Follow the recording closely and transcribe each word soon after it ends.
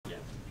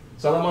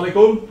Assalamu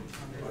alaikum.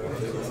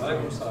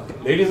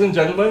 Ladies and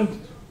gentlemen,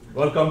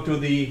 welcome to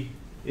the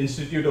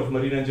Institute of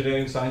Marine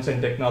Engineering, Science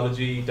and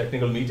Technology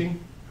technical meeting.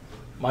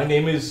 My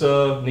name is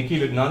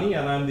Nikhil Idnani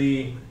and I'm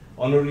the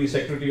Honorary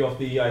Secretary of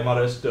the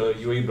IMarEST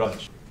UAE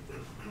Branch.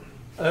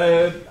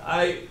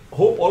 I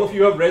hope all of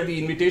you have read the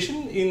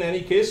invitation. In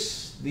any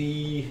case,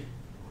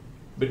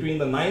 between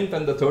the 9th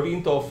and the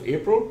 13th of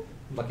April,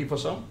 lucky for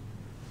some,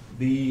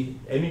 the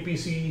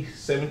MEPC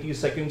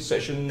 72nd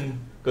session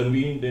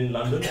convened in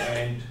London,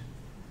 and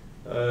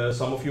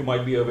some of you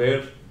might be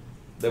aware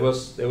there were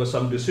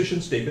some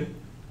decisions taken,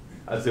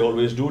 as they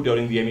always do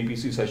during the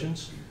MEPC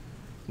sessions.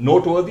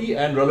 Noteworthy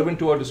and relevant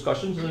to our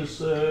discussions is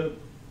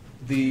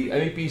the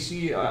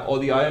MEPC or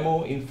the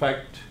IMO in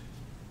fact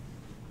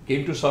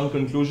came to some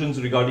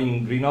conclusions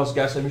regarding greenhouse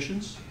gas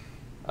emissions,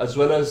 as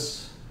well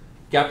as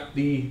capped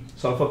the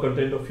sulfur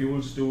content of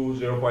fuels to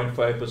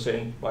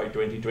 0.5% by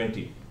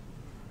 2020.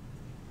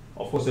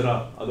 Of course, there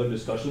are other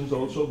discussions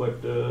also,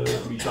 but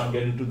we can't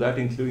get into that,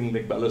 including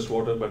like ballast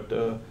water, but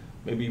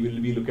maybe we'll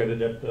look at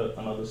it at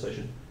another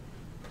session.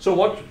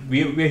 So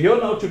we're here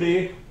now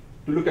today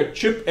to look at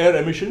ship air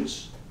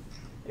emissions.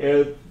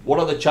 What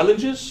are the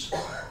challenges?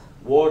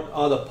 What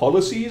are the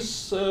policies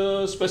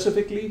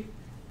specifically?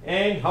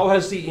 And how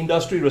has the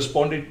industry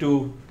responded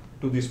to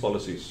these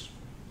policies?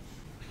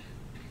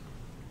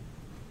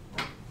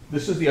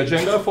 This is the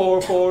agenda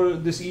for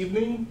this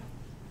evening.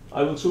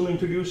 I will soon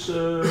introduce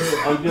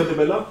Algir de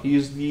Bella. He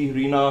is the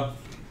RINA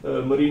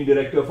Marine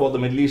Director for the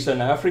Middle East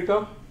and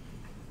Africa.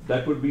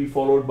 That would be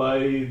followed by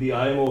the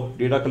IMO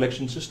data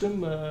collection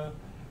system,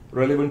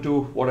 relevant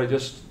to what I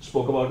just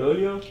spoke about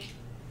earlier.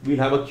 We'll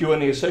have a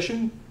Q&A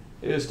session.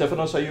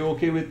 Stefanos, are you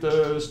okay with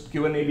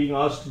Q&A being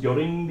asked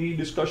during the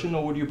discussion,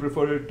 or would you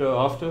prefer it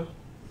after?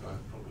 No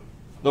problem.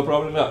 No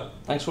problem. Yeah.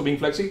 Thanks for being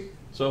flexi.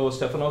 So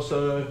Stefanos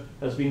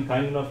has been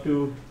kind enough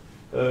to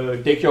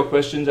take your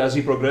questions as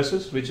he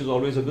progresses, which is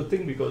always a good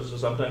thing because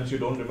sometimes you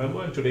don't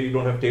remember, and today you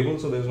don't have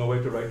tables, so there's no way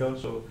to write down.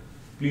 So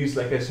please,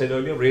 like I said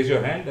earlier, raise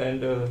your hand,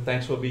 and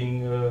thanks for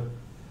being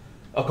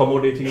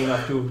accommodating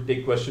enough to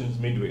take questions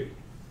midway.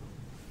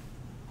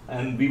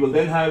 And we will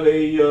then have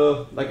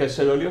a, like I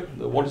said earlier,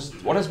 what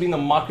has been the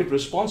market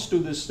response to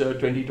this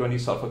 2020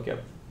 sulfur cap.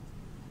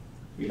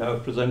 We'll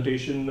have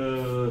presentation,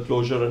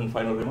 closure and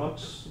final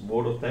remarks,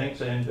 vote of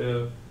thanks,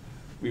 and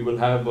we will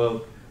have,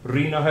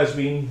 RINA has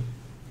been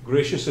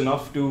gracious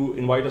enough to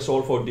invite us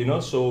all for dinner,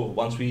 so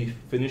once we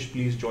finish,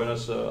 please join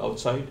us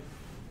outside.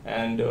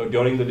 And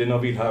during the dinner,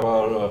 we'll have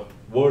our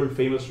world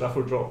famous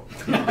raffle draw.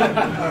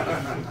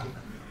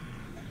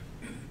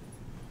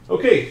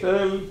 Okay.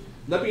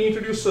 Let me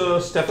introduce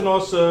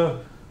Stefanos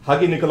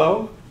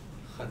Chatzinikolaou.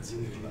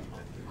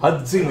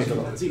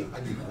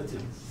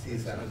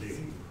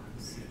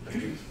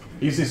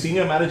 He's the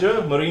Senior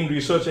Manager, Marine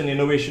Research and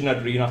Innovation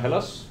at RINA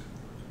Hellas.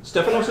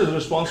 Stefanos is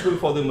responsible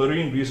for the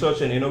marine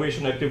research and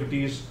innovation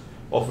activities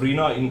of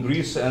RINA in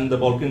Greece and the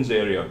Balkans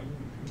area.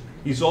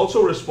 He's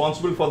also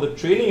responsible for the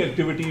training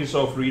activities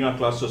of RINA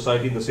class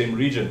society in the same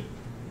region.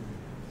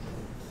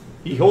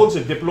 He holds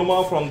a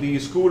diploma from the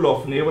School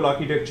of Naval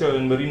Architecture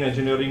and Marine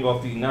Engineering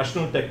of the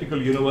National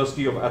Technical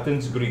University of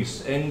Athens,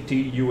 Greece,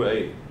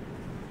 NTUA.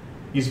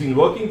 He's been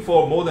working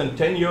for more than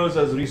 10 years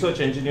as research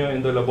engineer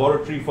in the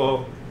Laboratory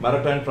for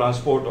Maritime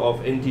Transport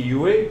of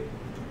NTUA,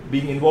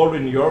 being involved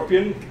in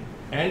European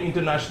and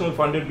international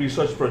funded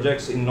research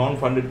projects in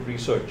non-funded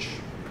research.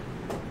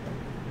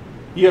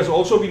 He has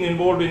also been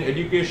involved in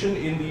education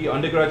in the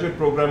undergraduate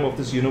program of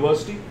this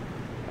university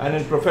and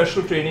in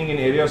professional training in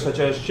areas such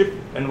as ship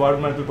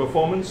environmental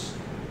performance,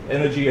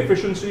 energy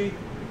efficiency,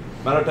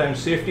 maritime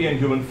safety, and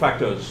human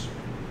factors.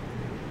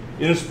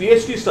 In his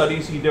PhD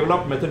studies, he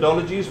developed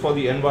methodologies for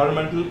the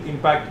environmental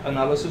impact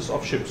analysis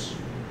of ships.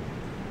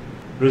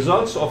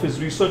 Results of his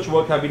research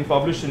work have been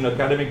published in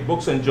academic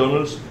books and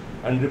journals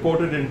and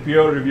reported in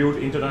peer-reviewed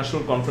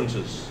international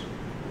conferences.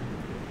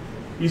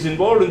 He's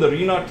involved in the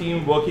RINA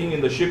team working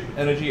in the ship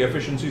energy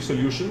efficiency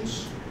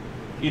solutions,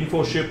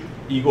 InfoShip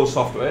Ego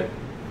software,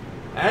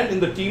 and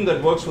in the team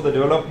that works for the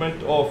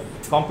development of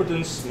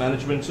competence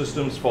management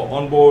systems for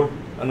onboard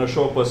and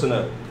ashore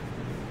personnel.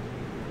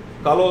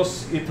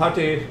 Carlos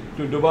Itate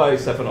to Dubai,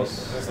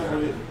 Stefanos.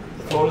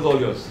 The floor is all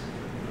yours.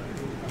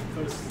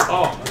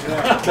 Oh,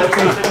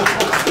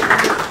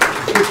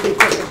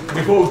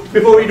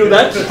 before we do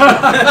that,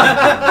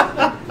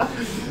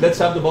 let's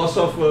have the boss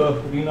of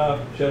RINA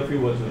share a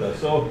few words with us.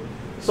 So,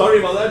 sorry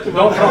about that.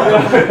 No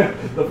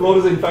problem. The floor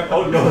is in fact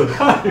all yours.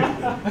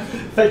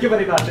 Thank you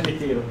very much,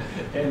 Nikhil.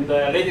 And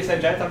ladies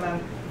and gentlemen,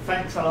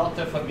 thanks a lot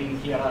for being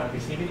here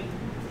this evening.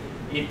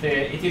 It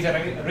is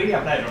really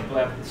a pleasure to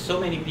have so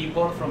many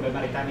people from the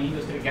maritime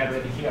industry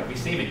gathered here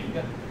this evening.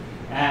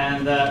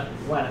 And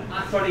well,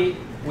 actually,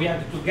 we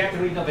had to get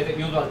rid of the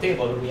usual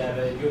table we have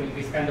during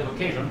this kind of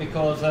occasion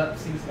because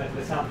since that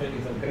the subject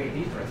is of great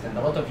interest and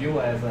a lot of you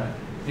have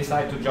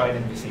decided to join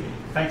in this evening.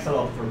 Thanks a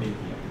lot for being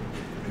here.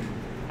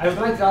 I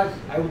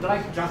would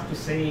like just to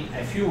say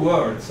a few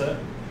words to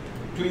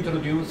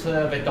introduce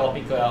the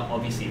topic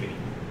of this evening.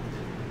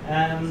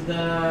 And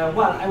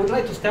well, I would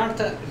like to start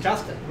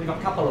just with a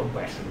couple of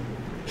questions.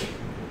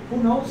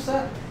 Who knows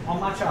how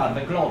much are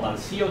the global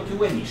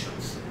CO2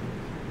 emissions?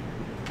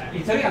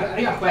 It's a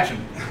real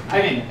question.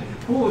 I mean,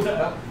 who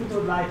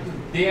would like to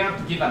dare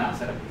to give an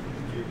answer?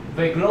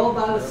 The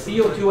global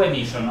CO2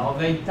 emission of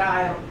the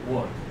entire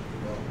world.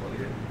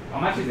 How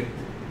much is it?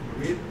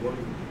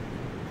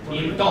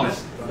 In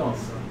tons.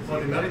 For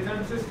the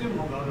maritime system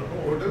or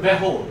the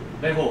whole?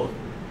 The whole.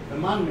 The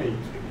man-made.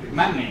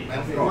 Man-made.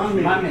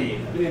 Man-made.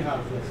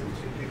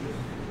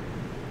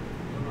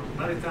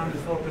 Maritime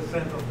is 4% of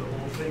the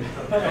whole thing.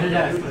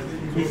 Yes.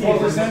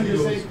 4% you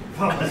say?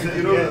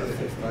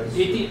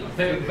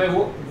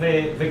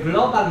 4%. The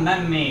global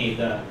man-made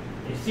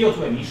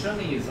CO2 emission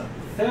is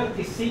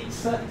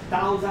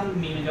 36,000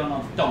 million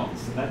of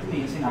tons. That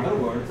means, in other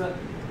words,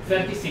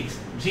 36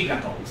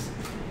 gigatons.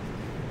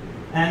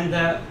 And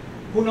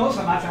who knows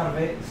how much are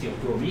the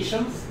CO2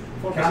 emissions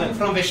coming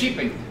from the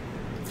shipping?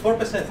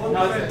 4%. No,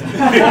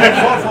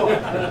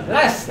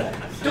 less.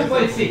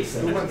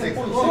 2.6.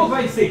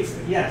 2.6.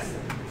 Yes.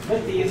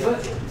 That is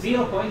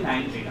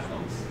 0.9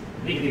 gigatons.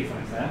 Big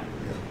difference, eh?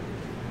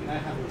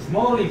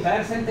 Small in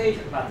percentage,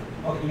 but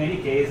in any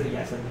case,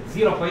 yes,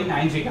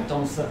 0.9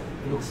 gigatons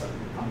looks a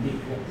big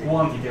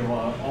quantity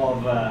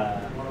of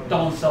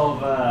tons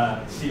of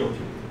CO2.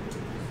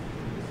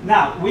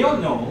 Now, we all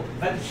know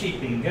that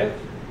shipping,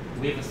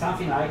 with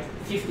something like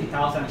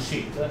 50,000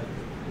 ships,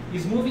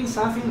 is moving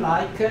something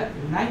like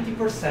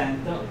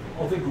 90%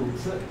 of the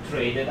goods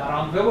traded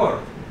around the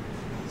world.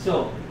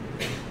 So,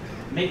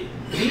 this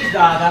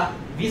data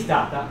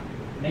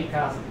make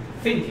us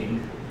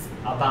thinking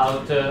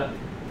about the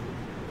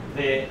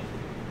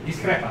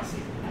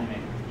discrepancy, I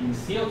mean, in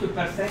CO2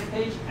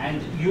 percentage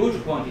and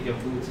huge quantity of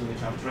goods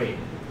which are traded.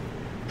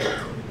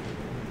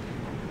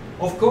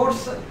 Of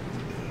course,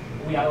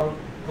 we are all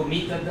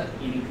committed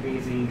in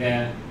increasing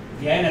the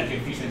energy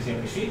efficiency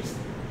of the ships,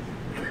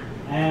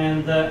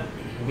 and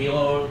we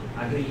all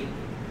agree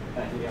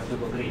that we have to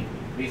go green.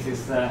 This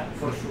is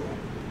for sure.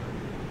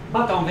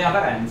 But on the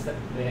other hand, the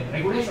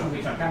regulations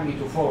which are coming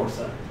into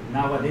force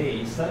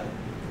nowadays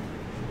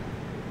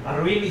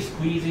are really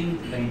squeezing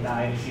the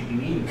entire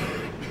shipping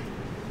industry,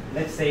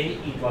 let's say,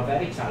 into a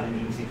very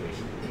challenging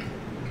situation.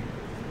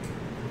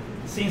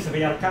 Since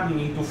they are coming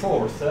into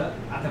force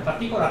at a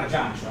particular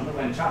junction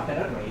when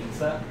charter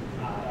rates are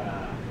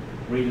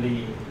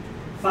really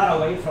far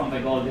away from the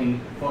golden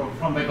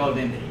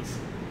days.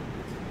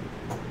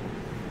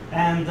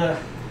 And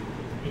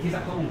it is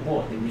a common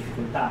quote in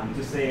difficult times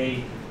to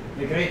say,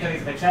 the greater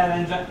is the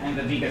challenge and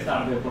the biggest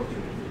are the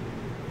opportunity.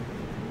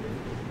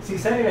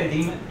 Sincerely, I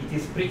deem it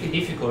is pretty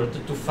difficult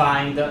to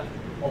find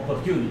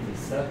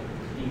opportunities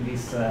in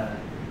this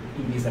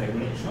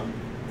regulation.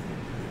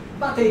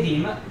 But I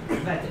deem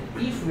that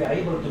if we are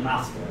able to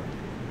master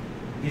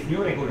this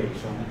new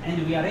regulation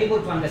and we are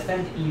able to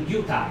understand in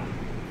due time,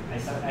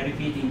 I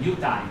repeat, in due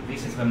time,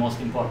 this is the most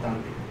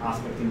important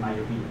aspect in my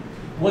opinion,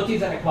 what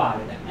is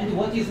required and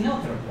what is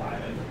not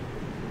required,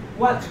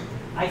 well,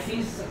 I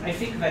think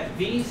that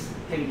this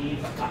can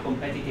give a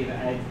competitive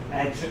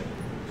edge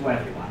to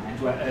everyone and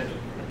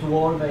to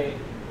all the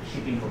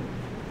shipping community.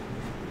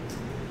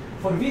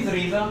 For this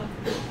reason,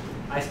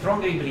 I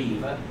strongly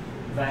believe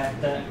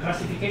that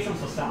classification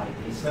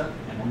societies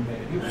among the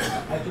reviewers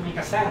have to make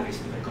a service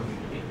to the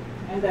community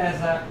and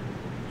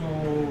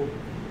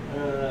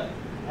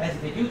has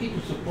the duty to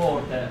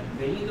support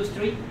the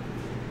industry,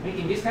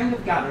 making this kind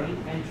of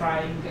gathering and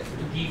trying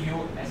to give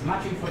you as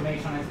much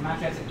information, as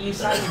much as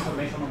inside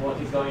information on what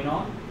is going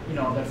on, in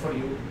order for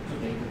you to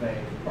take the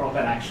proper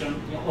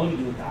action on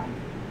due time.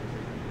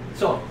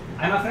 So,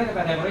 I'm afraid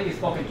that I've already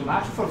spoken too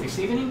much for this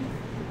evening,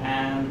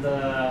 and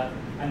I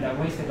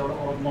wasted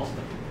almost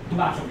too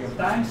much of your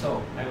time,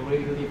 so I will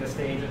leave the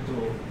stage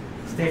to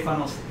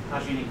Stefanos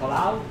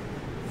Chatzinikolaou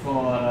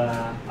for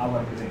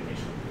our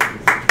presentation.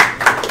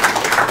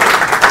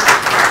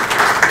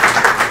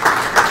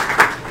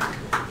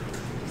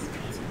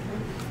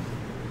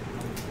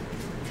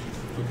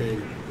 Okay,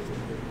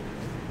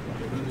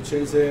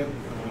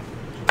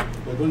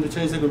 we're going to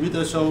change the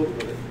computer, so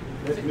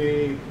let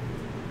me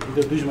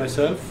introduce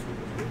myself.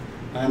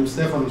 I am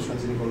Stefanos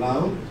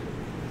Chatzinikolaou.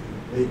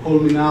 They call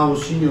me now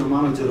Senior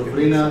Manager of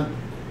RINA,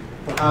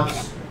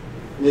 perhaps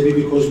maybe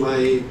because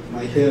my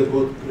hair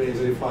got gray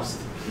very fast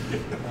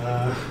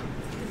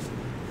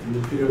in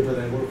the period that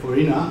I work for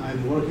RINA.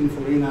 I'm working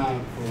for RINA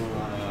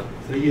for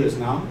 3 years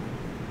now.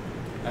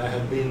 I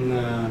have been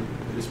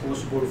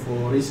responsible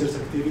for research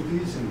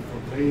activities and for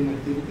training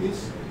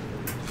activities.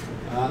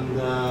 And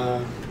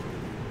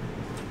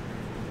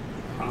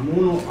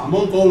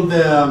among all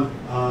the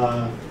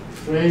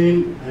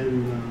training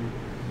and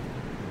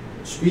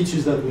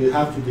speeches that we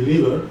have to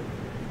deliver,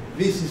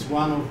 this is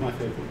one of my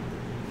favorite.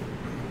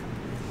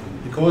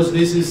 Because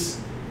this is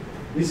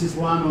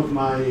one of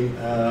my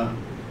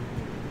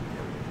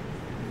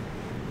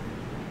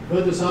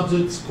further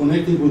subjects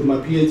connected with my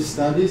PhD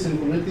studies and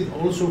connected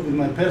also with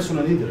my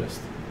personal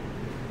interest.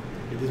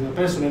 It is my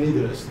personal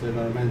interest,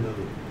 environmental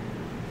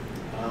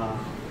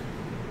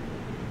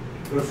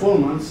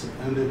performance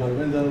and the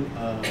environmental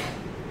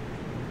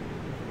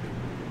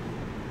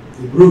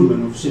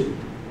improvement of shipping.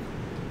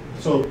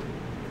 So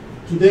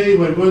today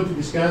we're going to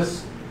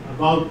discuss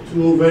about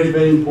two very,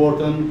 very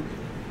important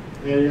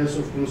areas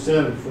of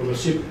concern for the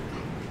ship.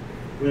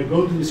 We're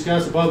going to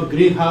discuss about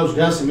greenhouse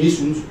gas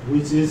emissions,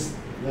 which is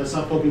the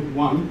subtopic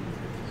 1,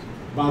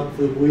 but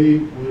we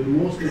will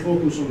mostly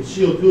focus on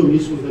CO2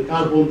 emissions, the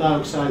carbon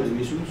dioxide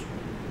emissions,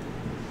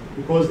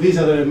 because these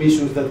are the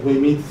emissions that we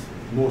meet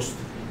most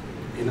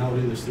in our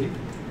industry.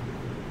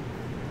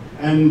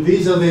 And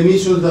these are the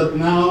emissions that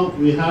now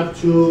we have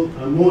to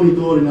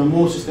monitor in a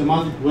more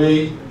systematic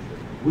way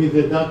with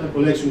the data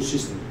collection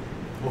system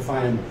of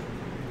IMR.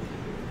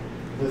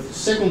 The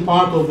second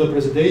part of the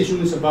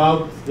presentation is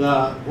about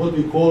what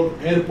we call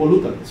air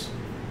pollutants.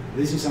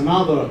 This is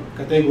another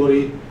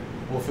category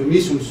of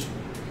emissions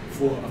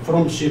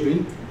from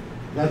shipping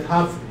that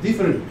have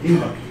different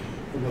impact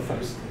from the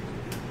first.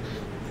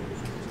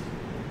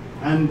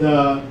 And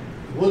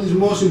what is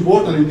most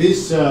important in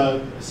this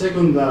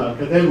second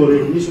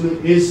category of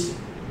emission is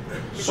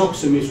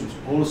SOx emissions,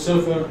 or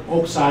sulfur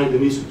oxide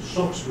emissions.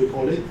 SOx we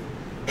call it,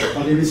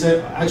 but it is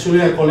actually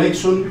a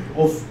collection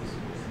of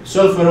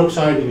sulfur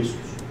oxide emissions.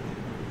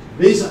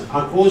 These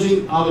are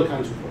causing other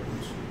kinds of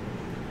problems.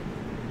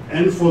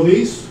 And for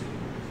this,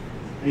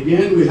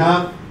 again, we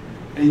have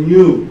a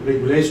new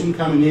regulation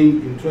coming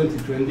in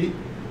 2020,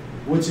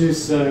 which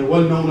is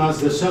well known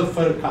as the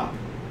Sulphur Cap.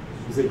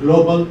 It's the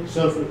Global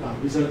Sulphur Cap.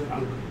 It's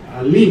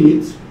a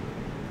limit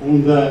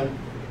on the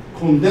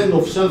content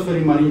of sulfur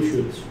in marine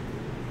fuels,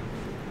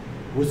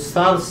 which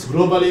starts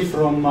globally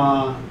from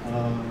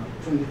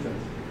 2020.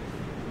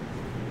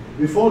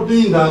 Before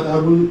doing that, I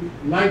would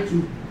like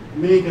to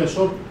make a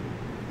short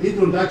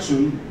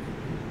introduction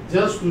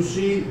just to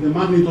see the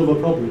magnitude of the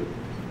problem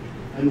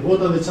and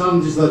what are the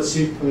challenges that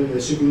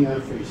shipping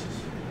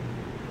faces.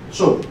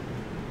 So,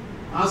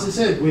 as I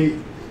said, we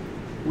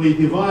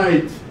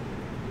divide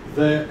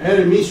the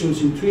air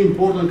emissions in two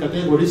important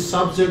categories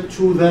subject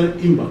to their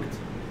impact.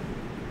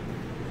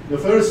 The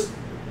first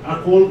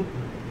are called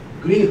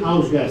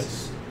greenhouse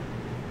gases.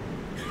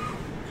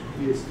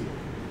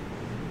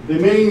 The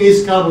main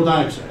is carbon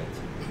dioxide.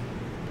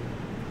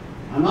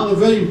 Another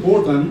very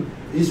important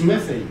is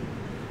methane.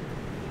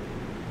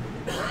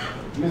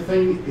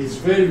 Methane is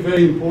very,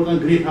 very important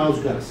greenhouse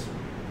gas.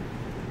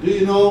 Do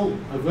you know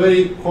a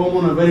very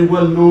common, a very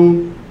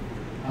well-known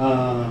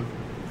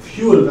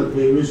fuel that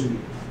we're using,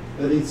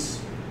 that it's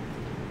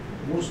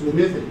mostly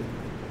methane?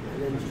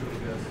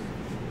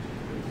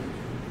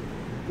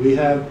 We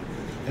have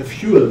a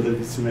fuel that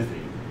is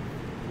methane.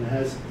 It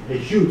has a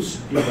huge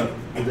impact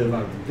on the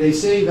environment. They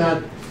say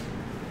that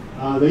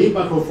the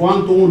impact of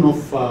 1 ton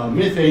of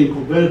methane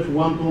compared to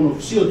 1 ton of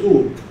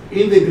CO2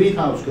 in the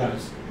greenhouse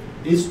gas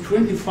is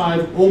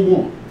 25 or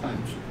more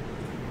times.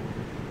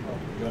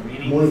 You're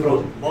meaning More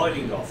from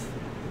boiling off?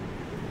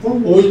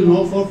 From boiling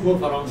off,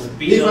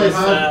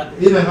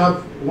 if I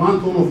have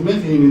 1 ton of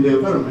methane in the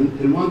environment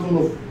and 1 ton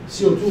of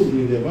CO2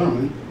 in the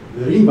environment,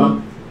 the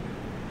impact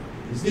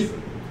is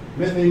different.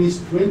 Methane is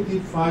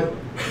 25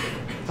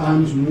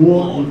 times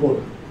more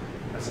important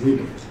as an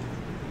impact.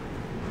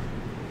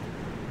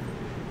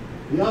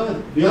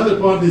 The other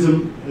part is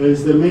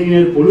the main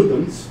air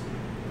pollutants.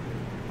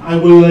 I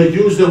will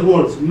use the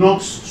words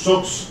NOx,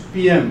 SOx,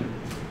 PM.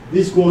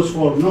 This goes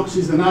for NOx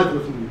is the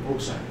nitrogen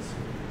oxides,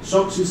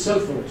 SOx is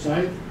sulfur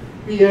oxide,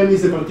 PM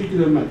is the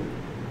particulate matter,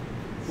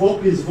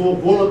 VOC is for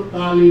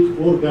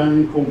volatile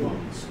organic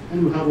compounds,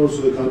 and we have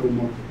also the carbon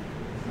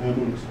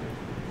monoxide.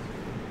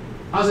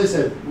 As I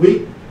said,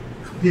 we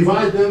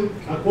divide them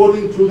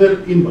according to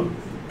their impact.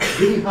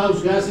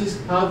 Greenhouse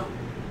gases have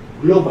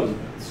global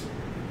impacts.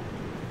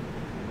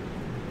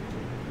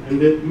 And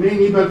the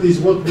main impact is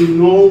what we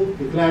know,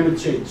 the climate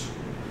change.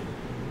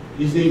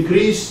 Is the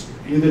increase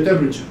in the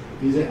temperature,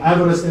 is the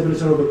average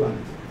temperature of the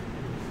planet.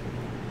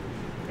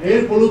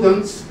 Air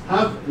pollutants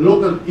have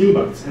local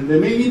impacts, and the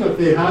main impact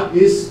they have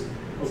is,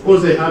 of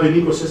course, they have in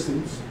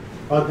ecosystems,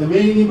 but the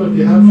main impact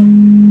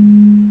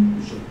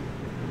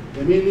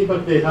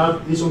they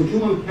have is on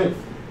human health.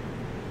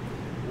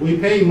 We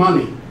pay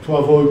money to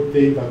avoid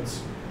the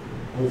impacts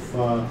of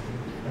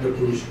air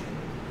pollution.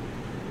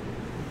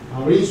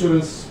 Our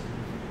insurance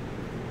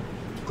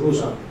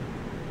goes up.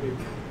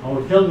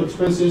 Our health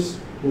expenses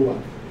go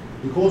up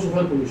because of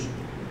air pollution.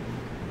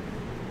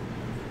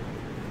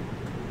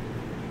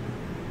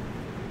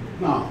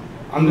 Now,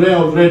 Andrea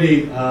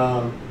already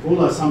told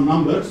us some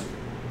numbers.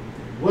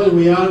 Where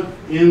we are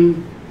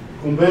in,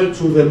 compared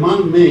to the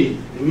man-made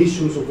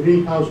emissions of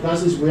greenhouse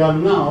gases, we are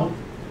now,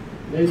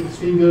 latest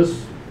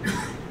figures,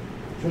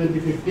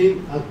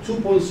 2015, at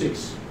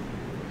 2.6.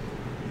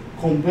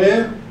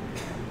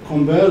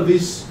 Compare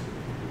this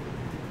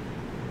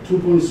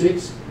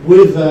 2.6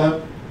 with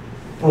the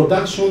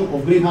production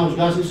of greenhouse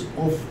gases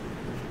of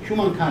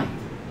humankind.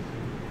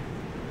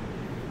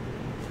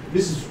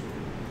 This is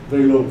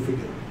very low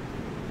figure.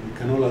 We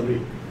can all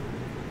agree.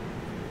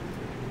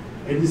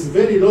 It is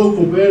very low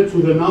compared to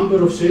the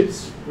number of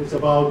ships. It's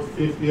about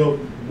 50 or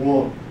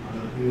more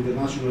in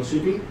international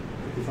shipping,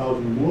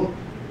 50,000 or more.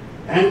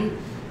 and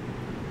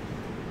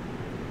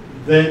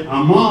the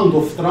amount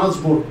of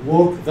transport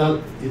work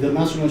that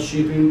international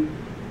shipping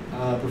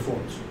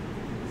performs.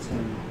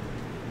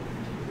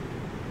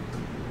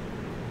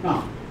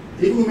 Now,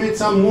 if we make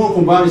some more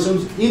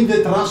comparisons in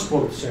the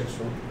transport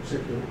sector,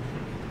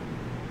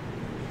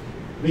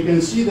 we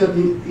can see that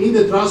in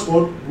the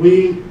transport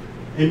we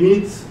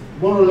emit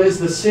more or less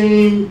the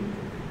same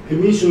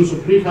emissions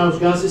of greenhouse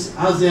gases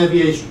as the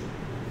aviation,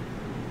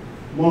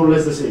 more or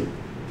less the same.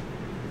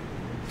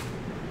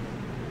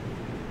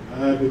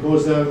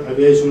 Because the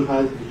aviation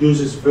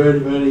uses very,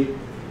 very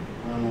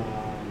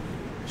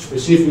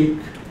specific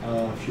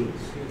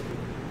fuels.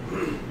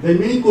 The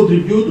main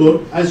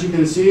contributor, as you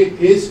can see,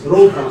 is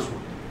road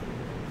transport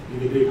in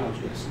the greenhouse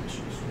gas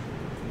emissions.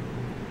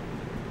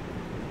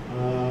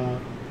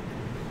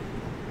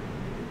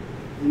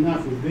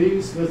 Enough with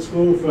this, let's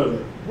go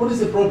further. What is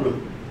the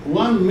problem?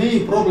 One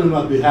main problem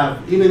that we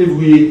have, even if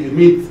we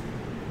emit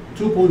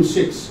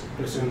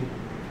 2.6%,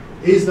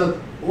 is that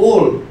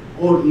all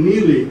or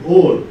nearly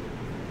all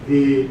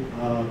the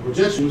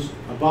projections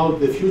about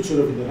the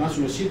future of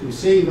international shipping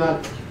say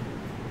that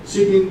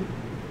shipping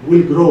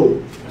will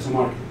grow as a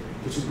market,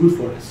 which is good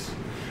for us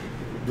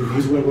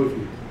because we're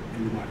working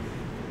in the market.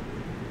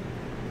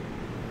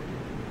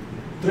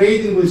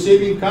 Trading with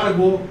shipping,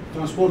 cargo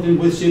transporting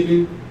with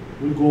shipping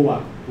will go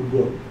up, will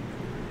grow.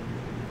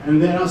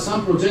 And there are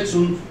some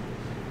projections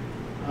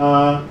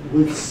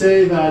which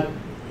say that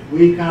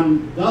we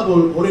can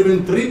double or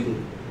even triple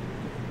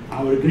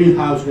our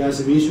greenhouse gas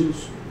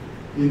emissions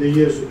in the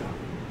years to come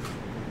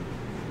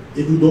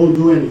if we don't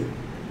do anything.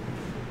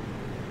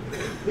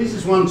 This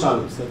is one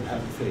challenge that we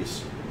have to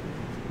face.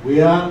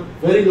 We are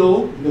very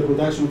low in the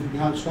production of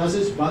greenhouse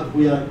gases, but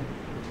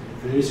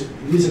it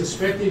is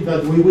expected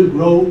that we will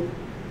grow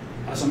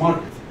as a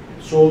market,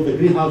 so the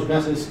greenhouse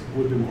gases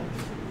will be more.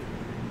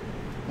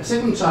 A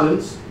second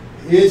challenge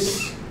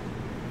is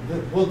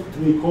what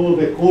we call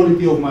the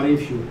quality of marine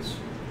fuels.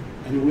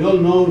 And we all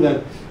know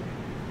that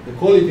the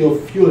quality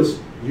of fuels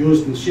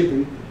used in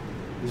shipping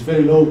is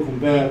very low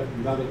compared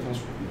with other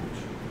transport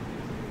modes.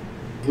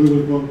 We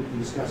will go to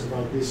discuss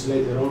about this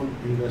later on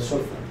in the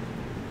sulfur,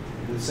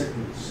 the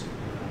second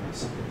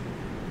subject.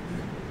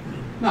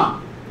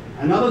 Now,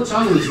 another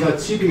challenge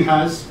that shipping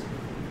has,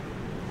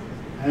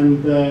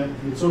 and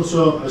it's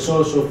also a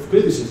source of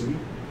criticism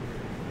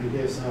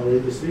against our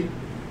industry,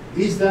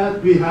 is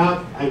that we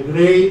have a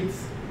great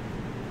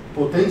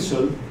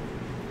potential,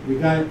 we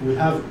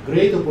have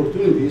great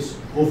opportunities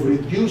of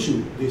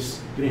reducing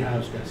these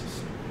greenhouse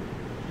gases.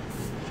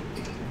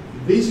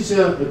 This is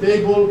a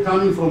table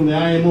coming from the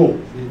IMO,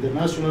 the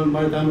International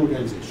Maritime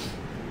Organization,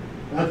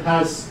 that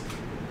has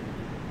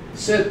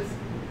set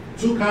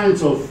two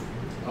kinds of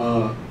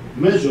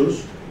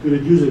measures to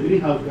reduce the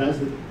greenhouse gas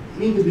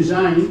in the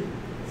design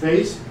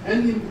phase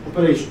and in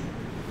operation.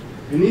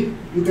 And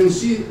you can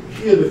see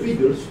here the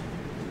figures.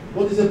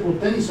 What is the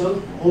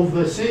potential of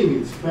the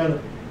savings per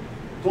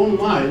ton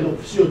mile of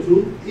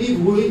CO2 if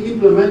we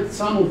implement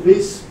some of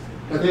these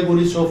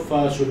categories of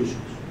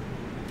solutions?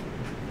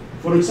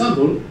 For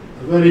example,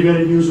 a very,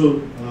 very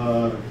usual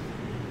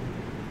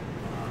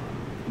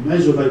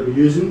measure that we're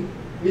using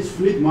is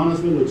fleet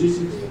management,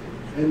 logistics,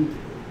 and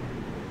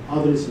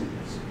other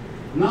incentives.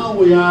 Now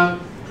we are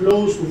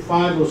close to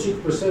 5 or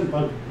 6%,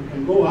 but we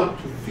can go up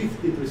to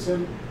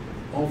 50%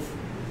 of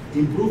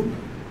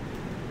improvement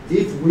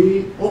if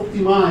we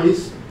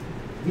optimize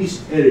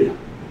this area.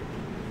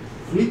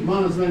 Fleet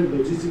management,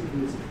 logistics,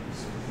 and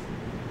incentives.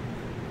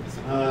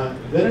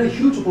 There are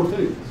huge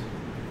opportunities.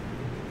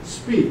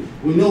 Speed,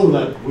 we know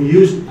that we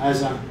use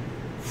as a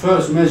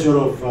first measure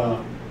of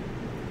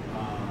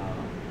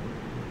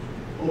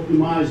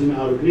optimizing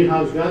our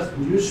greenhouse gas,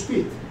 we use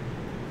speed.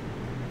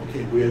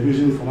 Okay, we are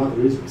using it for other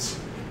reasons,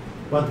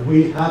 but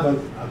we have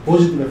a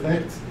positive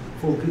effect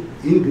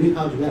in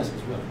greenhouse gas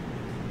as well.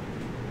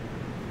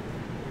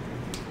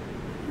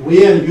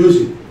 We are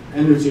using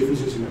energy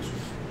efficiency measures.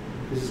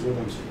 This is what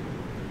I'm saying.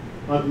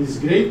 But there's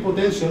great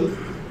potential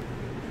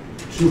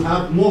to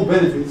have more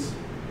benefits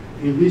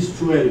in these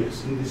two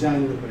areas, in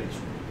design and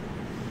operation.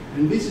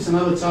 And this is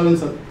another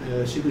challenge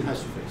that shipping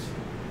has to face.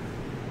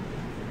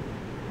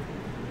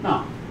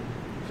 Now,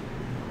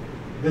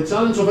 the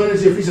challenge of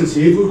energy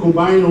efficiency, if we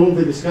combine all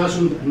the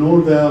discussion and all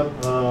the,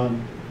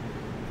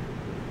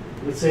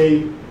 let's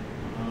say,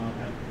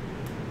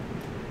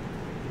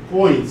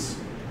 points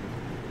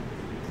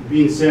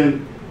being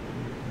sent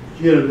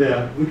here and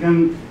there, we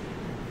can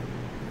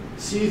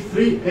see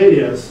three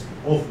areas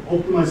of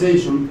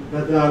optimization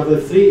that are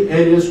the three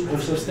areas of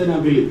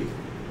sustainability.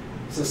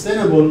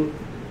 Sustainable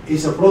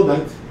is a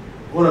product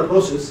or a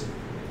process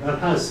that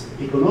has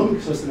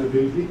economic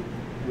sustainability,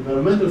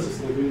 environmental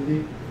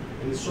sustainability,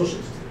 and social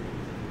sustainability.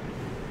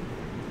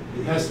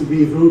 It has to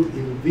be improved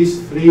in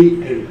these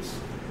three areas: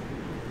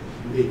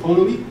 in the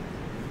economy,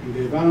 in the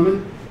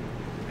environment,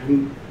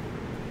 and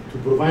to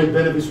provide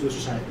benefits to the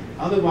society.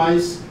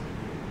 Otherwise,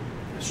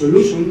 a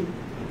solution,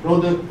 a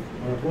product,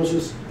 or a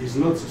process is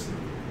not sustainable.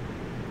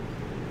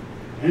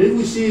 And if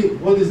we see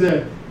what is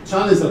the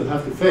challenge that we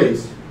have to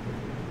face,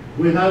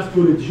 we have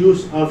to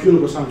reduce our fuel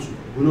consumption.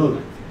 We know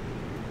that.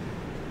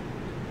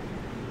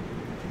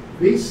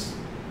 This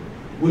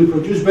will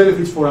produce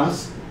benefits for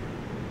us,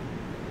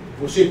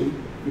 for shipping,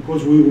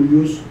 because we will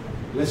use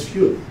less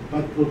fuel,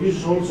 but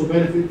produces also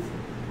benefit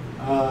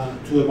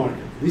to the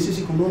market. This is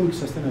economic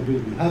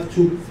sustainability. We have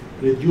to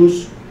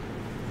reduce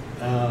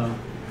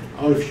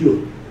our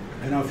fuel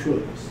and our fuel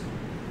costs.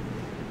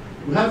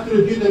 We have to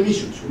reduce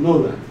emissions. We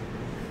know that.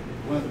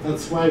 Well,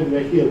 that's why we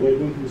are here. We're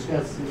going to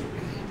discuss this.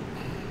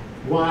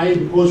 Why?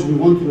 Because we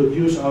want to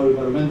reduce our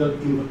environmental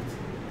impact.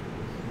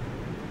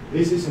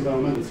 This is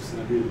environmental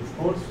sustainability, of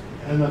course.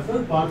 And the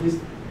third part is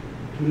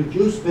to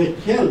reduce the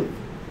health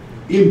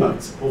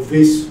impacts of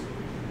these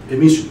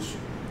emissions,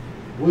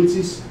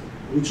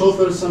 which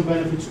offers some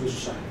benefits to the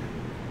society.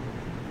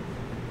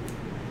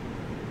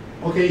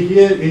 Okay,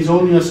 here is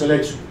only a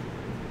selection.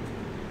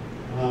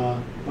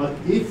 But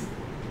if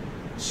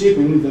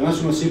shipping,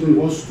 international shipping,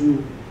 wants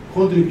to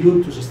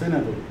contribute to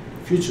sustainable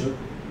future,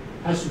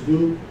 has to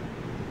do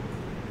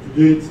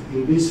it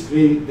in these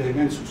three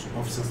dimensions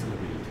of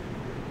sustainability.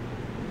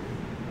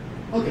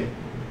 Okay.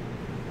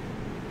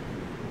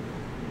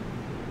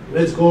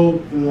 Let's go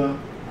to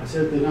I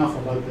said enough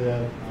about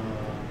the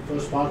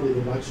first part of the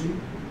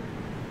introduction.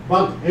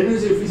 But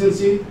energy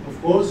efficiency,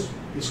 of course,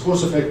 is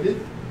cost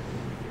effective.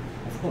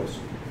 Of course.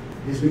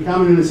 It's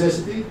becoming a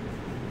necessity,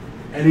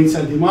 and it's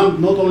a demand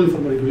not only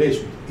from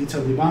regulation, it's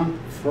a demand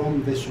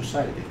from the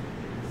society.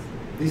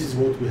 This is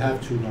what we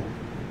have to know.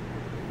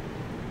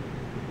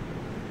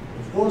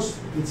 Of course,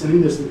 it's an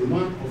industry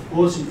demand. Of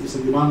course, it is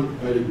a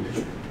demand by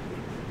regulation.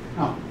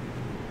 Now,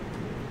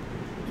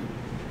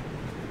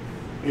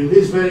 in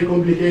this very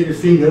complicated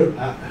figure,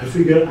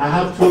 I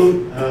have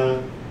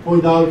to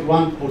point out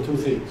one or two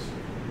things.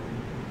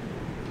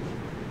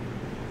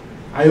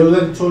 I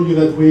already told you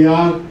that we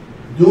are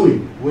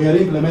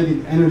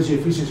implementing energy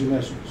efficiency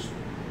measures.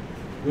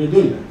 We're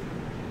doing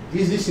that.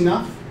 Is this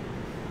enough?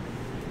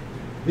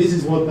 This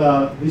is what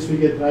this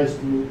figure tries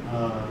to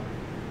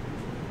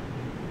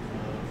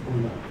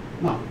point out.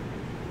 Now,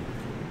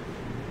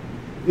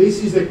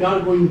 this is the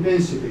carbon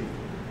intensity.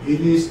 It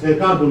is the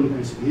carbon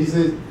intensity. It is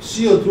the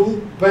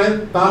CO2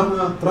 per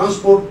ton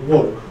transport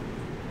work.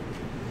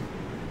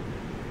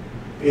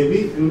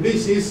 And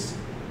this is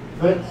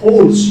the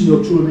whole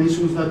CO2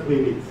 emissions that we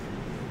need.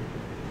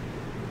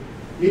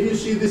 If you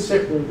see this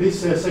sector,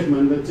 this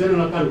segment, the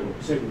general cargo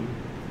segment,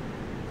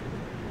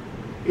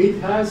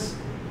 it has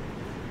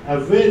a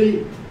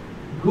very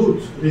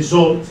good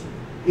result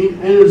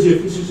in energy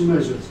efficiency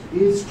measures.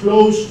 It's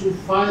close to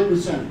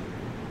 5%.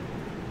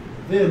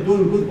 They are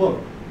doing good work,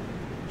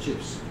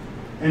 ships.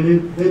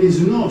 And there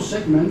is no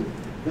segment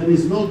that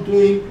is not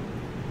doing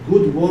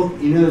good work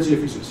in energy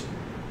efficiency.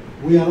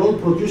 We are all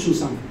producing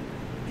something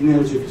in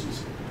energy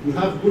efficiency. We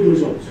have good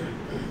results.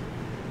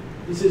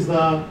 This is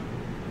the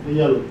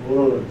yellow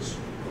or orange.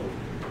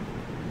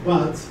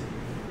 But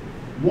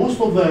most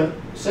of the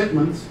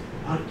segments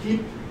are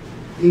keep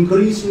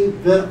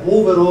increasing their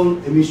overall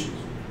emissions.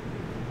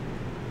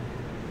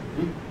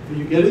 Do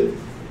you get it?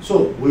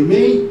 So we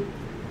may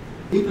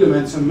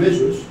implement some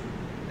measures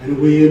and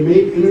we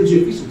make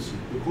energy efficiency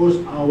because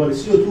our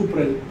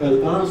CO2 per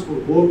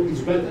transport work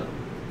is better.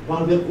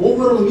 But the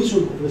overall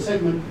emission of the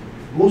segment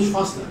goes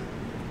faster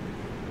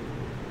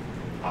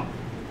up.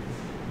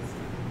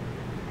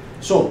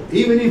 So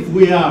even if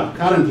we are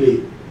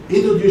currently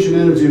introducing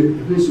energy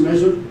efficiency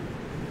measures,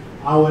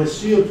 our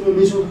CO2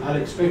 emissions are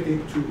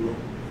expected to grow.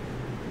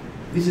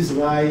 This is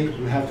why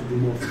we have to do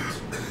more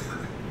things.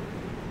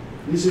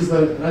 This is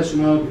the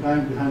rationale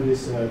behind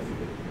this figure.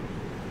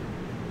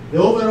 The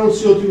overall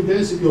CO2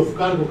 intensity of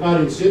cargo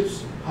carrying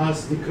ships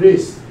has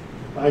decreased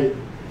by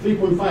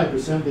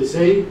 3.5%, they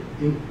say,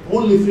 in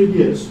only 3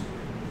 years,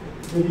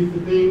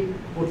 2015,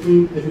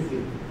 14, and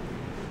 15.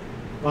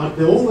 But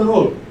the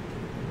overall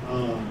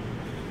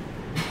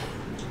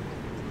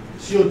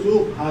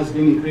CO2 has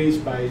been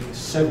increased by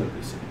 7%.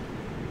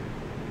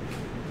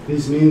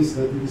 This means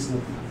that it is not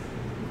enough.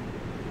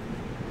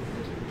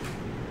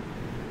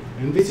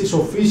 And this is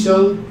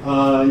official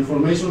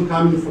information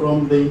coming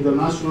from the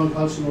International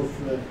Council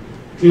of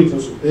Clean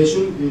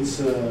Transportation. It's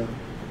a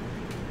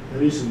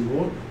recent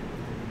work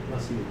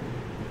last year.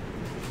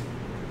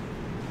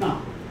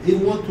 Now, if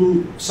we want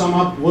to sum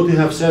up what we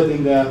have said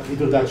in the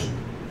introduction,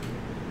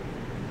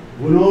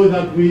 we know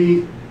that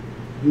we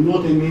do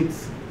not emit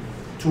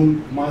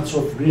too much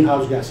of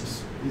greenhouse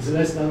gases. It's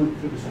less than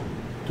 3%,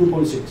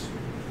 2.6.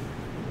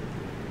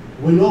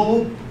 We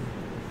know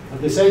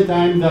at the same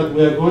time that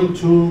we are going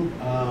to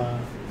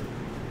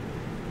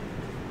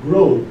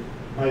grow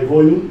by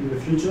volume in the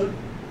future.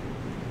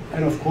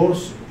 And of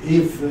course,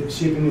 if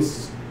shipping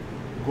is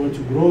going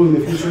to grow in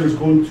the future, it's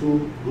going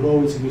to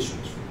grow its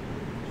emissions.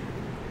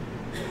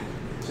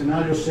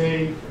 Scenarios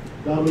say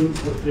doubling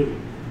or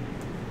tripling.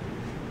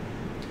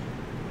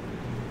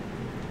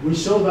 We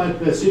show that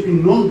the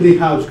shipping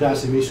non-greenhouse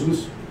gas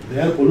emissions,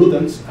 the air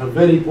pollutants, are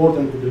very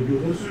important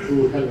contributors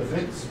to health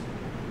effects.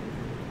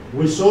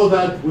 We saw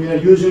that we are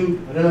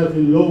using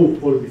relatively low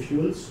quality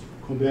fuels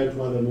compared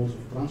to other modes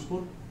of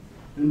transport.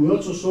 And we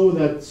also saw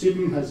that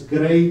shipping has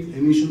great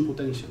emission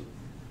potential,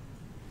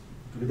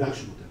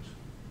 reduction potential.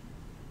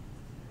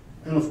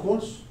 And of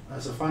course,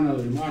 as a final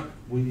remark,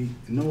 we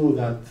know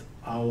that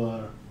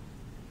our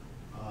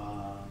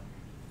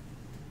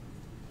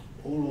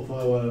all of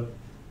our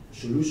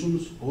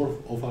solutions or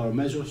of our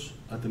measures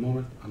at the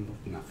moment are not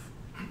enough.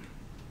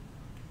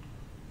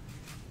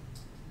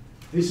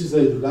 This is the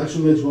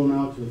introduction. Let's go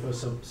now to the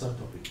first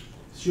subtopic,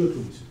 CO2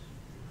 emissions.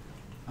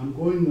 I'm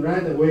going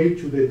right away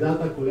to the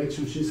data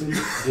collection system,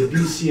 the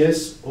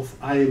DCS of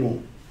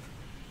IMO.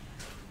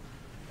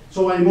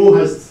 So IMO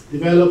has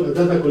developed a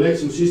data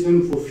collection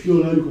system for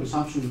fuel oil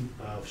consumption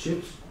of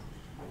ships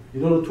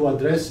in order to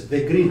address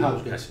the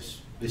greenhouse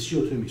gases, the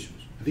CO2 emissions.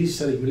 This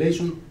is a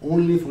regulation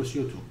only for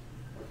CO2.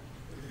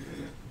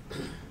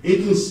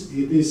 It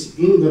is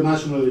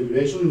international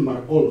regulation in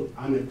MARPOL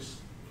Annex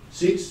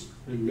 6,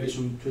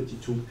 Regulation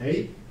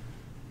 22A,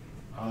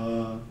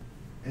 and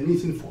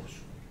it's in force.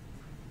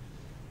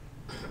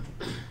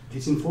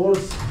 It's in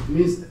force, it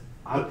means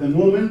at the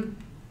moment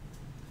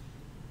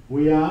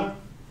we are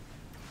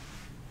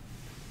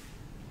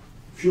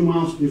few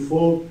months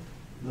before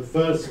the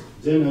 1st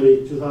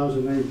January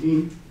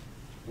 2019,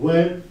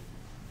 where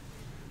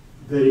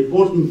the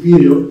reporting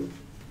period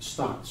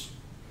starts.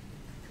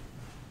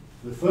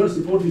 The first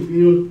reporting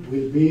period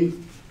will be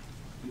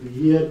in the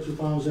year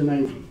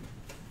 2019,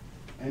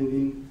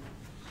 ending.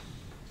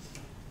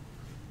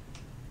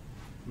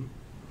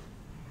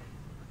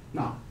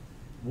 Now,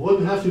 what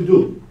we have to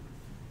do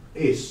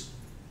is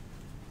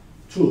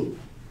to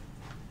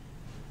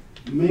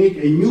make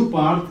a new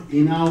part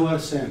in our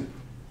SEM,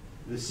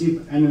 the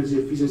Ship Energy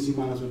Efficiency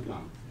Management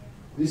Plan.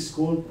 This is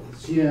called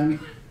CM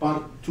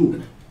Part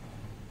 2.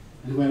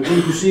 And we're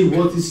going to see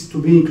what is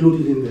to be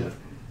included in there.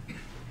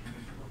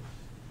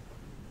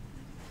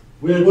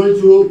 We are going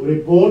to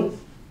report,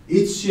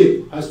 each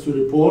ship has to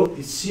report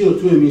its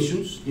CO2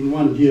 emissions in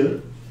 1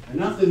 year,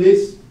 and after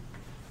this,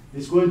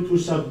 it's going to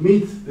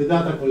submit the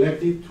data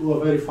collected to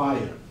a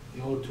verifier,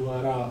 or to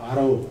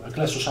a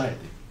class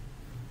society.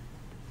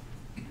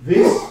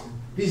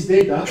 This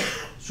data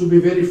should be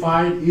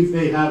verified if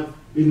they have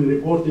been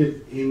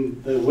reported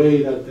in the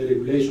way that the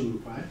regulation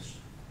requires.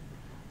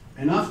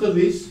 And after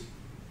this,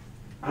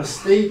 a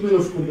statement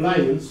of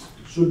compliance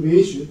should be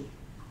issued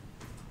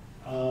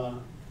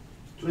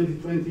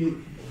 2020,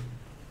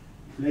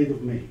 late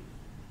of May.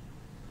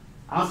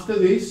 After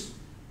this,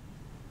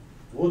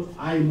 what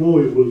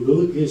IMO will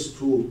do is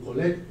to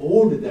collect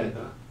all the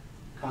data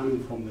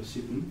coming from the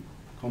shipping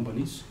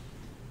companies,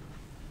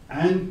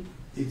 and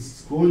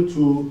it's going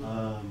to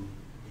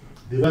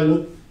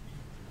develop,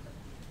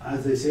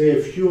 as they say,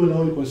 a fuel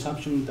oil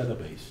consumption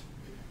database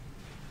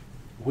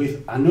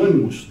with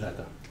anonymous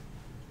data.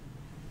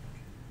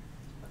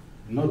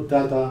 Not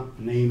data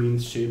naming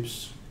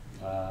ships,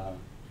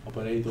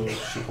 operators,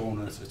 ship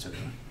owners, etc.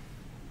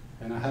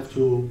 And I have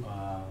to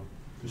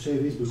say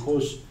this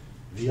because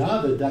the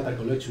other data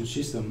collection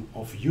system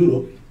of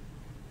Europe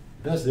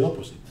does the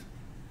opposite.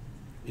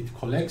 It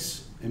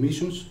collects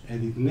emissions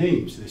and it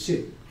names the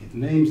ship, it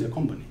names the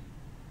company.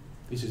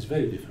 This is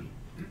very different.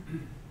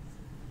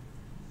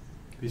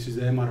 This is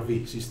the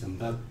MRV system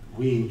that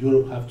we in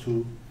Europe have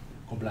to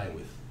comply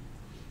with.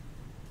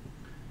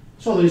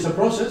 So there is a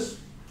process.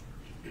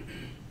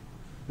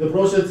 The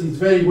process is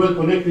very well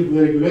connected with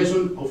the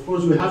regulation. Of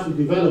course, we have to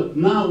develop.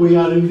 Now we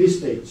are in this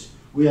stage.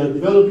 We are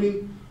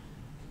developing,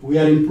 we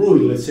are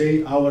improving, let's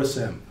say, our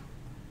SEM.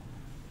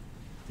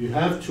 You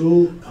have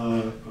to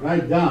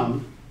write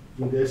down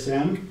in the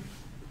SEM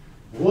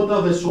what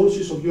are the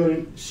sources of your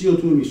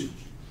CO2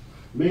 emissions.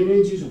 Main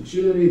engines,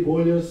 auxiliary,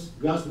 boilers,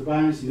 gas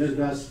turbines, inert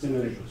gas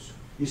generators.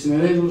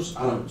 Incinerators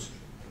are out.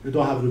 You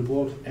don't have to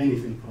report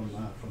anything from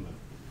them.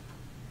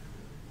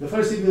 The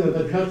first thing that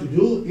you have to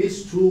do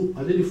is to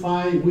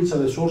identify which are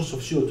the sources of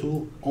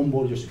CO2 on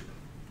board your ship.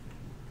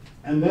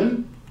 And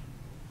then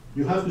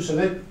you have to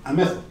select a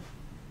method.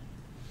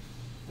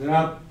 There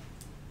are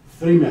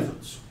 3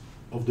 methods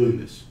of doing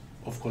this,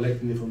 of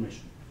collecting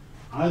information.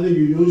 Either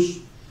you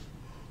use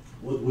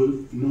what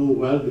we know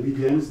well, the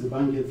BDMs, the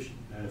bunker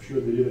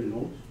fuel delivery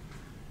nodes,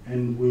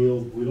 and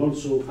we'll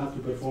also have to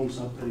perform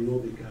some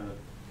periodic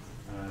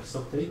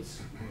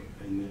subtakes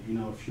in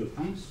our fuel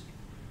tanks.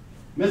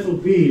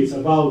 Method B is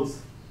about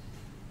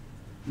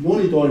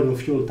monitoring of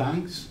fuel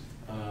tanks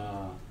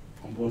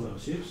on board our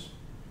ships.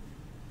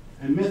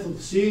 And method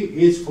C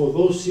is for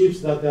those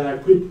ships that are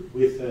equipped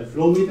with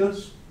flow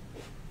meters.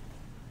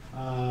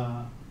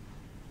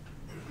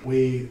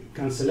 We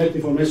can select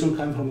information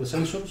coming from the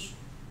sensors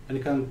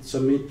and can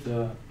submit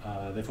the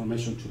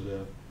information to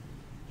the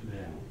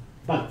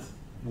But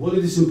what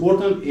is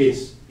important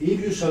is if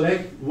you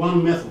select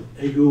one method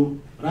and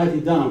you write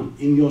it down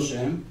in your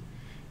SEM,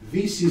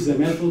 this is the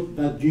method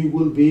that you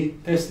will be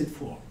tested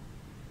for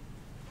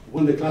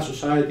when the class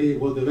society,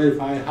 when the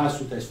verifier has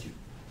to test you.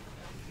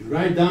 You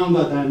write down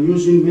that I'm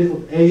using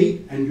method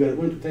A and you are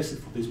going to test it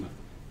for this method.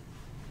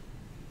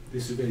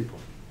 This is very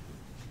important.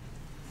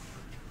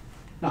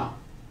 Now,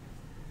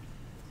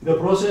 the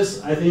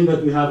process, I think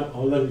that we have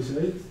already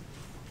said.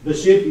 The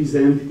ship is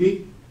the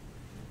entity.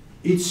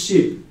 each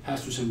ship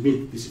has to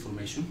submit this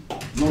information,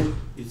 not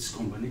its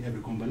company,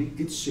 every company,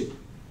 each ship.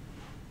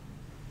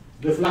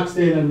 The flag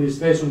state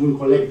administration will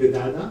collect the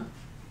data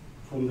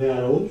from the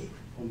ROs,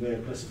 from the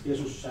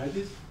classification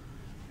societies,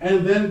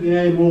 and then the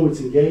IMO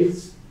is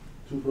engaged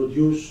to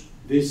produce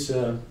this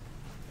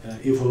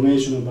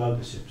information about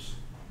the ships.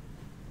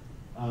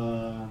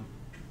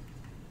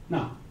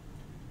 Now,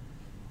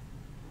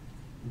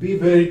 be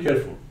very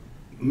careful.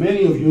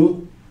 Many of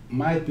you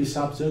might be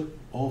subject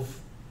of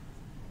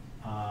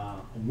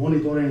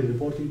monitoring and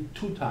reporting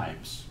 2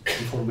 times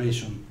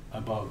information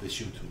about the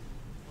CO2.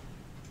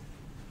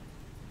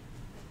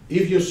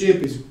 If your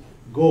ship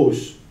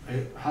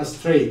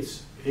has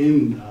trades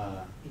in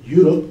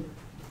Europe,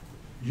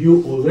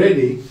 you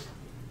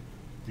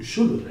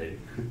should already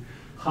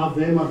have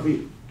the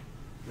MRV,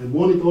 the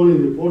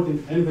monitoring,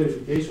 reporting, and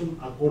verification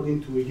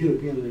according to a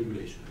European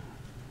regulation.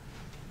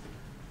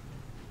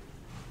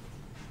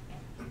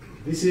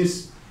 This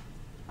is,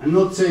 I'm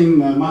not saying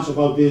much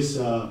about this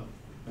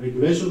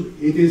regulation.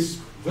 It is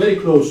very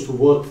close to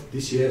what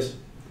DCS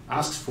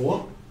asks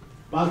for,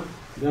 but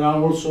there are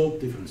also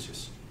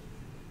differences.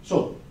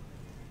 So,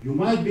 you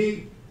might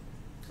be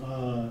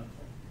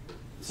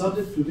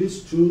subject to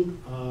these 2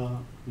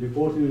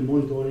 reporting and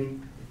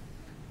monitoring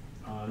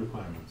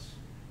requirements.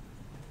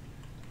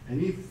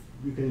 And if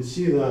you can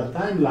see the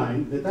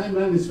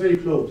timeline is very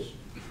close.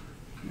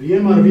 The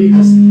MRV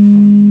has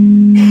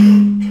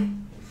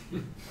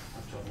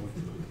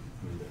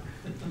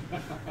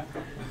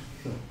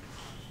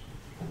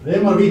the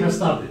MRV has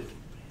started.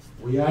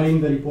 We are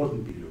in the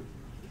reporting period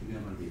in the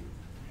MRV.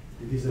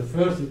 It is the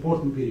first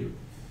reporting period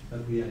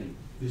that we are in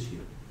this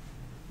year.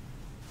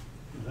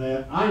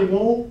 The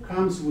IMO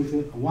comes with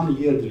a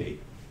 1-year delay.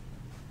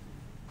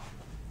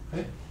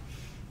 Okay?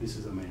 This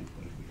is the main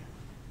point here.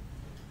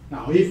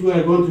 Now, if we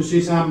are going to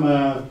see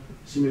some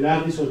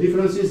similarities or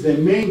differences, the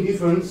main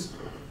difference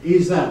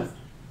is that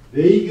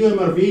the EU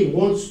MRV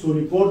wants to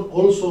report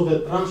also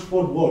the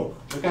transport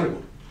work, the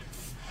cargo,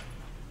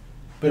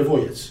 per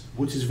voyage,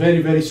 which is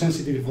very, very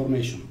sensitive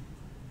information.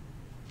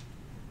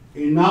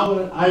 In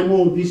our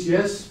IMO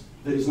DCS,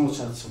 there is no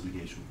such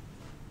obligation,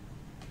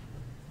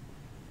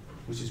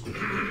 which is good.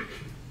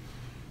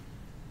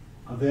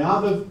 The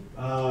other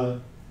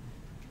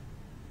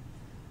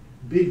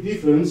big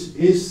difference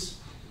is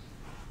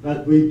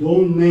that we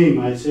don't name,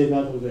 I said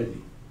that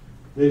already.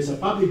 There is a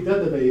public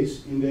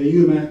database in the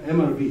EU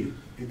MRV.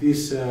 It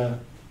is,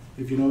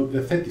 if you know,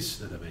 the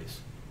THETIS database.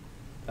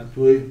 That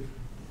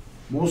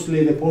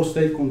mostly the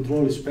post-state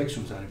control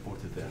inspections are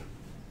reported there.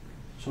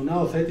 So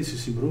now THETIS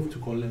is improved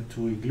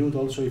to include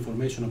also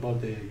information about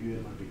the EU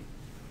MRV.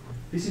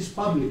 This is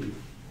publicly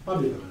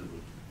available.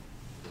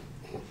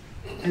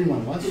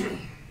 Anyone wants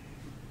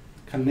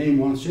can name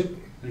one ship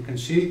and can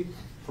see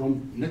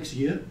from next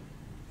year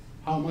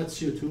how much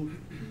CO2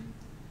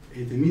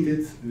 it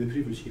emitted in the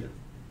previous year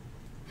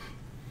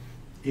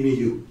in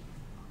EU.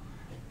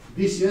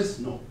 DCS,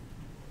 no.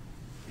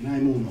 In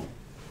IMO, no.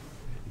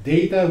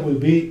 Data will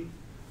be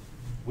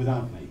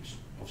without names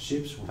of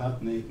ships,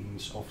 without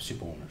names of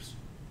ship owners.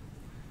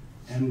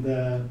 And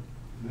the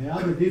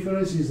other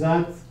difference is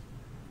that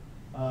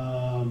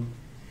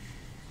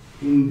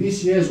in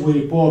DCS we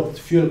report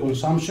fuel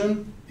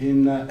consumption,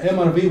 in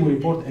MRV we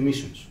report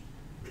emissions.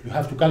 You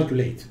have to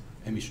calculate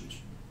emissions.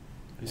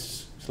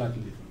 It's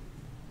slightly different.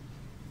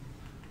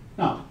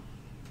 Now,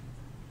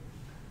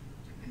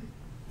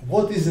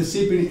 what is the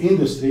shipping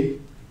industry?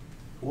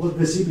 What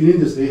the shipping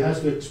industry has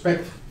to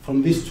expect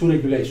from these 2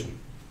 regulations?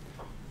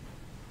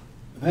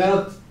 There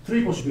are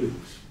 3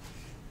 possibilities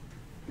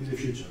in the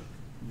future.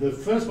 The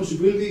first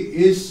possibility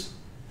is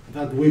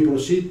that we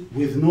proceed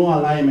with no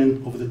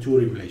alignment of the 2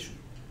 regulations.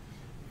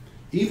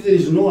 If there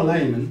is no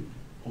alignment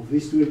of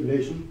these 2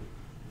 regulations,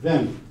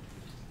 then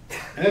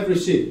every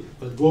ship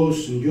that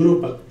goes in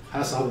Europe but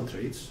has other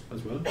trades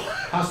as well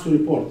has to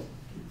report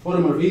for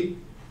MRV,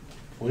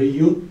 for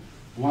EU,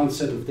 1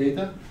 set of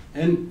data,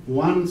 and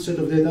 1 set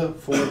of data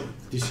for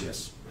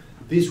DCS.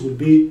 This will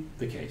be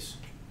the case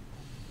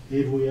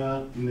if we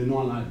are in the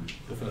no alignment,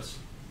 the first.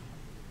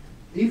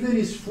 If there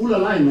is full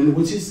alignment,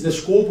 which is the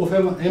scope of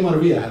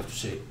MRV, I have to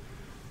say,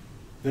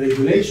 the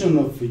regulation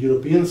of the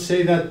Europeans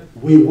say that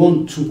we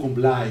want to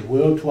comply, we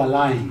want to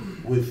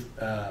align with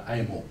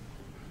IMO.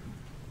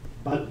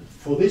 But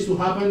for this to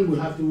happen, we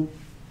have to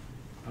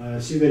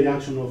see the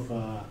reaction of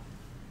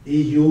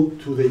EU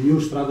to the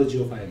new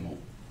strategy of IMO.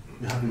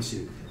 We haven't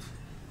seen it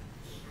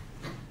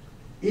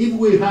yet. If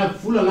we have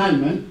full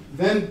alignment,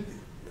 then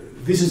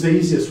this is the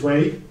easiest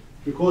way,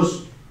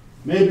 because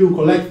maybe we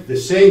collect the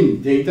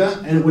same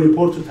data and we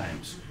report 2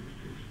 times.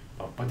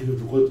 But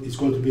it's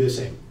going to be the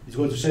same. It's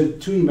going to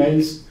send 2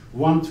 emails,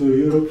 1 to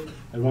Europe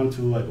and 1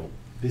 to IMO.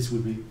 This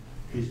will be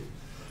easy.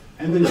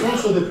 And there is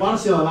also the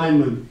partial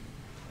alignment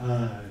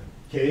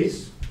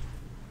case,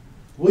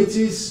 which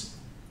is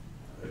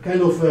a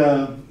kind of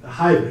a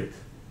hybrid.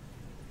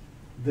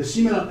 The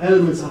similar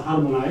elements are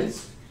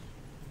harmonized,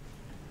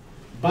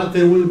 but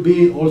there will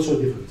be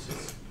also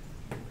differences.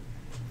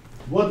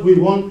 What we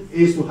want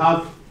is to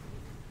have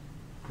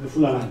the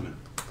full alignment,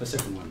 the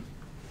second one.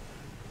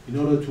 in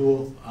order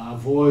to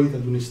avoid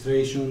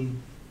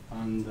administration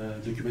and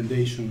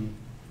documentation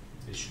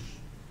issues.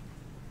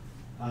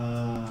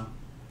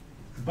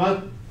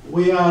 But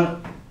we are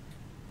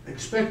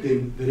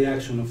expecting the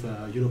reaction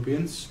of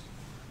Europeans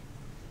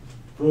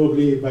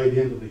probably by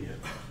the end of the year.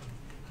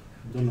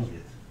 Don't know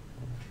yet.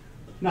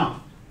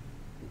 Now,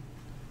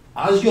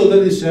 as you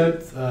already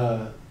said,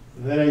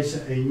 there is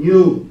a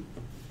new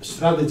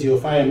strategy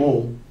of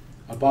IMO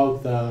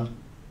about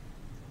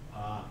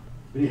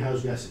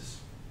greenhouse gases.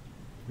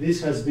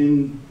 This has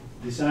been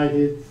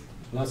decided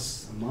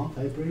last month,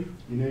 April,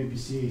 in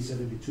APC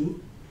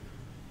 72.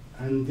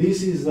 And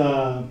this is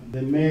the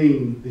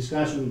main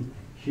discussion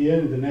here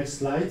in the next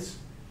slides.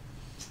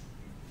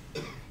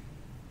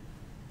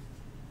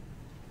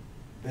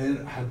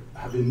 There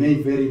have been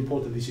made very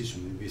important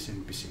decisions in this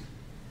MPC.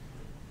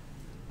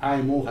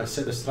 IMO has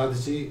set a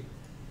strategy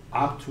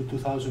up to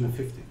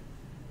 2050,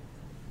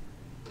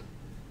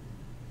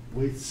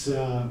 which,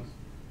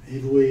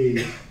 if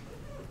we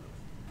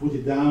put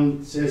it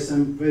down, says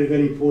some very,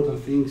 very important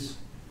things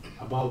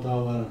about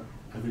our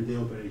everyday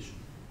operation.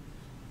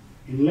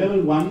 In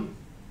level 1,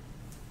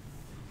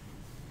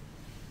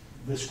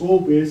 the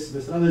scope is,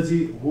 the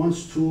strategy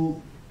wants to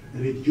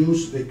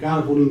reduce the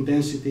carbon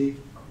intensity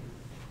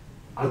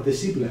at the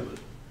ship level.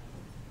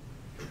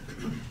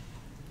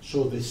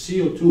 So the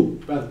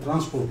CO2 per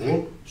transport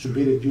work should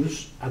be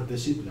reduced at the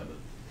ship level.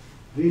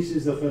 This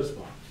is the first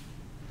part.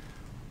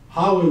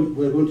 How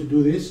we're going to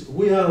do this?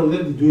 We are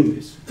already doing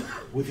this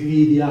with the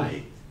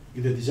EDI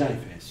in the design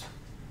phase,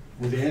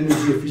 with the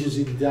Energy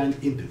Efficiency Design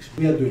Index.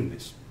 We are doing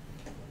this.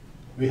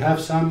 We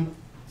have some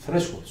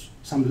thresholds,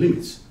 some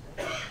limits.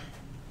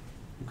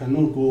 You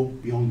cannot go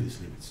beyond these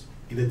limits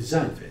in the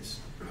design phase.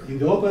 In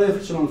the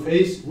operational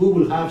phase, we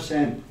will have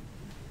SAM.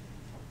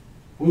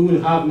 We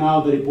will have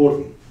now the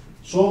reporting.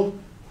 So,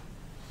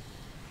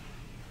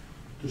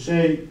 to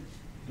say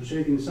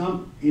it in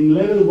sum, in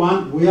level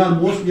 1, we are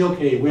mostly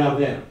okay, we are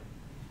there.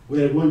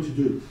 We are going to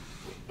do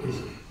it.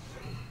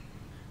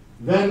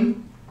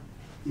 Then,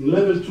 in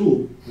level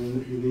 2,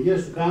 in the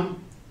years to come,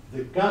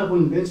 the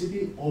carbon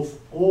intensity of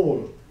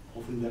all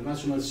of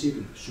international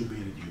shipping should be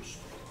reduced.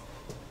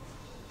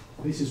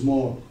 This is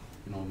more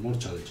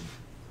challenging,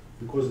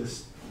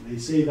 because they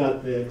say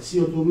that the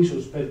CO2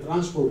 emissions per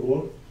transport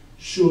work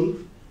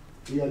should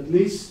be at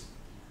least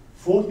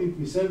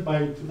 40%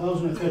 by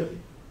 2030,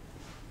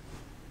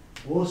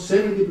 or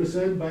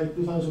 70% by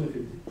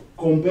 2050,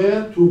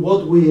 compared to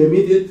what we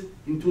emitted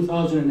in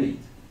 2008.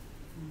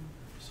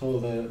 So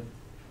there's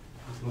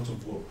lots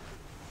of work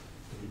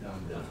to be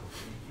done there.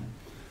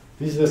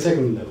 This is the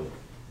second level.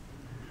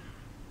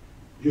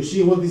 You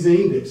see what is the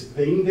index?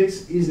 The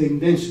index is the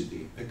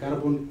intensity, the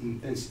carbon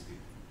intensity,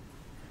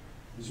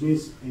 which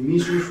means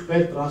emissions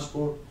per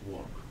transport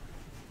work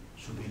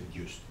should be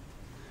reduced.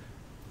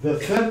 The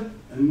third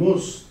and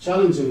most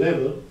challenging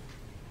level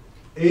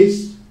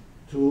is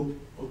to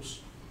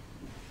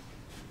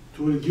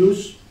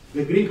reduce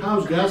the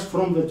greenhouse gas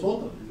from the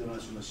total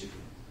international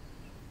shipping,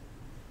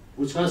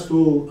 which has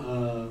to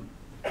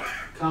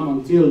come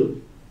until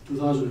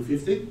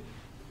 2050.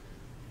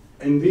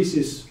 And this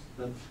is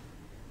that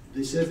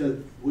they said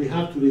that we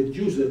have to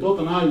reduce the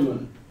total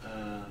annual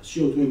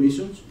CO2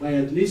 emissions by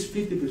at least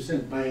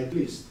 50%, by at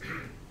least.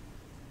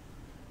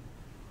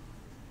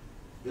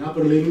 The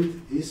upper limit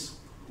is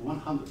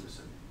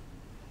 100%.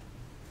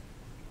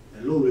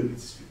 The low limit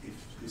is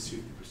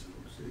 50%.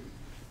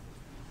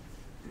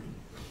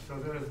 So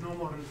there is no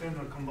more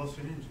internal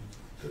combustion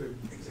engine.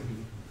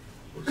 Exactly.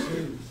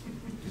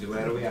 Is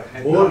where we are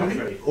heading.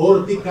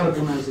 Or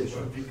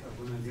decarbonization.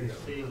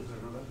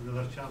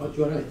 Another challenge. But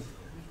you're right.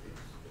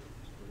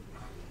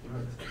 You're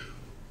right.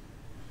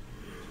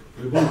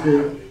 We're going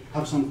to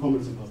have some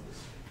comments about this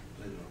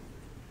later on.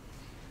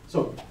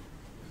 So,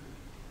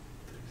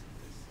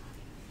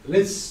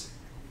 let's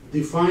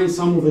define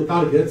some of the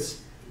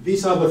targets.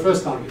 These are the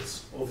first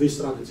targets of this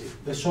strategy,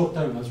 the short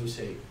term, as we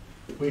say.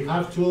 We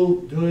have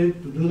to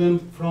do them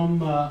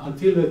from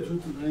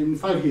in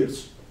 5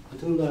 years,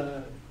 until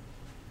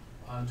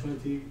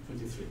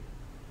 2023.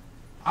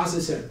 As I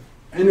said,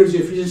 energy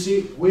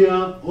efficiency, we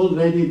are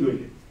already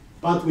doing it,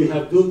 but we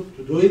have to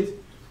do it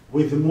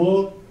with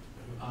more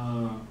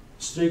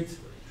strict,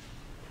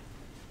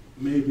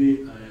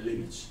 maybe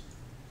limits.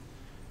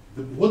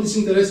 What is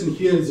interesting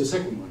here is the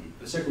second one,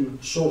 the second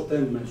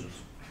short-term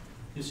measures.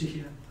 You see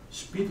here,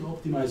 speed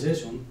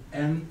optimization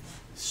and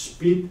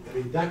speed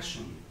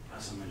reduction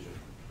as a measure.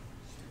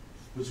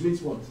 Which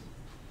means what?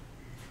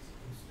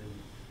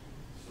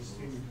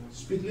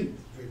 Speed limit.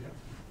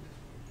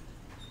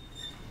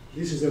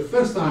 This is the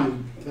first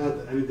time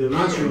that an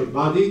international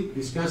body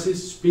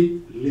discusses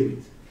speed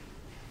limit.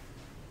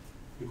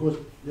 Because,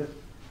 yeah.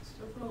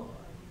 Stefano,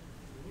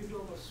 when you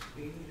talk about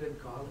speed and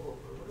cargo,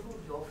 what about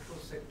the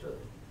offshore sector?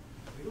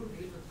 We don't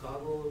deal with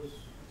cargoes.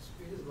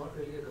 Speed is not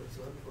really a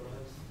concern for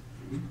us.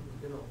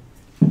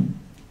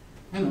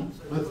 I know.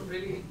 So But you don't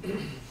really.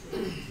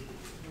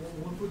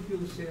 What would you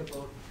say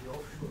about the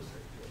offshore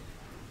sector?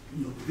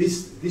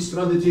 this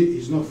strategy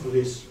is not for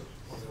this.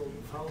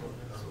 how, so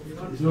we're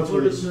not It's not for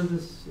What us. is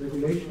this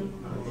regulation?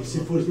 It's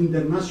for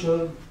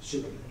international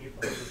shipping.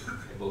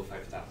 Above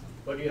 5,000.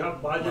 But you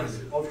have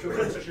barges, offshore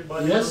construction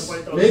barges. Yes,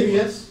 5,000. maybe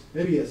yes,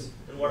 maybe yes.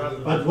 And what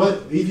happens? But what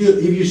if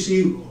you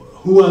see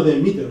who are the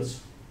emitters?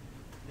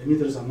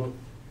 Emitters are not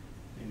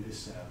in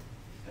this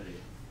area.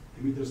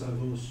 Emitters are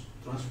those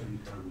transferring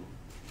cargo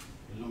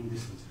in long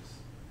distances,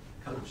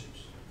 cargo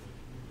ships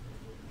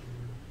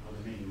are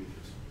the main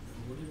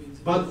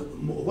emitters. But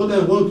what I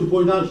want to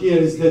point out here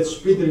is that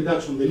speed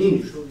reduction, the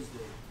limit.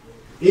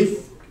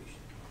 If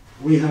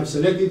we have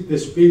selected the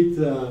speed,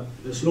 the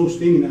slow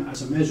steaming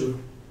as a measure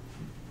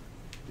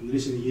in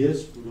recent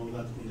years, we know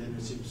that container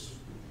ships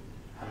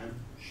have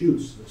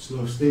huge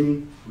slow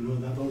steaming. We know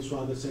that also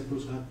other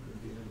sectors have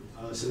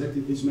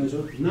selected this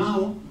measure.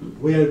 Now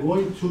we are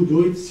going to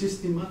do it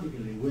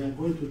systematically. We are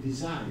going to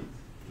decide.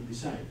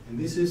 And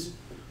this is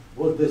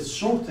what the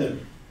short-term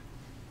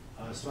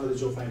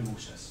strategy of IMO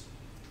says.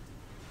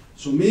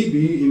 So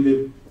maybe in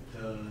the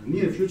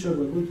near future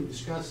we're going to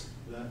discuss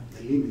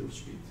the limit of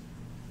speed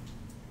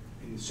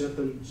in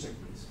certain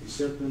segments, in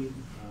certain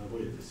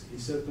voyages, in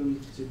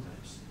certain ship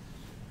types.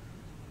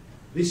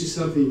 This is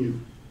something new.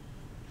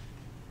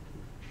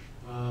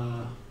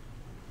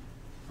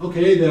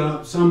 Okay, there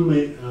are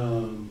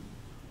some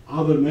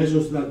other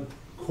measures that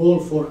call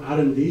for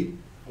R&D.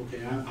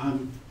 Okay,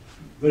 I'm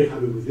very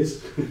happy with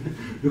this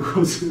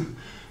because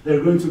there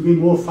are going to be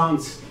more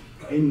funds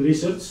in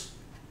research.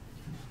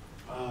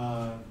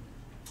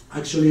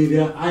 Actually,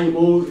 the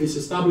IMO is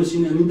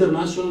establishing an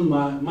international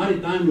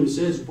maritime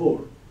research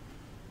board,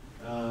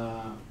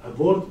 a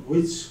board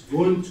which is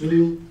going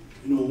to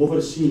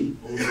oversee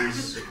all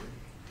these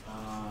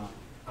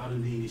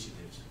R&D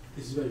initiatives.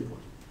 This is very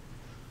important.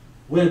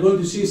 We are going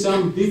to see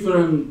some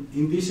different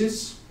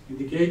indices,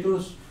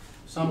 indicators.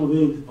 Some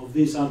of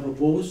these are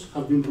proposed,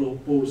 have been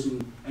proposed in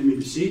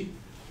MEPC.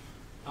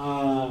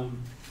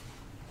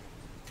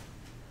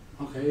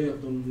 Okay, I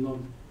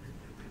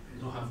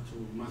don't have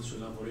too much to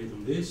elaborate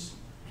on this,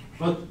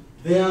 but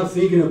they are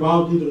thinking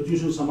about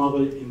introducing some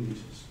other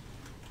indices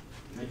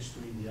next to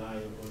EDI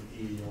or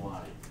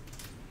EEOI.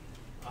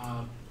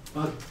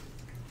 But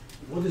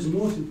what is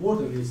most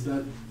important is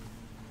that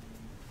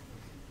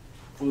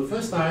for the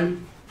first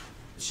time,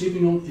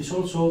 shipping is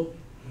also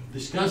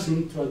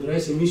discussing to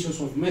address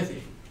emissions of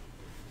methane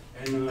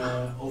and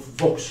of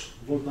VOX,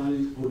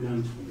 volatile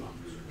organic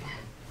compounds.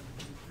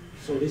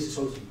 So this is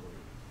also important.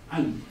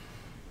 And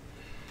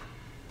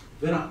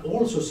there are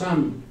also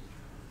some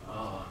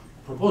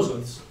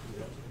proposals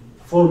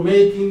for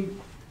making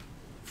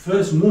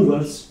first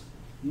movers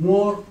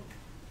more,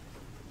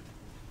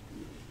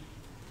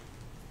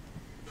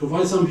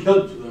 provide some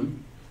help to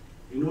them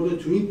in order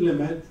to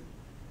implement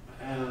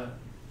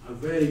a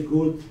very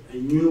good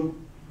and new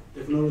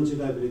technology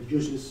that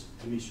reduces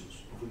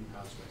emissions of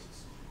greenhouse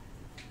gases.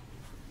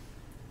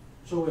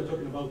 So we're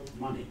talking about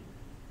money.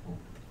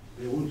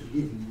 They want to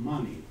give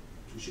money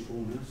to ship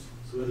owners,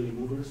 to early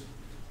movers,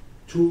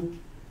 to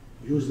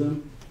use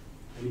them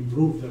and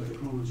improve their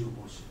technology on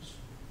board ships.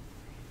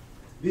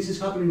 This is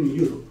happening in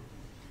Europe.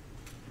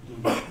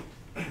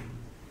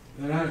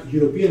 There are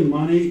European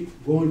money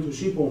going to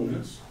ship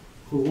owners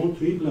who want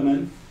to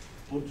implement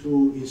or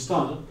to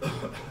install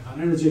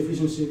an energy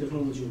efficiency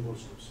technology on board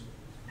ships.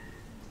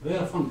 They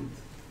are funded.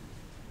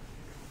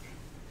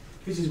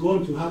 This is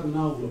going to happen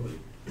now globally.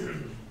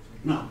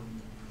 Now,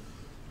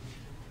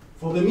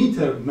 for the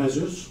midterm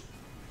measures,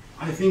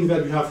 I think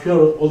that you have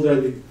heard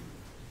already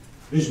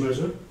this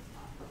measure,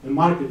 the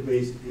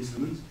market-based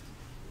instruments,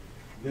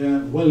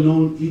 the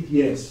well-known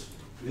ETS,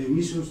 the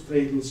emissions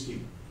trading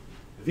scheme.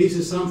 This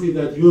is something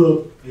that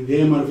Europe and the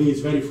MRV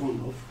is very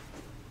fond of.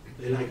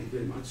 They like it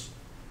very much.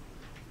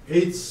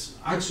 It's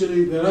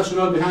actually, the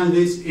rationale behind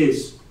this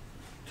is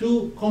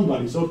two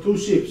companies or two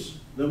ships.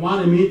 The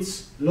one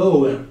emits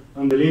lower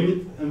than the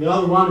limit and the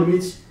other one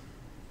emits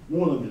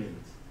more than the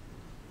limit.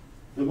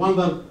 The one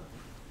that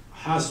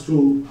has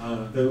to,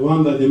 the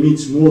one that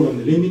emits more than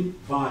the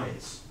limit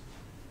buys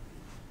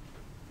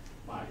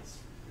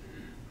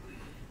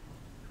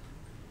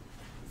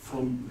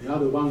from the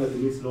other one that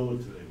emits lower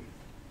to the limit.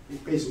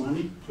 It pays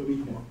money to emit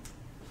more.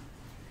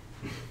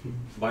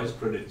 Buys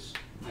credits.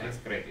 That's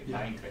credit,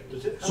 buying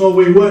credit. So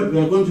we are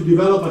going to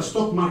develop a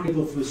stock market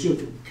of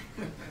CO2.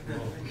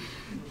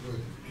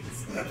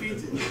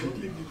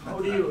 How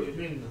do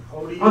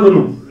you I don't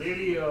know.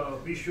 really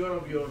be sure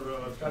of your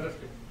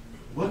statistics?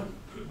 What?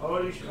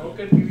 How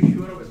can we be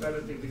sure of a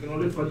statistic? We can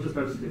always fudge the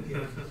statistic.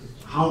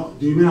 How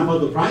do you mean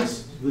about the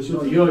price?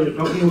 So you're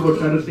talking about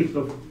statistics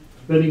of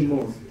spending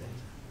more.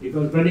 If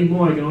I'm spending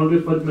more, I can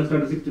always fudge my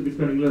statistics to be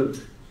spending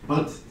less.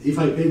 But if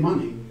I pay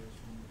money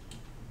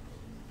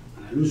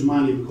and I lose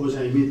money because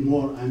I emit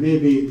more, I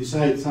maybe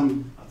decide at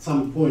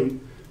some point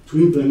to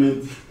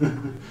implement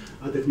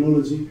a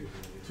technology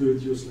to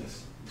reduce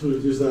less, to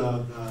reduce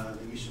the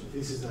emission.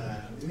 This is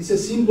a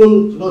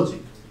simple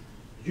logic.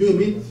 You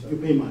emit, you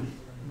pay money.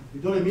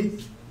 You don't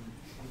emit,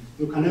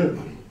 you can earn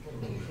money.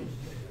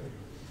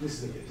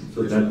 This is the case.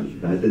 So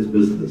that is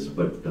business,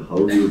 but how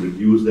do you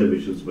reduce the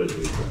emissions by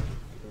doing that?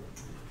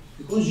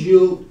 Because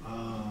you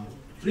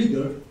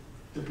trigger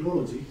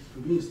technology to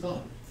be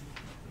installed.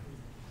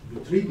 You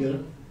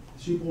trigger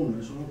ship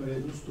owners or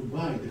operators to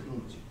buy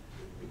technology.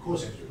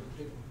 Because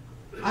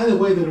either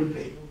way they will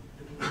pay.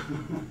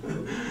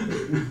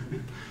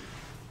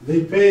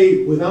 They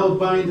pay without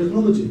buying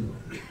technology.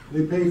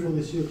 They pay for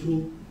the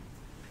CO2,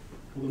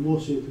 for the more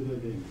CO2 they're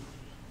getting.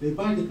 They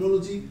buy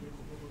technology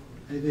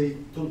and they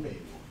don't pay.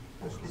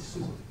 It's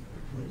simple.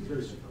 It's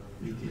very simple.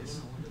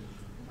 ETS.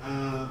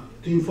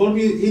 To inform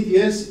you,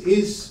 ETS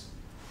is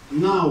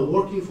now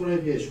working for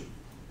aviation.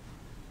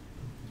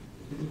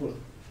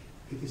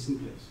 It is in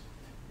place.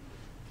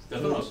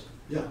 Stefanos,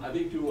 Yeah. I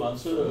think to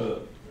answer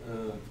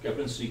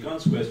Captain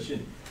Srikanth's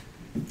question,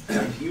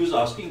 he was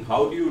asking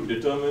how do you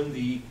determine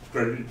the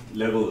credit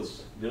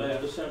levels? Did I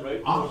understand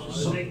right?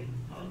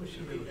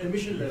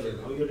 Emission level.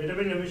 You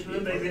determine emission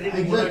level by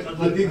getting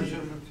Exactly.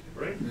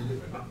 right?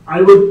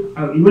 I would,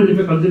 even if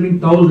you're consuming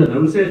 1,000, I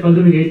would say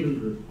consuming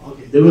 800.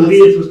 Okay. There will be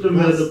a system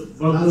where the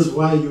That's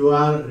why you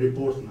are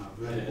reporting now.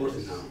 You are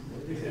reporting now.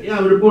 Yeah,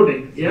 I'm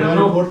reporting. You Yeah, are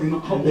no. reporting,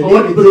 and they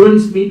What need it.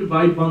 prevents me to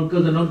buy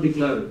bunkers and not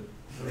declare it?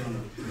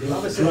 You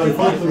are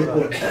going to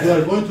report. You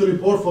are going to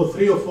report for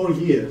 3 or 4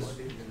 years,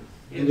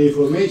 and the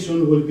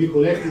information will be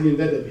collected in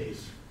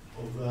database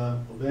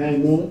of the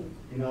IMO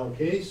in our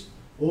case,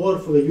 or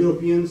for the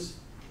Europeans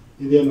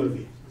in the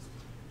MLV.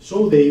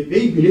 So they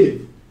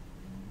believe,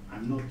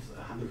 I'm not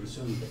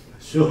 100%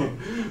 sure,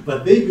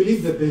 but they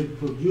believe that they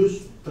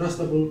produce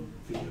trustable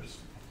figures.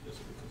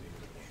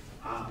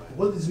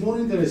 What is more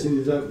interesting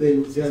is that they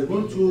are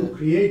going to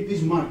create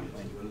this market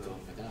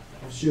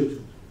of CO2,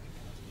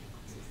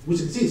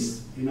 which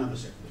exists in other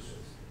sectors.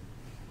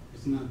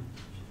 It's not,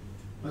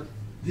 but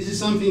this is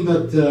something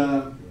that,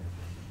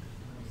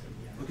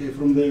 okay,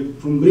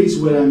 from Greece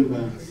where I'm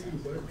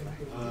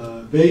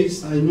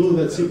based, I know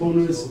that ship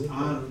owners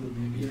are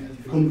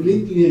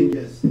completely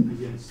against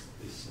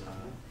this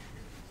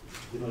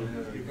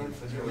development.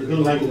 They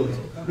don't like it.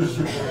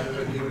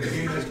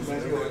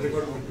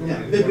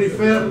 Yeah, they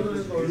prefer,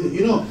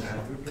 you know,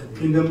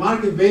 in the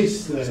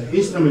market-based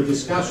instrument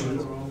discussion,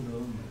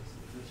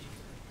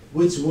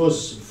 which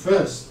was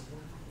first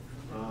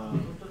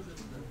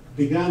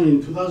began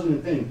in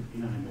 2010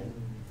 in IMO,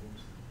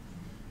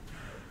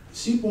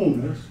 ship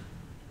owners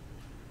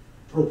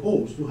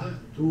proposed to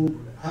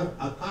have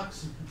a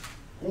tax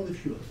on the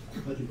fuel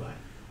that you buy,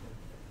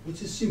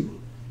 which is simple.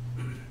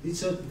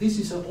 This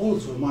is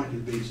also a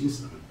market-based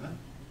instrument,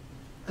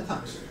 a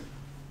tax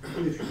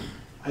on the fuel.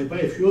 I buy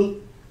a fuel,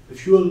 the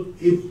fuel,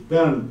 if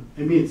burned,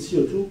 emits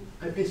CO2,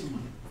 I pay some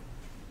money.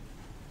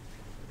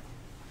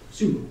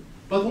 Simple,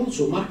 but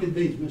also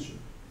market-based measure.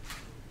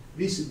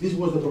 This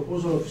was the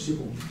proposal of ship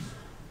owners,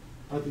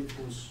 but it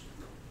was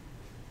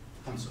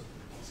cancelled.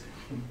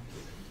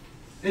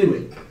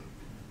 Anyway,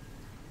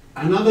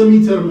 another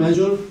midterm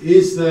measure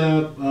is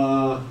the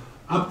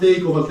uptake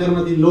of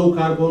alternative low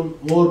carbon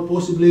or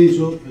possibly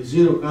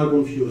zero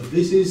carbon fuel.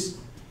 This is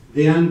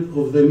the end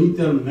of the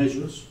midterm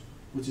measures,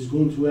 which is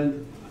going to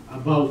end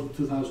about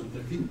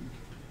 2013.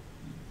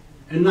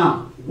 And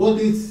now, what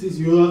is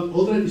you have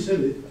already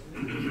said it,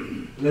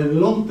 the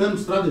long-term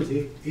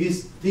strategy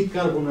is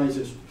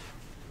decarbonization.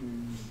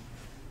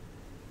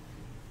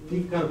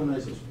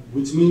 Decarbonization,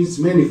 which means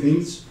many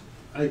things.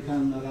 I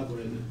can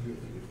elaborate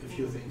a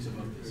few things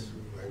about this.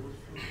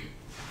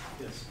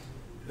 Yes.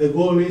 The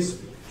goal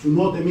is to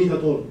not emit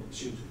at all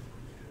CO2.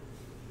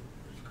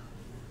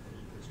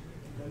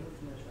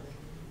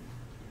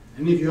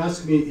 And if you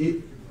ask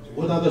me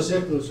what other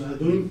sectors are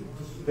doing,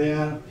 they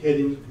are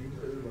heading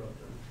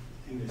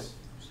in this.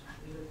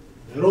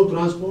 The road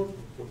transport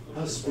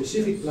has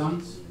specific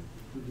plans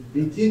to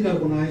be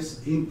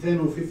decarbonized in 10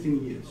 or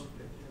 15 years.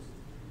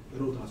 The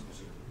road transport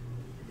sector.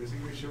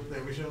 Basically shift the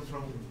emissions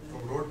from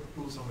road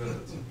to somewhere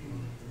else.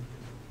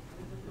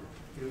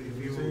 If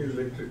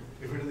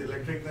it is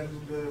electric, then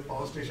the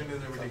power station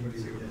is emitting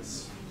CO2.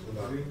 Yes. So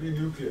that will be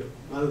nuclear.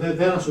 Well,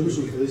 there are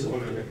solutions for this.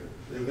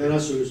 There are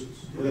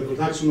solutions for the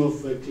production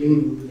of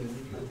clean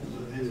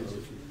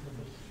energy.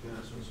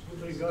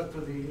 With regard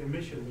to the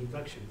emission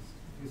reductions,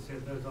 you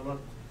said there's a lot of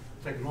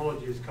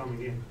technology is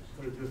coming in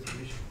to reduce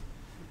emissions.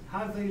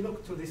 Have they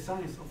looked to the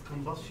science of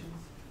combustion?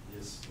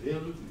 Yes, they are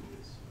looking at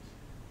this.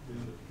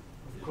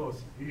 Of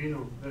course, you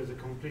know, there's a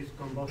complete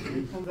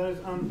combustion and there's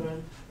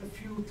unburned a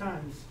few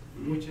times,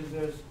 which is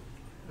there's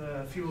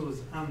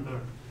fuels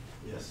unburned.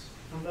 Yes.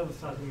 And they'll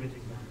start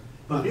emitting them.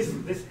 But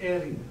This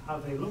area,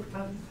 have they looked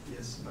at it?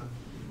 yes, but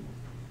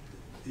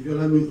if you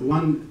allow me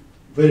one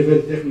very,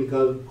 very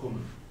technical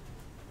comment.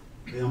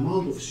 The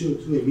amount of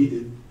CO2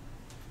 emitted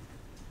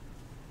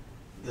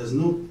does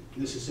not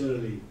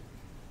necessarily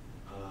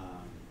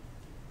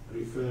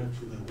refer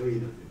to the way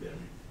that we burn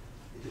it.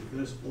 It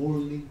refers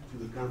only to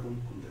the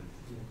carbon content.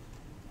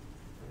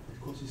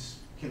 Because it's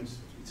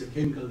chemistry, it's a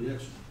chemical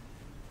reaction.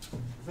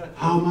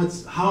 How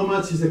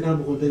much is the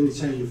carbon content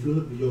inside your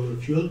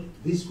fuel?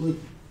 This is going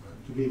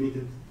to be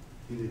emitted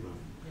in the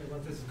environment. Yeah,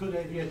 but it's a good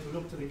idea to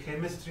look to the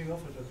chemistry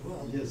of it as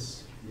well.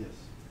 Yes, yes.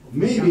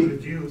 Can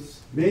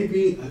reduce.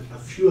 Maybe a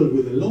fuel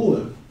with a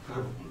lower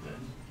carbon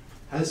content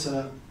has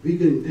a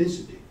bigger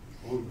intensity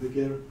or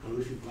bigger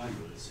calorific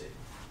value, let's say.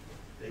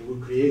 They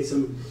will create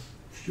some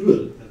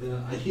fuel that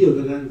I hear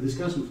that are in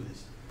discussion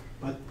phase.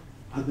 But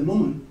at the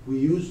moment, we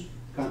use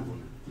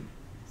carbon,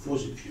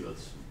 fossil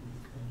fuels.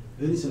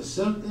 There is a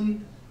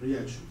certain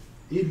reaction.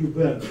 If you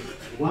burn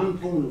 1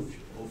 ton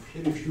of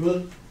heavy fuel,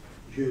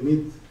 you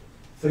emit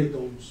 3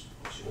 tons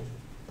of CO2,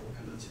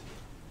 and that's it.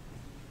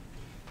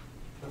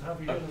 But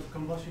have you heard of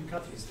combustion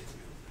catalyst?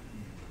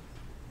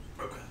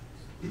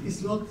 It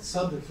is not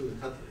subject to the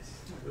catalyst.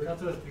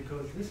 Catalyst,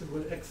 because this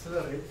will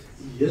accelerate.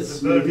 Yes,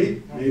 the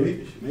burning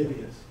maybe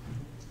yes.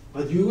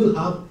 But you will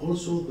have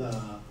also the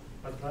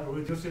But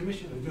reduce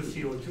emission, reduce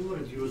CO2,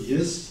 reduce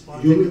yes,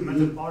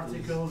 metal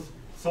particles,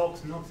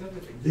 SOx, NOx,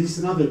 everything. this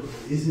is another.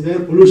 This is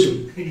air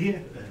pollution. Yeah.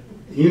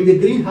 In the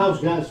greenhouse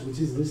gas, which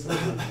is this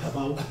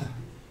about,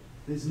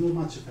 there's not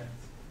much effect.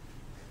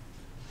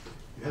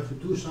 You have to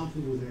do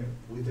something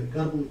with the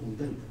carbon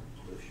content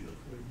of the fuel.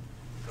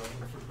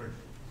 Carbon footprint.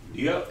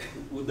 Yeah,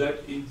 would that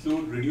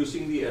include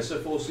reducing the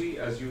SFOC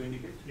as you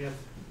indicate? Yes.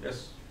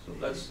 Yes, so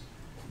that's,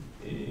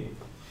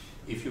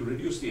 if you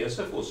reduce the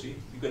SFOC,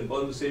 you can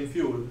burn the same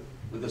fuel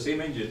with the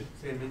same engine.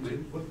 Same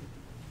engine with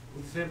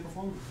same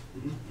performance.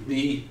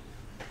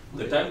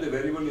 The time the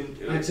variable in.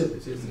 I accept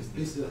it.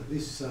 This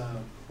is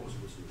a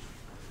possible solution.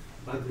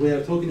 But we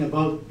are talking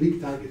about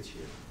big targets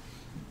here.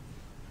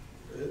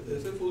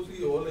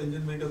 SFOC, all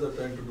engine makers are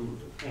trying to do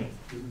it.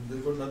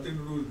 They've got nothing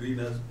to do with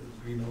greenhouse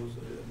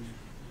emission.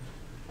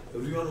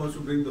 Everyone wants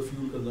to bring the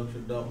fuel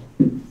consumption down.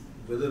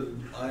 Whether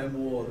IMO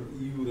or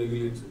EU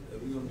regulates it,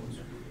 everyone wants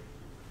to do it.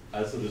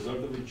 As a result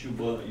of which you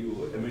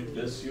emit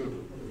less CO2.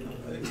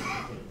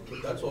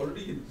 But that's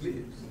already in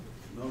place.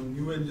 Now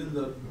new engines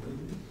are.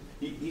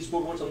 He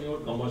spoke about something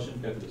about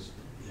combustion catalyst.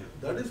 Yeah.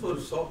 That is for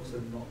SOx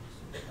and NOx.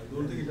 I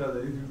don't think it has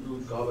anything to do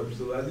with carbon.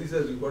 So as he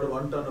says, you've got a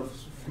 1 ton of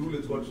fuel,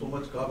 it's got so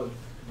much carbon.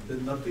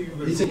 There's nothing you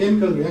can It's a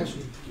chemical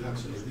reaction,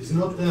 actually. It's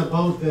not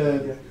about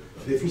the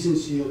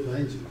efficiency of the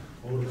engine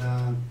or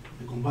the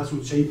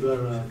combustion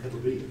chamber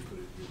capability.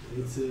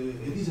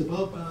 It is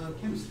about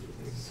chemistry.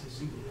 It's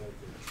simple.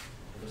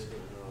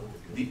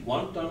 The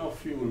 1 ton of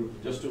fuel,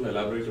 just to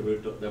elaborate a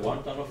bit, the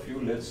 1 ton of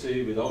fuel, let's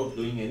say, without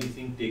doing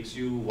anything, takes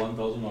you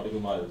 1,000 nautical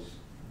miles.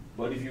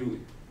 But if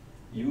you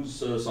use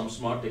some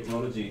smart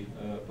technology,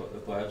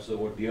 perhaps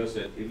what Dia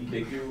said, it will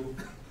take you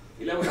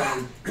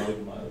 1,100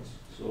 nautical miles.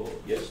 So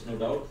yes, no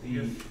doubt, the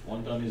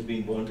 1 ton is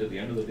being burnt at the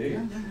end of the day,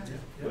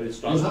 but it's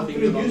transporting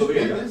you along the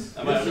way. Yes.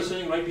 Am I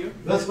understanding right here?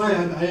 That's why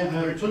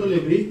I totally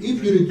agree.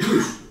 If you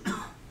reduce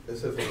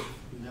SFO.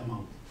 the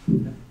amount.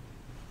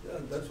 Yeah,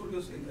 that's what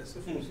you're saying,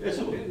 SFO.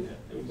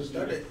 SFO,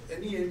 That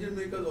any engine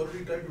maker is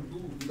already trying to do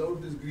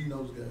without this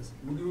greenhouse gas.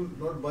 Would you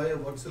not buy a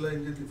Wärtsilä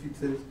engine if it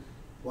says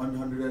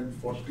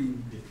 140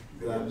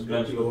 grams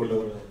per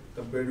kilowatt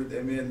compared with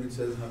MAN which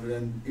says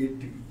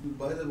 180? You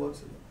buy the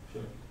Wärtsilä.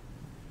 Sure.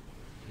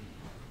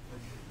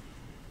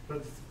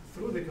 But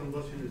through the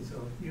combustion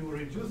itself, you will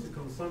reduce the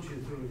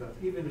consumption through that.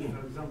 Even if,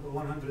 for example,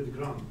 100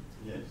 grams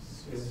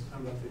Yes.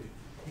 on that issue,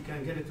 you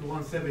can get it to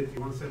 170,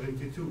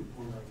 172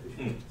 on that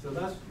issue. Mm. So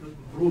that's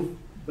proof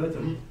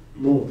better,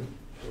 more.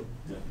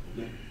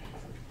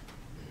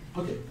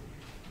 Okay.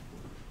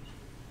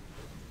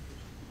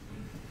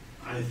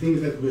 I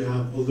think that we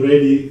have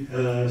already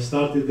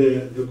started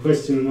the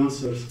question and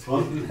answers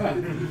part.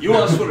 You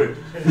asked for it.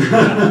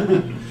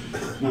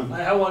 No.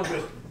 I have one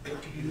question.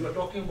 You are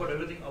talking about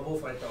everything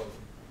above 5,000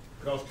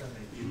 gross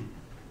tonnage.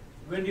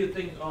 When do you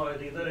think,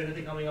 is there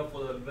anything coming up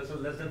for the vessel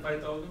less than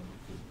 5,000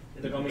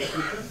 in the coming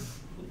future?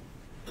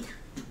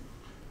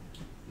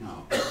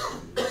 Now,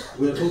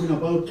 we are talking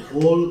about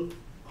all,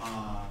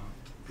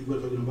 if we're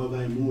talking about the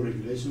IMO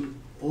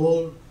regulation,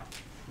 all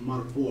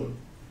MARPOL,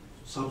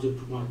 subject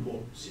to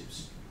MARPOL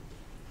ships,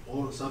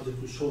 or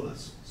subject to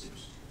SOLAS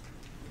ships.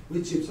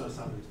 Which ships are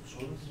subject to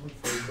SOLAS?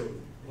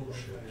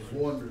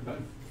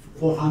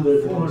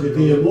 400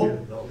 GTMO.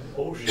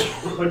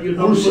 But you're talking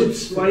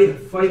about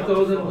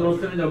 5,000 gross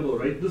ton and above,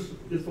 right? This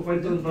is for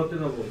 5,000 gross ton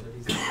and above.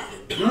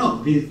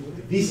 No, the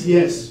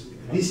DCS.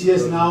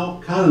 DCS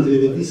now,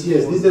 currently the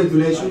DCS, this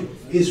regulation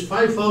is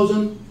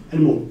 5,000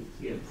 and more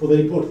for the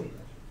reporting.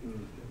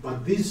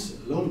 But this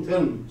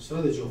long-term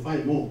strategy of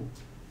IMO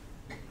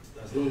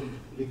does not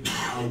look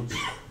out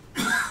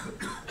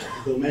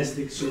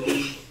domestic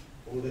shipping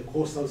or the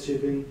coastal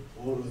shipping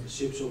or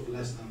ships of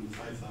less than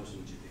 5,000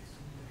 GTs.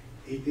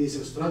 It is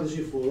a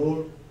strategy for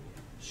all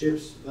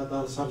ships that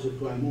are subject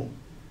to IMO,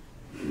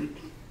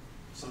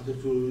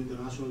 subject to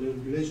international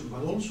regulation,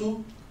 but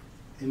also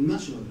in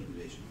national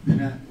regulation.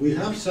 And we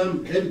have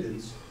some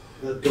evidence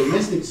that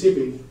domestic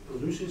shipping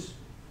produces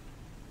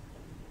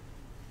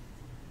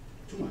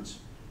too much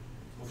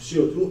of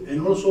CO2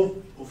 and also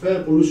of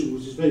air pollution,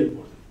 which is very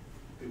important.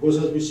 Because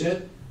as we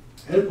said,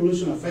 air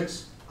pollution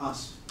affects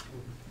us.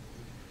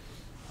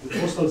 And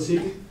coastal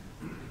shipping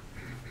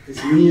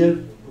is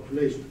near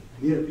population,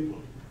 near people.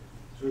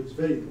 So it's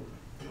very important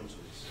also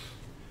this.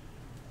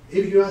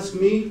 If you ask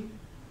me,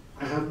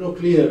 I have no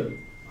clear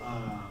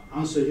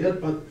answer yet,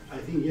 but I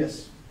think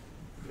yes,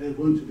 they're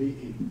going to be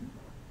in.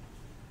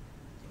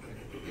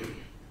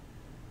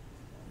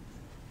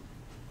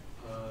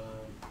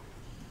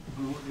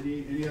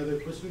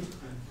 question?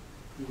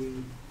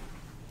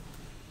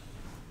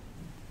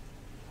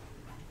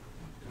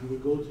 Can we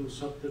go to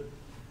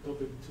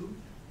topic 2?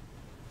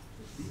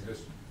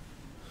 Yes.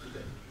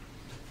 Okay.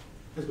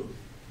 Let's go.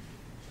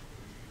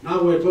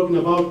 Now we're talking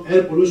about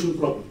air pollution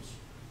problems.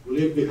 We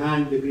leave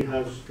behind the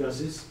greenhouse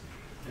gases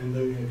and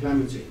the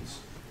climate change.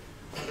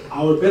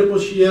 Our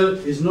purpose here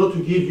is not to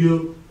give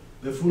you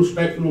the full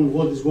spectrum of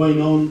what is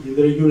going on in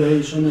the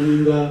regulation and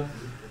in the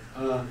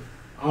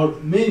our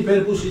main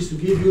purpose is to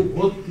give you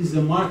what is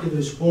the market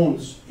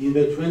response in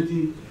the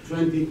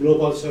 2020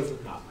 Global Sulphur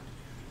Cap.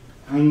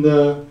 And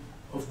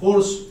of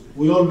course,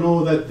 we all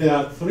know that there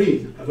are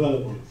 3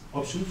 available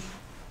options: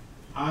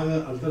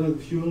 either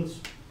alternative fuels,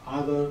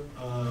 either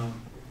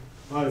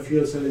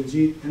biofuels,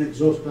 LNG, and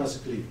exhaust gas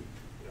cleaning.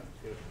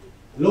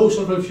 Low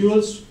sulfur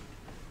fuels,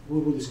 we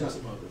will discuss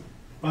about them.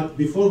 But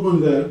before going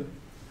there,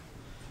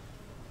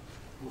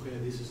 okay,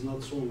 this is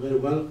not shown very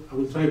well. I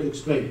will try to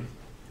explain it.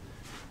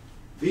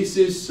 This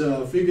is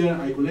a figure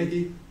I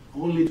collected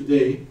only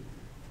today,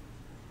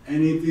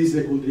 and it is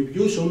the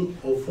contribution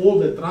of all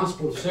the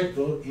transport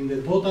sector in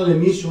the total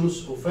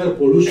emissions of air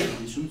pollution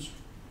emissions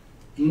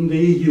in the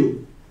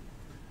EU.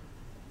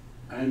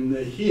 And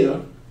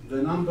here,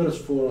 the numbers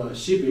for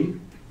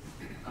shipping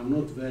are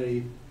not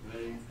very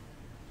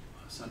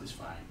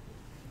satisfying.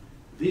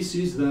 This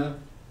is the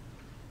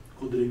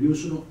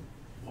contribution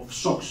of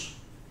SOx,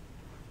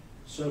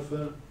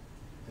 sulfur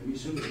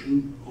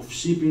emission of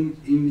shipping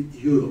in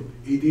Europe.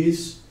 It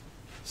is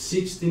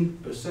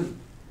 16%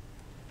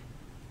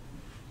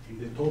 in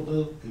the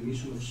total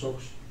emission of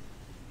SOx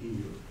in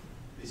Europe.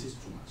 This is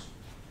too much.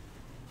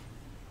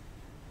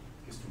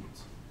 It's too much.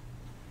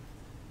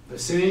 The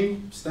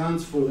same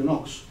stands for the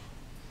NOx,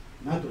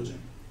 nitrogen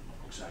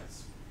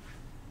oxides,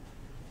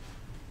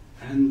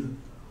 and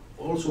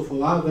also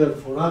for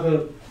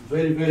other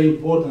very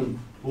important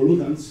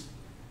pollutants.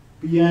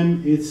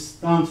 PM, it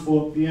stands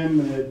for PM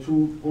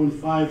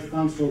 2.5,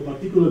 stands for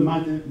particulate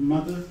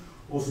matter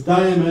of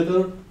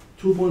diameter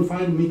 2.5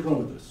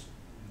 micrometers.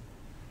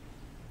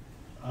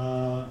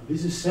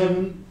 This is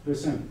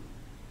 7%.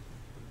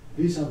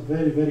 These are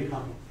very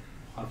harmful.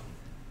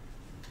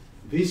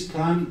 This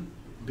can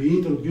be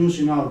introduced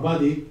in our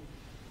body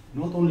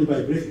not only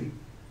by breathing,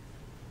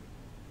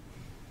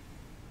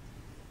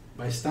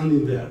 by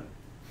standing there.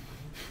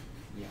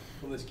 Yeah,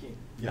 from the skin.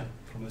 Yeah,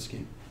 from the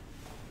skin.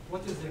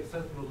 What is the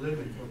acceptable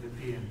limit of the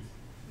PM?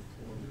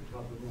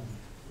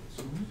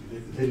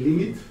 The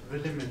limit? The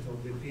limit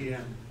of the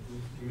PM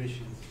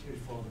emissions is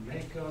for the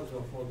makers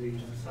or for the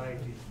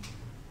society?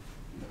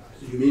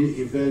 You mean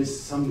if there is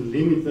some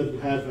limit that we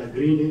have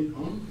agreed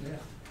on? Yeah.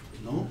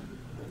 No.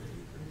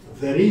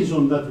 The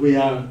reason that we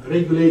are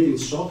regulating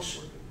SOx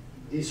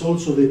is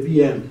also the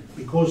PM,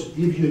 because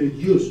if you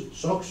reduce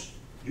SOx,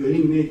 you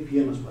eliminate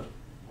PM as well.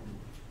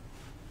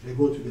 They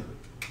go together.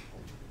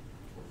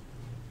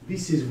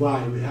 This is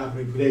why we have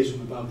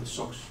regulation about the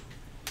SOx.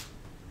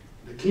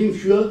 The clean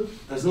fuel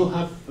does not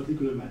have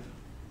particulate matter.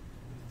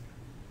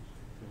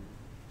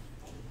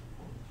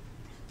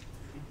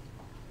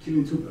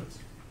 Killing 2 birds.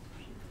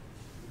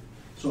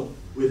 So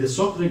with the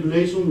SOx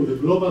regulation, with the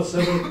Global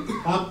Sulphur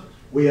Cap,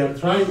 we are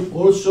trying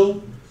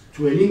also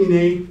to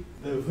eliminate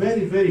the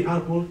very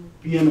harmful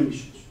PM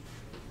emissions,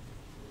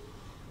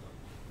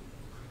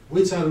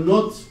 which are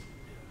not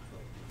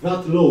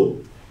that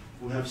low.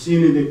 We have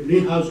seen in the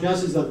greenhouse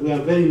gases that we are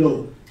very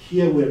low.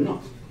 Here we are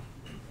not.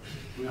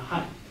 We are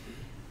high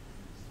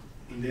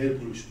in the air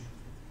pollution.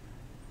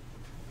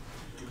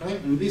 Okay,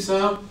 and these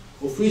are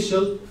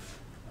official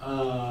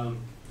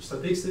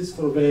statistics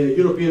for the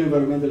European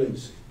Environmental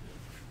Agency.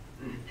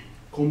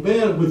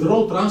 Compared with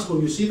road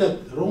transport, you see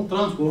that road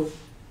transport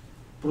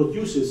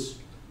produces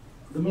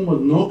at the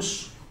moment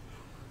NOx,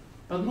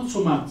 but not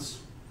so much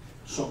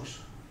SOx.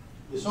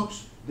 The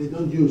SOx, they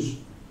don't use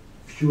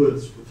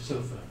fuels with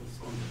sulfur.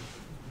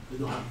 They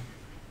don't have.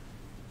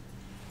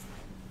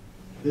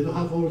 They don't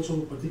have also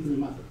particulate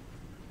matter,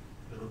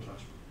 the road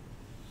transport.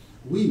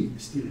 We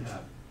still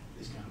have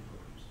these kind of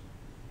problems.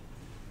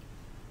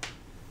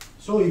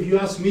 So if you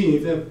ask me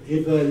if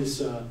there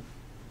is a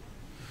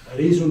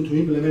reason to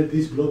implement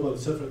this global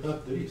sulphur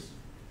cap, there is.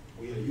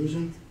 We are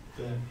using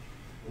the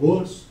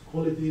worst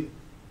quality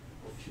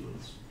of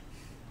fuels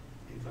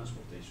in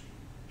transportation.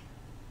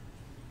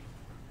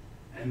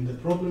 And the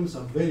problems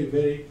are very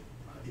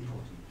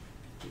important,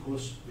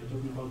 because we're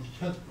talking about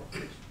health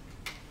problems.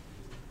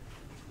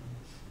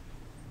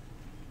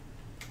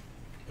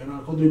 And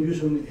our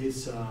contribution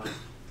is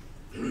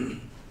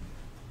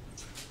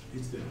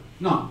there.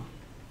 Now,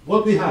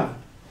 what we have?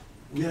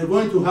 We are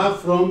going to have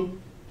from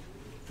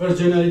 1st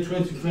January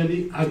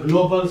 2020 a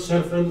global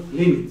sulfur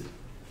limit,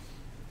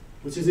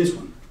 which is this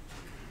one,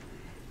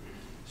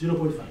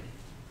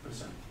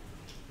 0.5%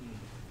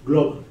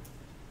 global.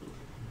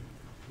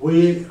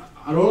 We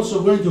are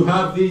also going to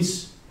have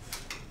this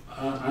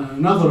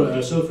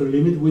another sulfur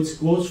limit, which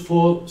goes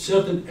for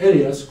certain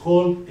areas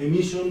called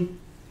emission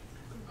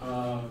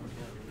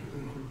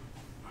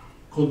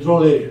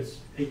control areas,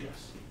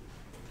 ACAS.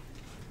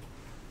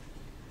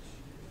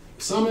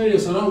 Some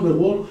areas around the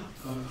world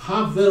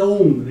have their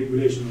own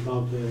regulation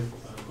about the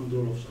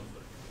control of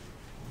sulfur.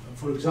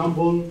 For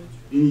example,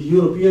 in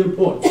European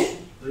ports,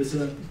 there is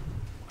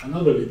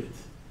another limit.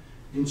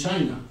 In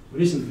China,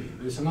 recently,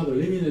 there is another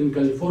limit. In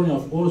California,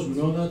 of course, we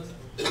know that,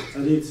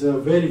 and it's a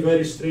very,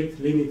 very strict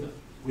limit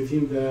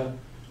within the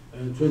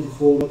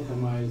 24 nautical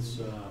miles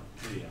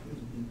area.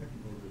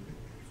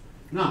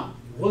 Now,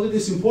 what it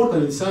is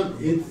important is that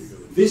in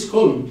this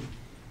column,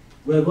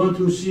 we are going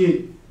to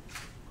see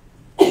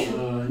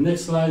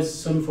next slide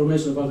some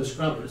information about the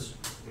scrubbers.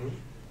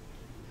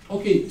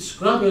 Okay,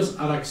 scrubbers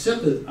are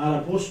accepted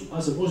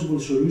as a possible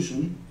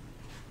solution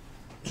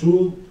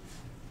to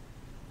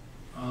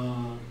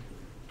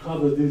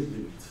cover this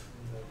limit.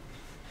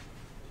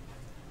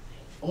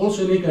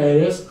 Also, NECA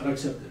areas are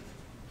accepted.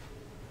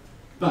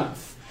 But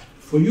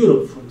for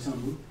Europe, for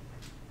example,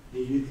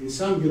 in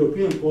some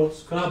European ports,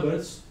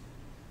 scrubbers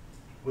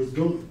which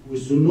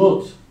do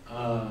not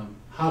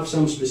have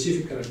some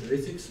specific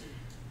characteristics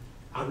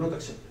are not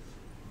accepted.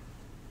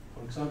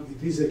 For example,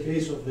 it is the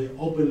case of the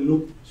open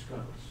loop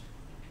scrubbers,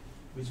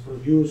 which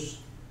produce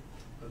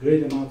a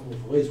great amount of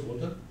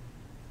wastewater.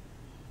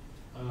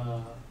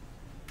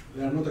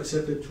 They are not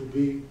accepted to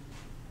be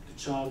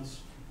discharged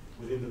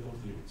within the port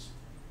limits.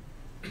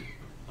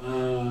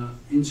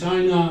 In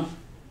China,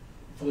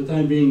 for the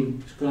time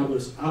being,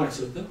 scrubbers are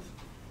accepted.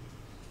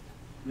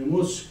 The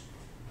most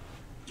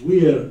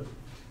weird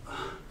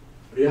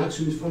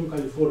reaction is from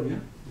California,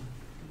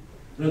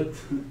 that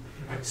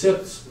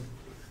accepts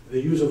the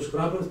use of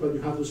scrubbers, but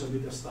you have to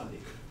submit a study.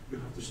 You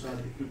have to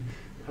study. You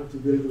have to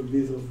do a little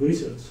bit of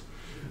research,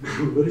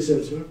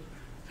 researcher,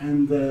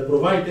 and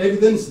provide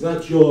evidence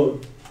that your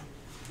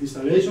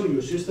installation,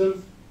 your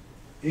system,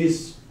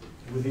 is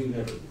within the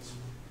evidence.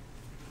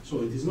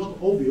 So it is not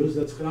obvious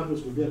that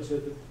scrubbers will be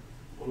accepted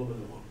all over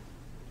the world.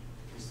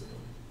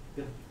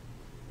 Yeah.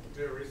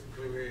 Yeah,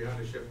 recently we had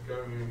a ship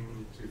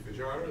going to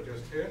Fujairah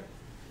just here,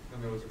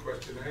 and there was a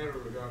questionnaire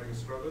regarding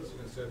scrubbers,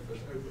 and it said that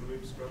open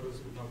loop scrubbers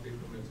would not be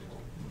permitted.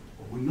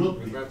 Will not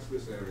be. And that's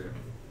this area.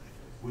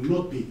 Will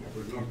not be.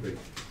 Would not be. It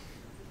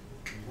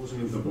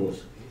wasn't in the board.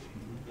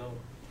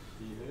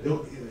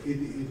 No,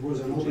 it was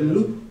an open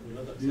loop.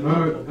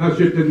 No, our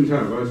ship didn't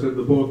have. I said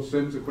the board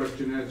sent a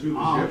questionnaire to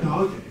the ship.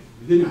 Okay.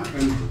 You didn't have.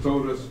 And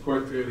told us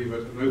quite clearly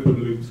that an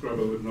open loop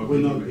scrubber would not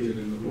be permitted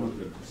in the board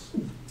limits.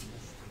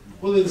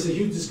 Well, there's a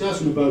huge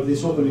discussion about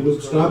these open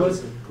loop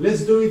scrubbers.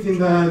 Let's do it in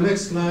the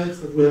next slide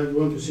that we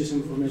want to see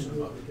some information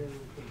about it.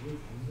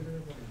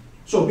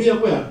 So be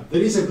aware,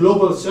 there is a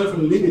global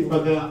sulfur limit,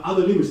 but there are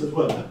other limits as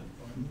well.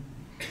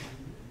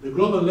 The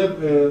global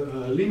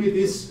limit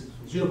is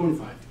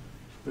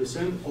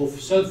 0.5% of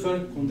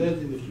sulfur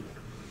content in the fuel.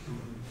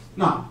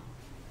 Now,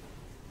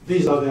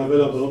 these are the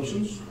available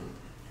options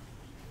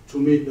to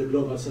meet the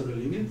global sulfur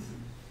limit,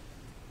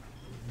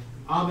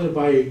 either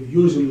by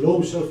using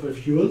low sulfur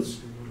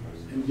fuels,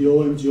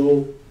 MDO,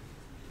 MGO,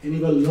 and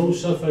even low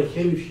sulfur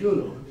heavy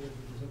fuel oil.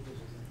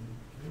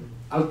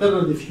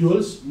 Alternative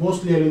fuels,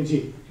 mostly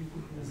LNG.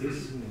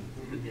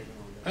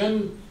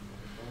 And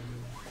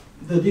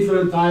the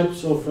different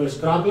types of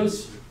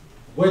scrubbers.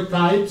 Wet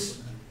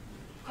types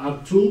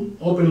are two,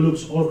 open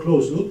loops or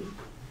closed loop.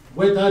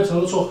 Wet types are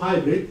also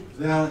hybrid.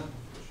 They are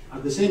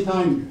at the same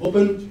time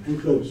open and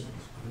closed.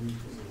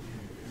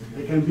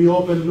 They can be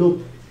open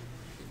loop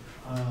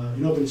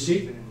in open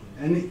sea,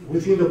 and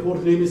within the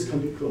port limits can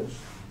be closed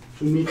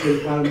to meet the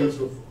requirements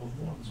of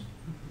ports.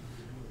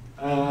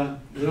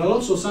 There are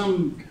also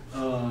some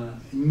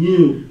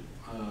new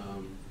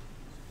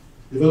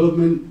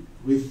development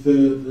with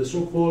the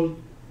so-called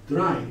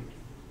dry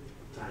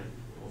type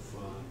of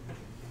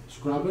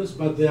scrubbers,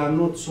 but they are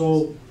not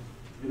so,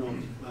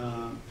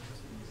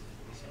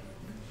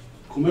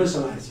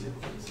 commercialized yet.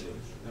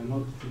 They're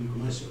not in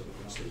commercial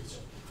stage,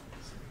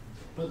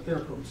 but they are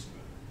promising.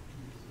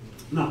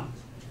 Now,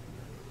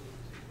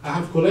 I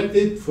have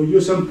collected for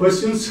you some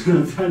questions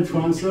I'm trying to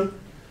answer.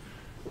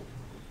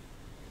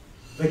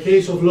 The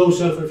case of low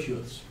sulfur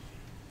fuels.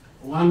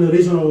 One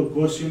reasonable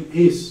question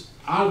is,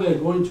 are they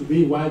going to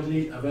be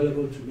widely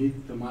available to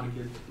meet the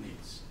market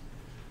needs?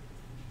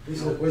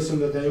 This is a question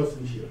that I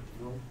often hear.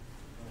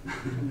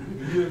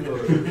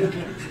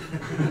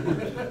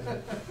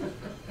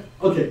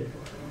 Okay,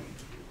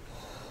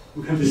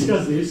 we can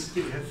discuss this,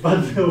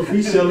 but the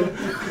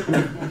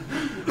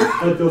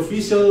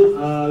official,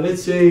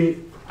 let's say,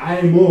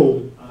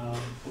 IMO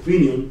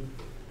opinion.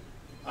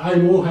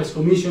 IMO has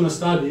commissioned a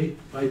study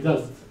by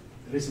Delft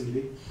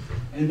recently,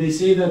 and they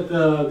say that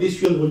this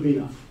fuel will be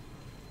enough.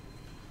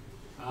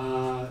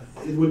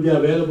 It will be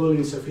available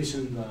in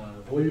sufficient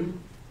volume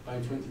by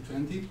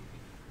 2020.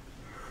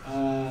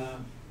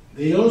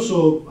 They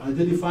also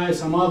identify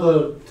some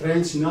other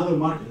trends in other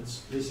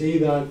markets. They say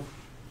that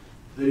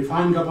the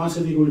refining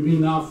capacity will be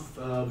enough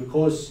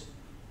because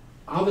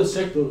other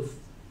sectors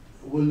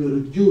will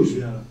reduce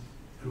their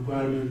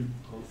requirement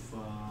of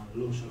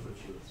low sulfur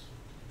fuels.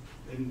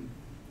 And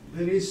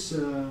there is,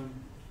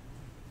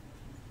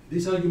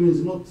 this argument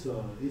is not,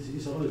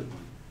 is a valid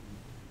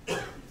one.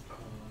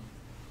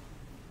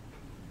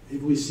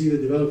 If we see the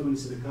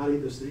developments in the car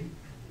industry,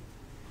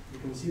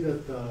 can see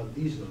that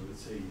diesel,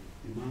 let's say,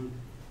 demand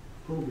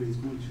probably is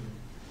going to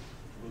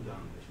go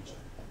down in the future.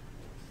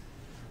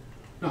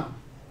 Now,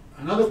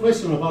 another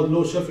question about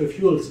low sulfur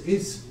fuels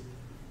is,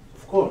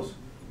 of course,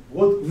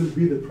 what will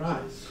be the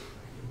price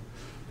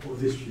of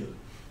this fuel?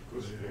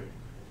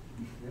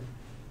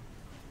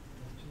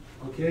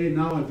 Okay,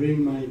 now I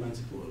bring my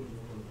magic ball.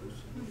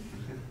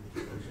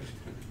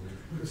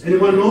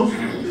 Anyone knows?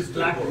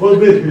 What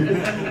will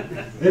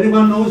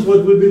anyone knows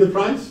what will be the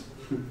price?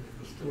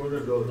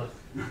 $200.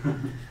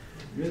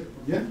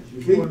 Yeah,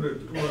 you think?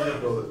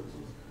 $200.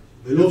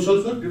 The low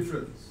sulfur?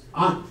 Difference.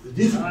 Ah, the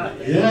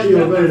difference. Yeah,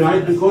 you are very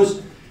right,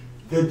 because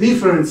the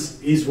difference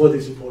is what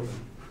is important.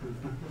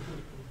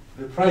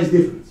 The price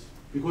difference.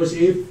 Because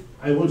if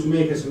I want to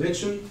make a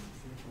selection,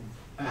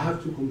 I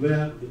have to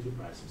compare the two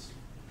prices.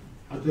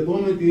 At the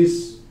moment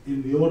is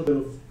in the order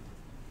of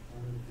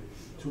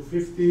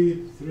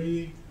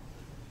 253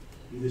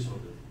 in this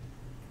order.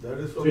 That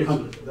is from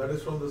 300. that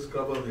is from the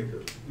scrubber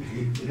maker.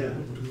 Yeah,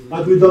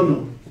 but we don't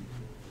know.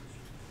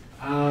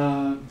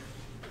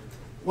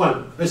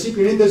 Well, the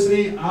shipping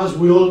industry, as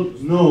we all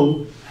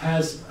know,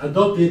 has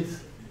adopted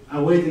a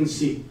wait and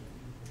see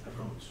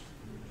approach.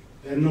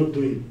 They're not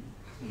doing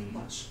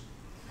much.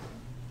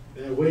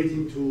 They're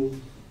waiting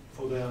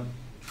for the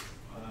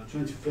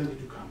 2020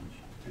 to come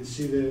and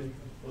see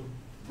what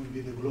will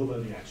be the global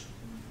reaction.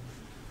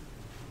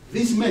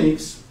 This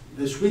makes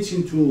the switch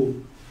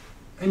into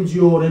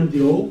NGO or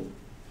MDO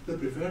the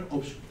preferred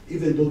option.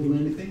 If they don't do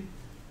anything,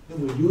 they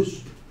will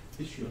use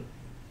this fuel.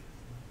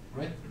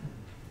 Right?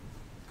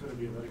 It's going to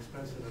be very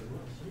expensive as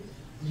well.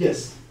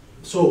 Yes.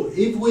 So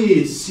if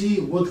we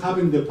see what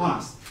happened in the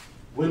past,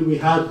 when we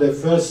had the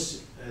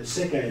first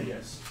SECA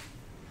areas,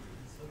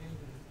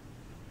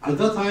 at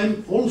that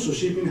time also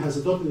shipping has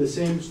adopted the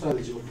same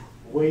strategy of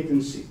wait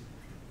and see.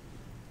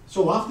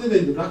 So after the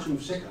introduction of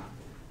SECA,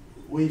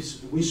 we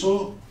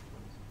saw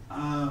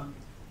a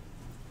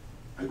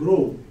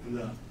growth in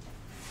the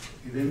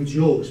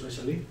NGO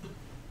especially.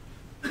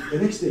 The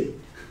next day,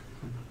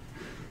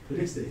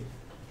 the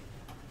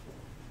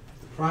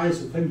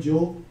price of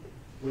NGO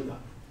went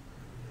up.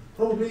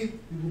 Probably it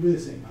will be the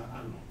same. I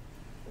don't know.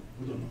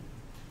 We don't know.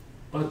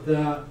 But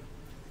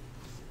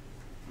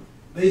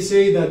they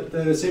say that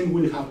the same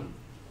will happen,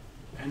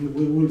 and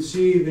we will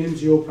see the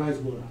NGO price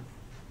go up.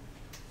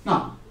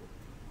 Now,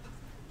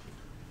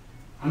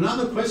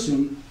 another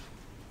question,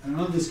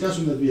 another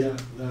discussion that we are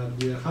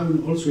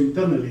having also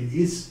internally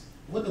is,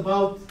 what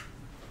about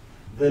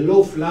the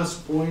low flash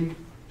point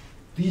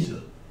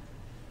diesel,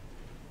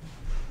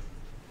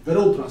 the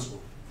road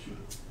transport fuel?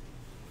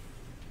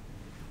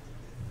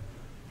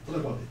 What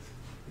about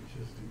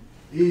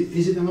it?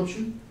 Is it an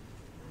option?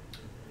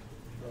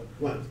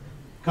 Well,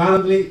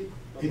 currently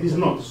it is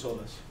not.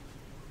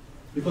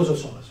 Because of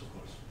solas, of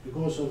course.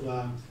 Because of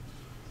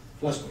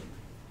flash point.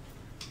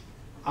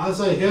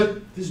 As I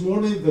heard this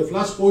morning, the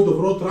flash point of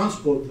road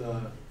transport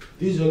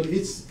diesel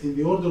is in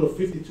the order of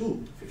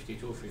 52.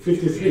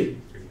 53,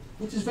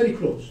 which is very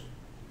close.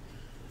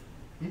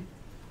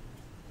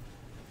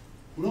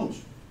 Who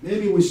knows?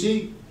 Maybe we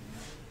see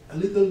a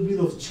little bit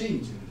of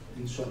change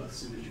in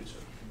solas in the future.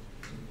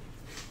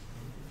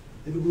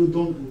 Maybe we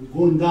don't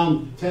going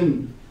down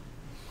 10,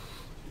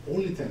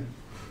 only 10.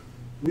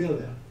 We are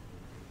there.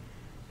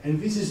 And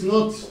this is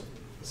not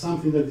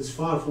something that is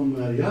far from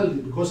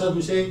reality, because as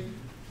we say,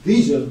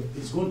 diesel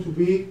is going to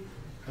be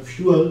a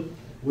fuel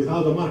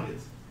without a market.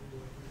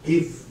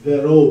 If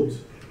the road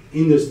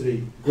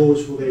industry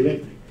goes for the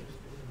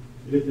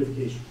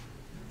electrification,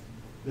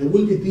 there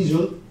will be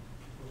diesel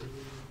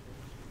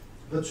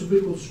that should be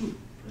consumed.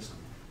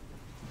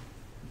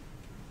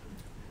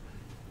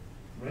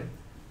 Right?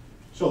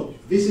 So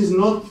this is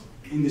not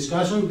in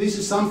discussion. This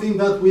is something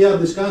that we are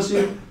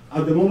discussing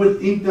at the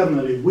moment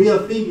internally. We are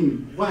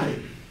thinking why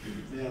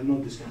they are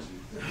not discussing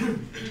it.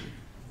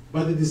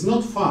 But it is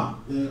not far.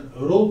 The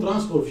road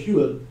transport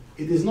fuel,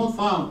 it is not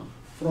far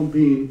from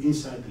being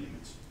inside the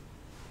limits.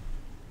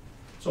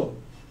 So,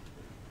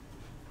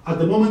 at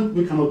the moment,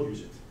 we cannot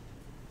use it.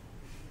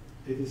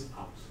 It is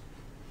out.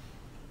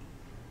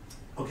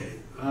 Okay.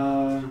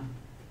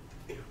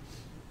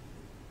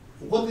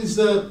 What is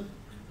the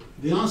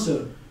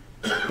answer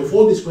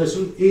for this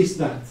question is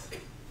that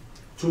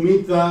to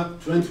meet the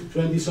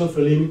 2020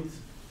 sulfur limit,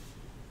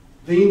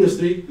 the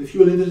industry, the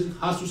fuel industry,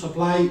 has to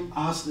supply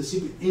us, the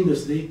shipping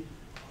industry,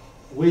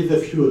 with the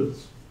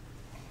fuels,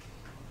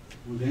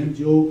 with the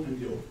MGO and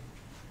MDO.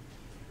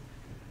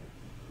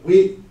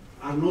 We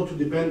are not to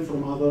depend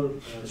from other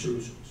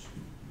solutions.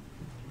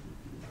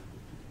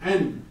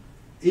 And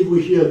if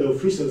we hear the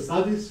official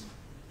studies,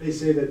 they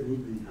say that it will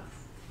be enough.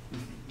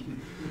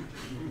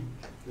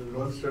 There is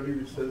one study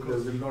which says there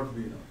will not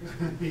be enough.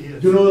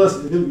 Yes. You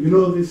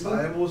know this?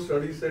 IMO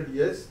study said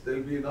yes, there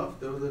will be enough.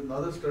 There was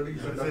another study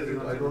conducted,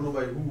 I don't know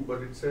by who,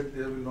 but it said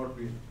there will not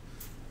be enough.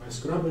 I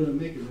scrub it and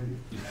make it ready.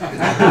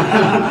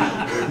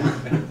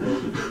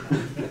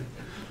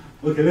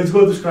 Okay, let's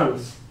go to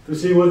scrubbers to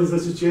see what is the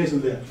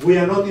situation there. We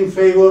are not in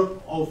favor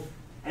of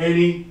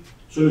any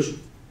solution.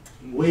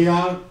 We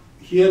are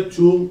here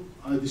to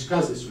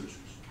discuss the solutions.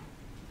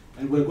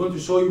 and we're going to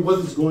show you what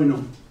is going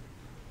on.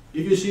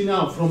 If you see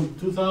now, from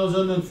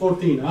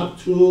 2014 up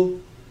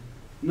to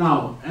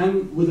now,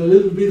 and with a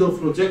little bit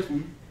of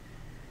projection,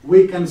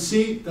 we can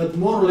see that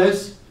more or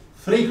less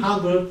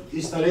 300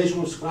 installation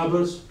of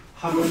scrubbers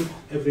happen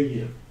every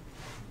year.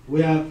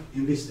 We are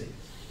in this stage.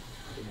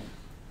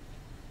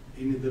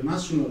 In the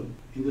national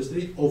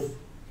industry of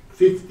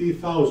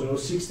 50,000 or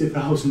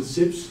 60,000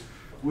 ships,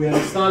 we are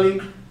installing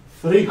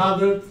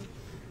 300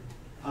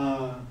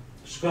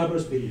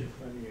 scrubbers per year.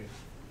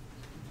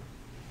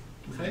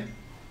 Okay?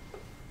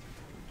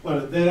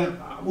 Well,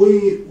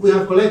 we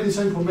have collected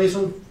some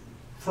information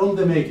from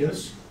the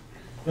makers.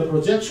 The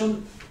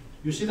projection,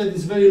 you see that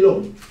it's very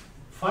low.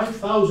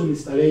 5,000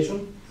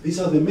 installation, these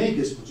are the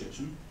makers'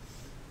 projection,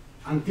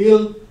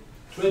 until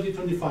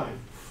 2025,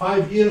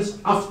 5 years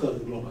after the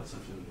global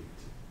sulphur limit.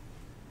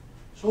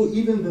 So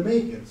even the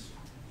makers,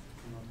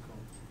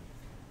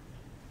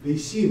 they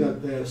see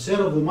that the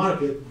share of the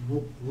market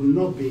will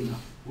not be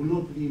enough, will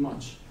not be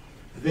much.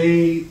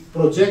 They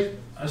project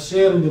a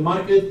share in the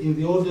market in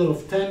the order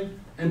of 10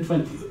 and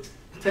 20.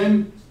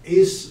 10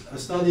 is a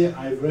study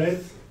I've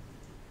read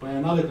by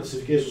another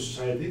classification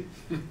society,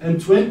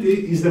 and 20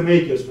 is the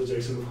maker's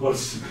projection, of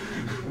course.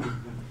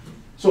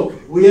 So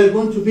we are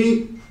going to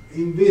be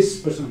in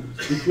this percentage,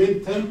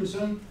 between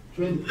 10%,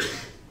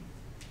 20%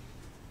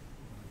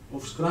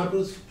 of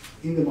scrubbers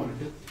in the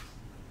market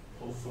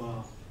of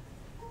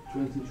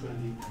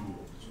 2020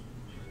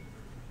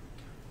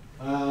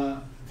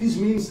 onwards. This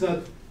means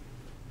that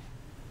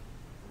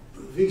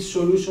this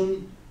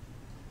solution,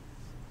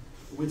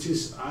 which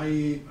is,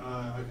 I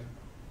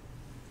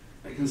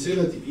can say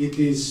that it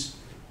is,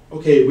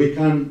 okay, we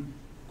can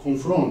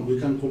confront, we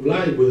can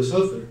comply with the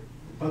sulfur,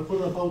 but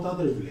what about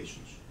other regulations?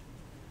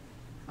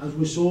 As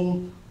we saw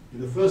in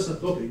the first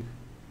topic,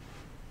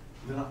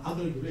 there are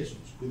other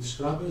regulations. With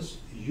scrubbers,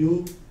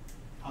 you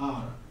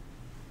are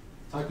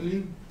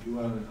tackling, you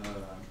are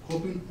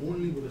coping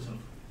only with the sulfur.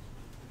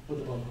 What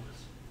about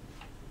others?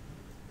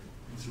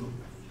 It's low.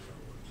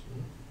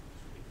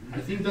 I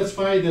think that's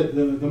why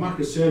the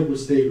market share will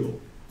stay low,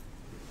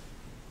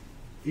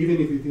 even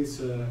if it is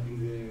in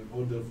the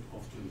order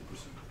of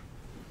 20%.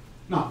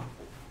 Now,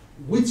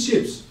 which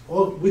ships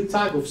or which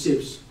type of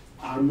ships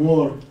are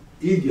more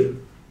eager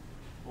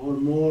or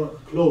more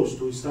close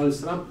to install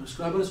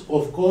scrubbers?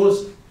 Of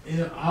course,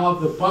 are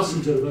the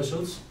passenger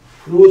vessels,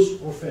 cruise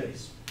or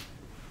ferries.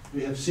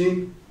 We have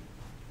seen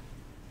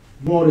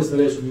more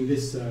installation in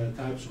these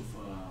types of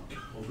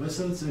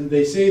vessels, and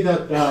they say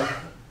that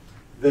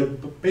the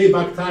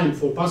payback time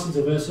for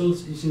passenger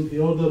vessels is in the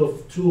order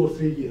of 2 or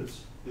 3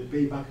 years, the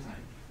payback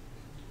time.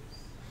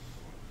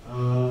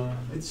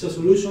 It's a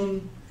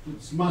solution,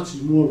 it's much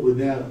more with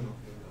their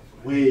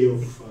way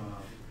of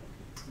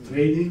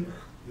trading.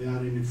 They are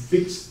in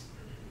fixed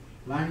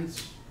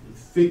lines, with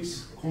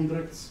fixed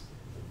contracts.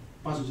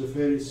 Passenger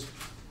ferries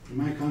in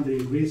my country,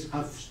 in Greece,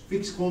 have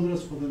fixed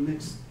contracts for the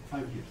next 5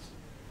 years.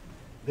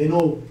 They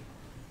know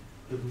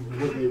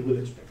what they will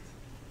expect,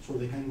 so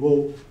they can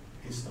go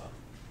and start.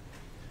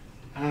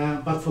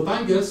 But for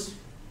tankers,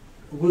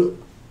 we'll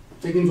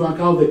take into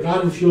account the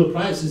current fuel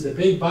prices, the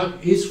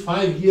payback is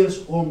 5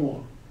 years or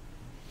more.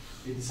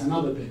 It is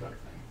another payback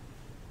time.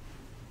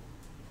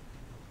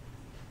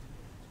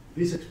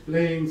 This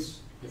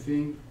explains, I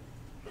think,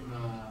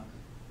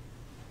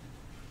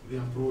 the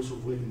approach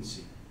of wait and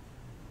see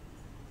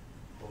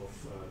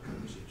of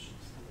cargo ships.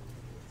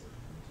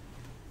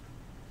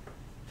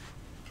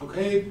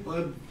 Okay,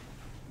 but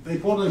the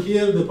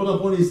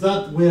important point is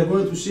that we are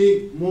going to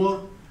see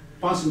more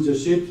passenger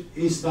ships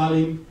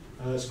installing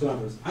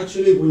scrubbers.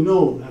 Actually, we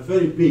know a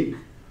very big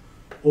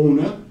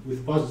owner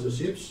with passenger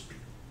ships,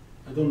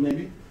 I don't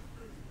name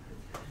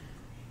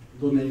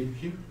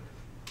him,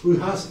 who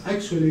has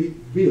actually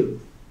built,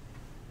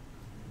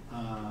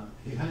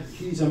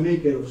 he is a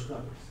maker of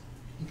scrubbers.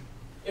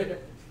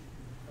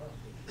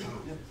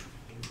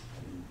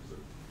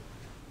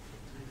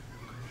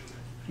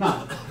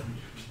 Now,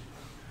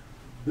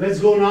 let's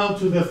go now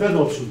to the third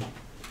option,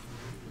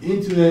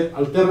 into the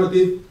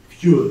alternative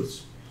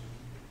fuels.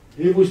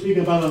 If we speak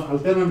about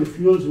alternative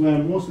fuels, we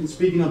are mostly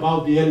speaking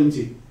about the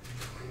LNG,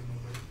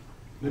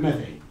 the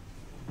methane.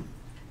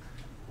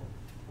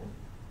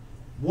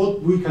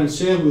 What we can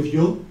share with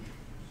you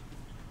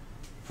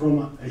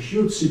from a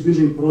huge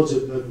shipbuilding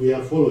project that we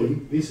are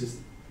following, this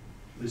is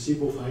the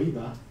ship of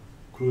AIDA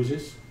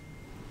Cruises.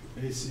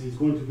 It's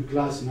going to be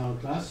class in our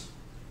class,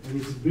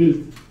 and it's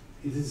built.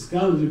 It is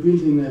currently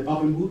built in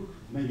Papenburg,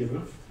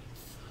 Megerwerft.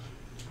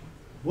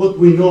 What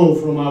we know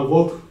from our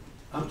work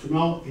up to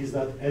now is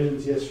that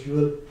LNG as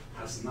fuel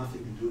has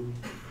nothing to do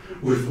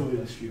with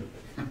oil as fuel.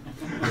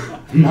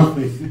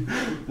 Nothing.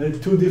 They're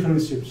two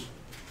different ships.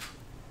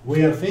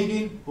 We are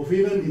thinking of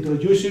even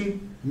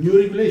introducing new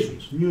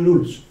regulations, new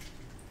rules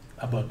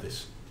about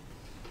this.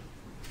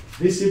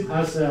 This ship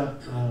has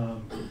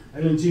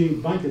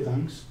LNG bunker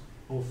tanks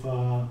of,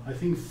 I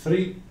think,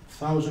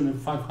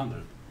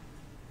 3,500.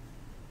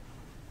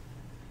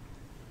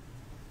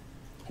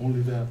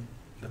 Only the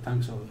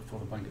tanks are for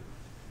the bunker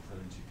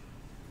LNG.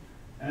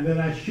 And there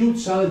are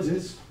huge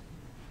challenges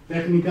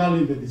technical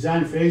in the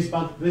design phase,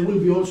 but there will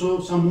be also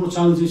some more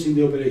challenges in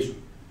the operation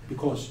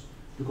because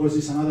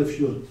it's another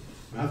fuel.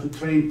 We have to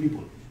train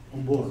people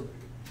on board.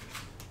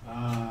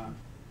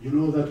 You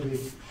know that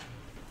with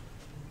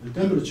the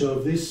temperature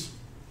of this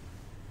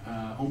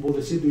on board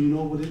the ship, do you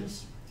know what it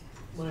is?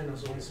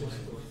 Minus 160.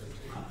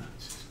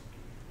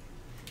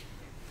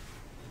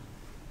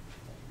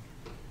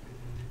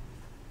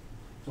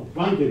 So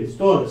bunkering,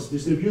 storage,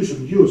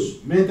 distribution,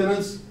 use,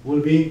 maintenance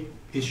will be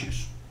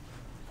issues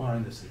for our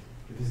industry.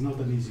 It is not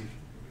an easy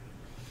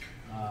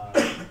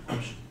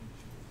option.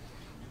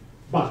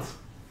 But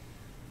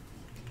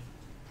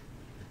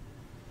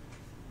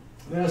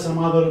there are some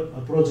other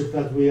projects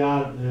that we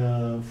are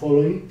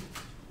following.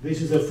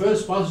 This is the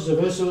first passenger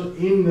vessel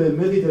in the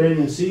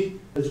Mediterranean Sea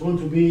that's going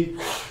to be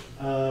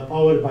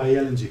powered by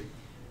LNG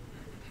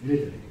in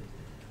Italy.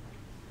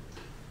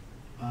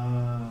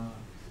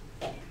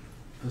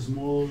 A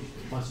small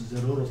passenger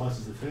ro-ro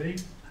passenger ferry,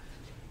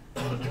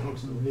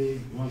 approximately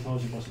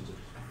 1,000 passengers.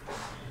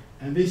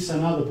 And this is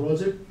another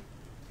project.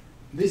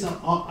 These are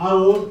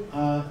all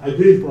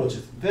agreed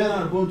projects. They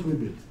are going to be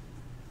built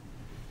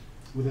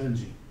with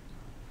LNG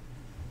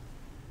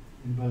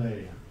in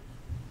Valeria.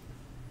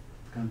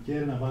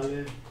 Cantiere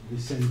Navale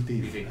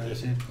Vicentini. Okay.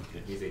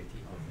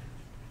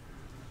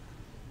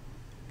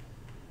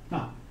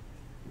 Now,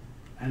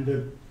 and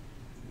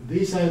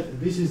this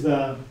is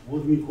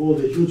what we call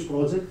the huge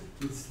project.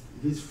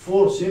 It's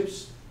 4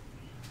 ships.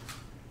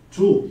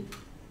 2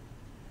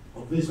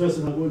 of these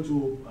vessels are going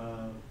to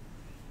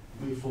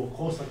be for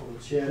Costa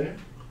Crociere,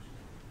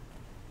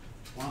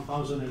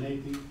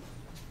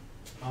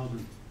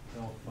 1,080,000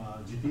 of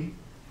GP,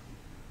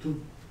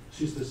 2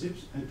 sister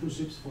ships, and 2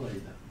 ships for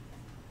AIDA.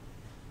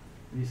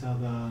 This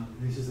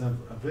is a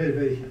very,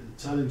 very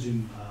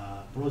challenging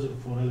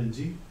project for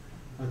LNG,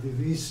 but it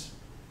is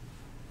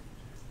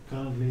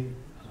currently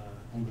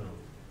on the road.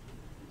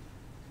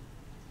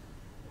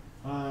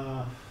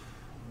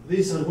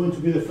 These are going to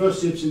be the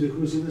first ships in the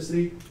cruise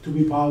industry to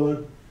be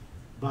powered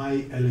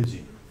by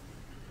LNG.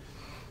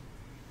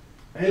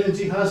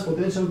 LNG has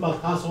potential, but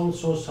has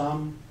also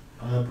some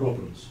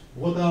problems.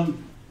 What I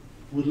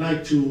would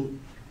like to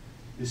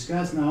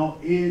discuss now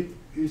is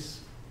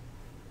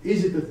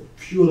it the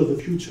fuel of the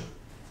future?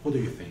 What do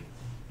you think?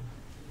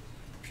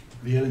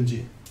 The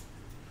LNG.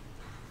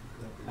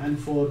 And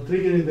for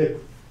triggering the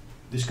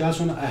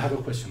discussion, I have a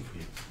question for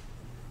you.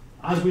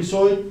 As we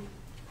saw it,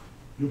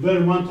 you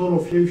burn 1 ton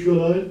of heavy fuel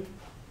oil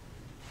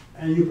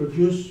and you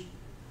produce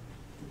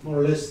more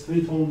or less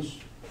 3 tons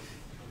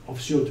of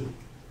CO2.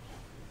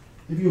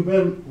 If you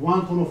burn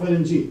 1 ton of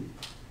LNG,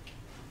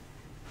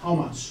 how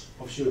much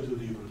of CO2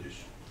 do you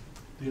produce?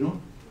 Do you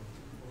know?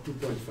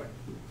 2.5.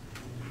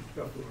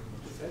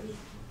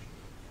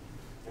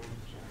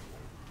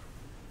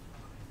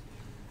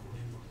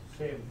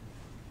 Same.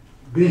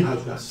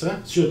 Greenhouse gas,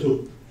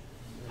 CO2.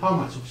 How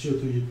much of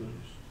CO2 you produce?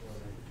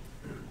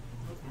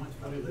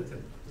 Very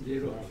little.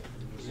 0.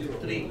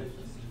 3.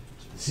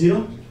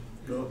 0?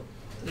 No.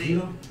 3.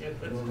 0? Yes,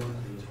 that's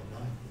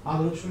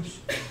Other options?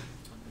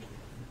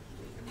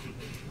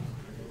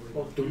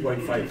 Oh,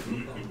 2.5.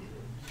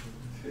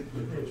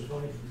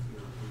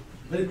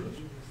 Very close.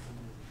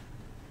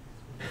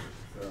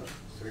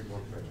 3.5.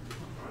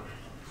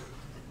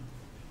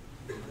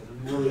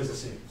 More or less the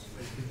same.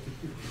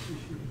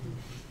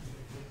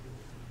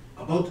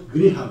 About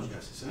greenhouse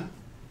gases,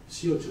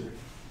 CO2.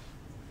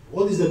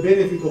 What is the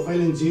benefit of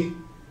LNG?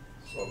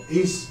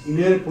 Is in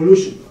air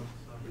pollution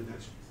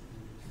reduction,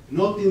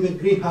 not in the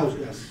greenhouse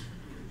gas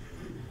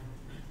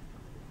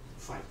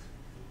fight.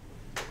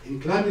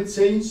 In climate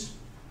change,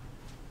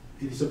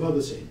 it is about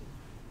the same.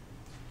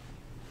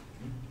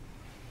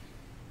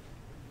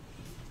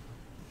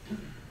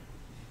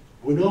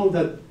 We know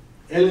that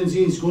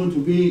LNG is going to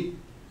be,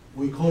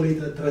 we call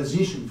it a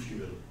transition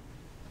fuel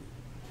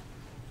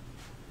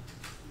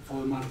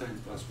for maritime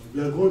transport.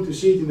 We are going to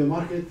see it in the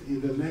market in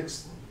the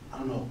next, I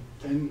don't know,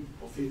 10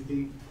 or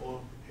 15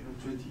 or even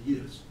 20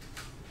 years.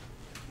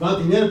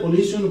 But in air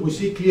pollution, we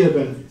see clear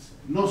benefits.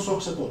 No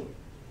SOx at all.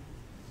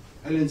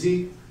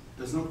 LNG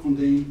does not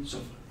contain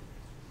sulfur.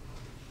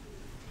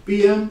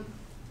 PM,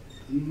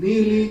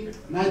 nearly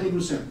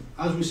 90%.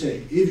 As we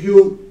say, if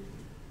you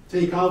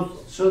take out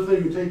sulfur,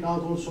 you take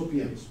out also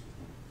PMs.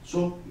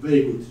 So,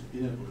 very good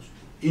in air pollution.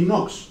 In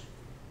NOx,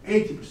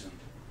 80%,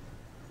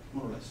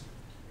 more or less.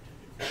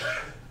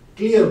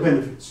 Clear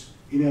benefits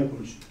in air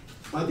pollution.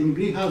 But in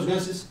greenhouse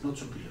gases, not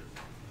so clear.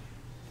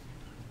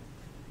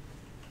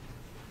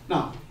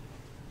 Now,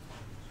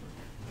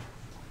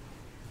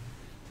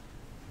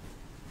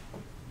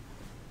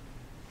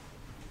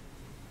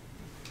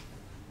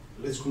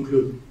 let's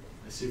conclude.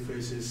 I see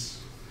faces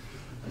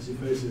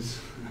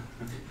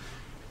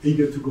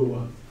eager to go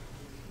on.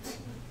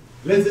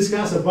 Let's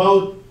discuss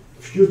about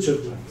future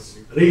plans,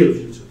 real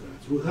future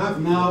plans. We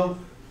have now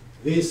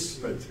these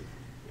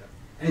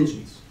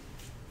engines.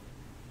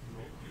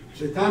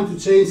 The time to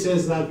change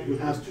says that we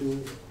have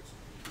to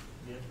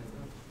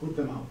put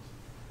them out.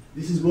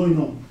 This is going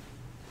on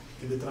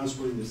in the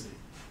transport industry.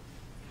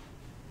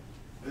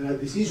 There are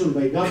decisions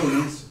by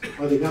governments,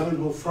 by the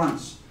government of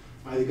France,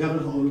 by the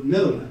government of the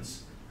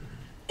Netherlands,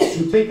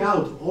 to take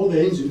out all the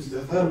engines,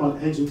 the thermal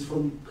engines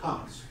from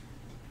cars,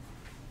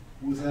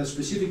 with a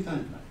specific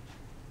timeline.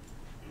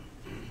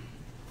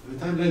 The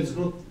timeline is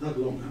not that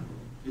long, huh?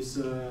 It's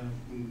 10,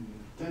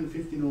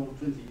 15 or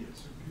 20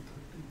 years.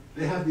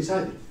 They have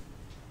decided.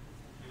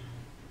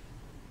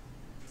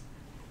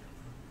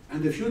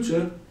 And the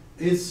future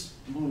is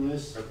more or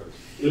less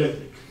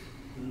electric.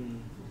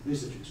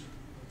 This is the future.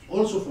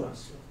 Also for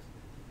us.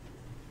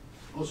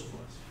 Also for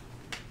us.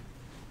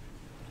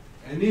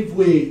 And if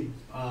we,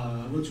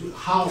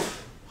 how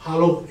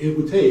long it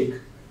would take,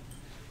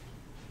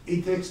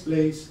 it takes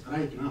place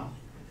right now.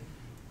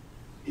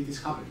 It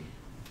is happening,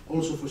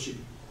 also for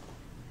shipping.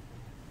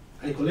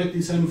 I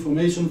collected some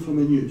information from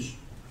the news.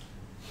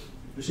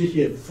 You see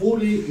here,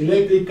 fully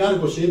electric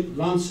cargo ship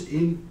lands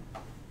in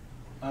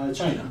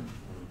China.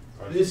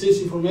 This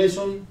is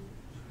information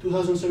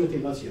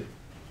 2017, last year.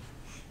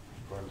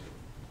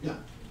 Yeah.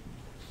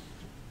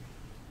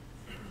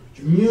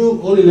 New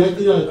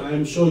all-electric,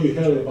 I'm sure you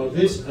heard about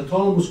this,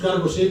 autonomous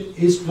cargo ship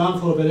is planned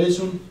for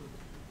operation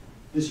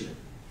this year.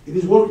 It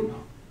is working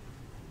now.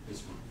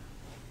 This month.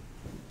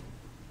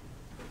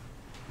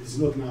 This is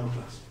not in our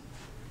class.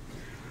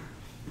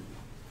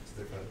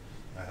 Stefan,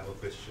 I have a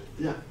question.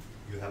 Yeah.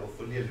 You have a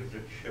fully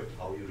electric ship,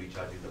 how are you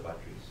recharging the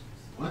batteries?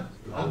 What?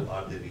 How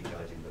are they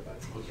recharging the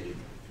batteries? Okay.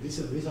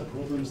 These are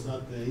problems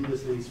that the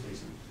industry is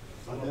facing,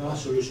 but there are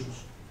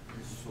solutions.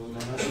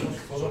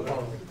 Solar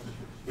power.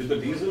 With the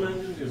diesel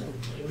engine, yes.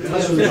 There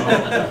are solutions.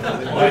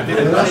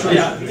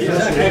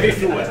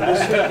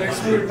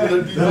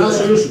 There are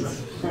solutions.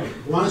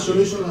 One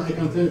solution I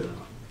can tell you,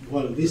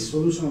 well, this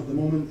solution at the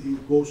moment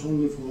it goes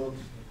only for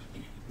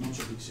not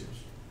so big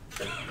ships.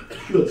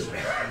 Fuel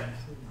cells.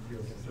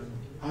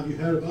 Have you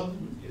heard about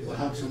them? Yes.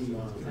 Have some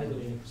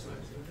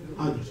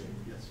hydrogen.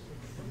 Yes.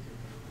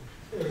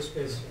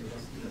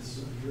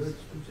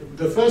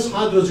 The first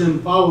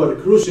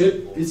hydrogen-powered cruise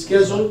ship is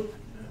scheduled,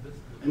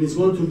 and it's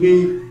going to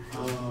be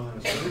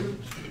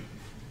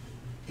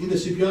in the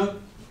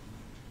shipyard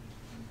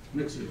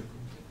next year.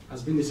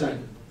 Has been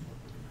decided.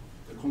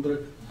 The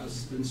contract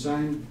has been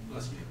signed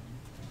last year.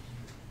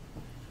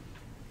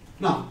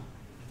 Now,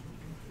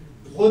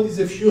 what is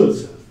a fuel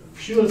cell?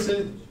 Fuel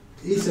cell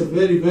is a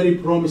very, very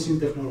promising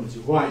technology.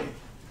 Why?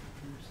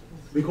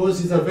 Because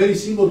it's a very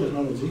simple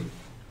technology.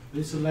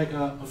 It's like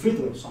a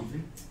filter or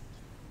something.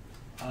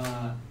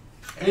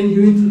 And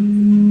you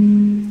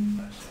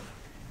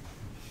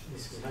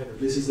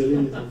this is the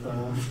limit of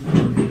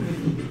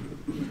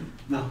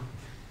now.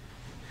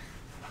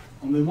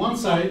 On the one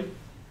side,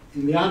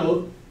 in the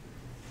anode,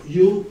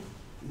 the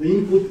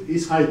input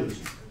is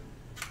hydrogen.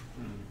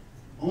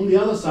 On the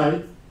other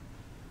side,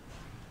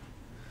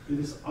 it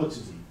is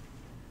oxygen.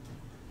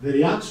 The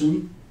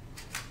reaction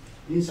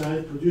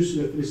inside produces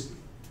electricity.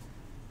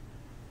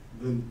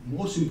 The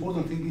most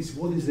important thing is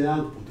what is the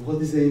output,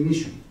 what is the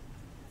emission.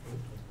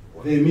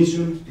 The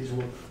emission is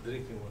water.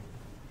 Drinking water.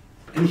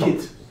 And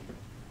heat.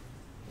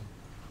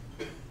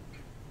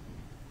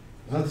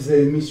 That is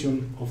the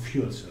emission of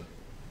fuel cell.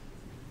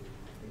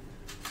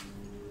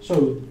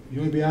 So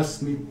you may be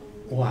asking me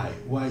why?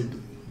 Why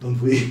don't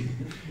we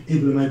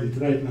implement it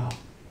right now?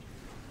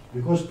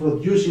 Because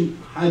producing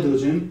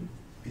hydrogen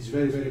is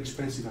very, very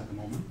expensive at the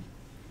moment.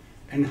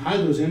 And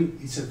hydrogen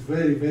is a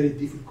very, very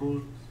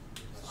difficult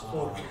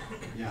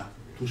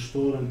to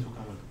store and to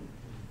cover.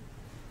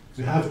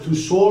 We have to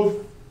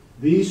solve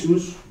the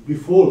issues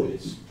before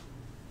this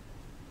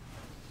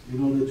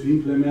in order to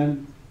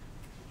implement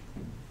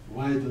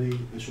widely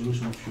the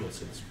solution of fuel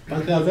cells.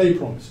 But they are very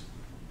promising.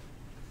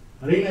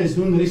 RINA is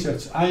doing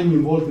research. I am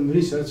involved in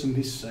research in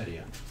this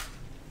area,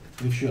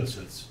 in fuel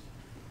cells.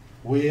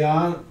 We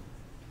are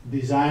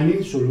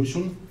designing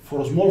solutions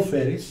for small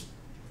ferries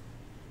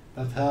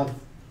that have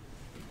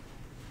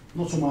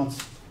not so much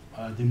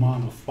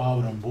demand of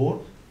power on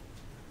board.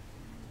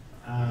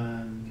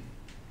 And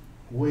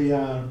we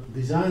are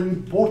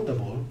designing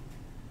portable,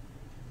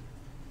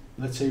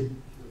 let's say,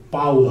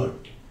 power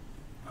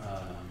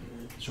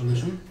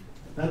solution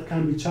that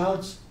can be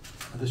charged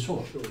at the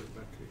shore.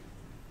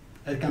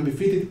 It can be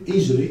fitted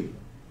easily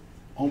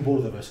on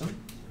board the vessel.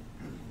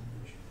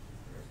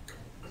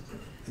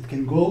 It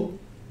can go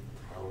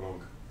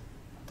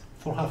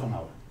for half an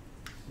hour.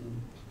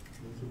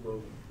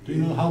 Do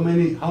you know how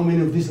many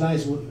of these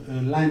lines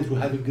we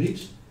have in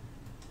Greece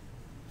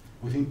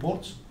within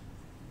ports?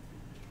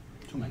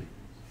 Too many.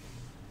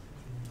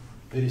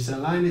 There is a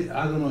line,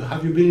 I don't know,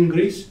 have you been in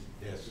Greece?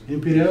 Yes. In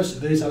Piraeus,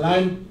 there is a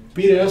line,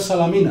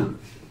 Piraeus-Salamina.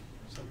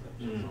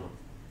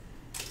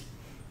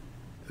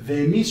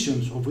 The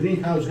emissions of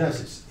greenhouse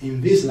gases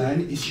in this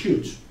line is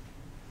huge.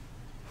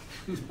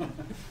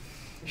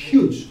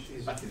 Huge.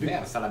 But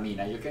there,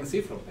 Salamina, you can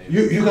see from there.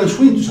 You can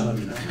swim to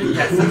Salamina.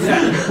 Yes,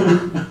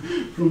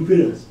 exactly. From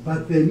Piraeus.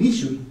 But the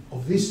emission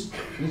of these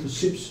little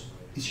ships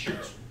is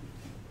huge.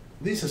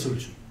 This is a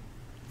solution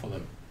for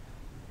them.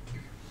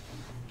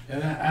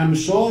 And I'm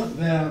sure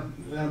there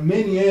are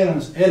many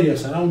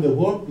areas around the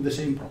world with the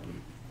same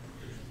problem.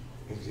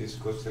 Is this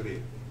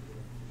costly?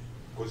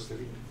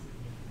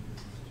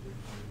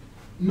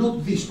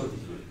 Not this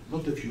particular,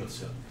 not the fuel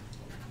cell.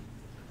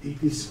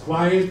 It is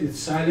quiet, it's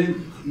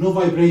silent, no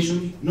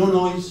vibration, no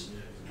noise,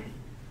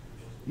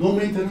 no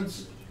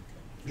maintenance.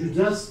 You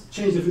just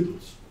change the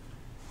filters.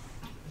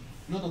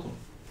 Not at all.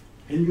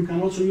 And you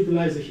can also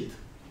utilize the heat.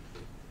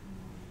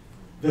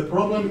 The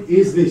problem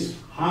is this,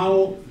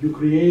 how you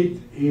create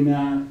in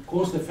a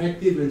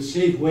cost-effective and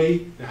safe way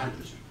the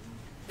hydrogen.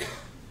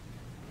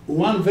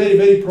 One very,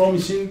 very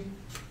promising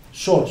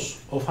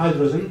source of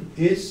hydrogen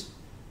is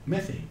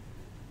methane.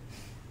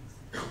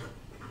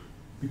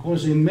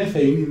 Because in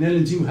methane, in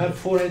LNG, we have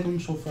 4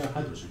 atoms of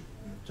hydrogen.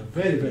 It's a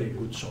very, very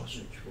good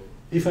source.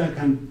 If I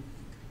can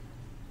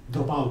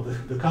drop out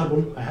the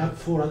carbon, I have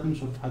 4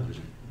 atoms of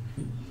hydrogen.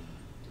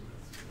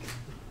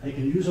 I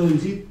can use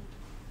LNG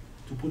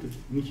to put it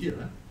in here.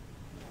 Right?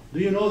 Do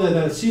you know that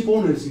there are ship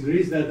owners in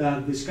Greece that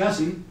are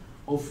discussing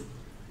of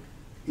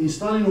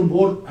installing on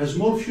board a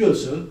small fuel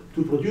cell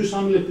to produce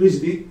some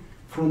electricity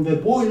from the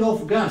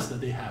boil-off gas that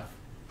they have?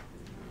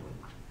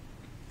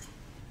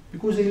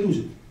 Because they lose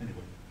it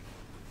anyway.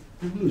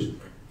 They lose it.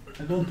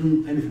 They don't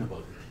do anything about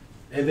it.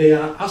 And they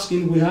are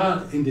asking, we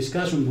are in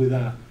discussion with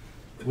a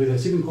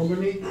shipping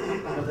company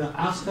that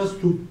asked us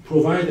to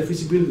provide a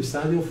feasibility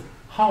study of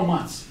how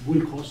much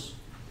will cost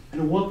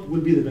and what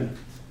will be the benefit.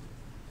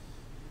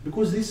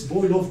 Because this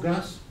boil-off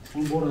gas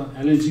on board an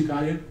LNG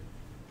carrier,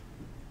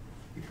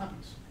 it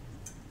happens.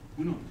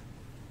 We know it.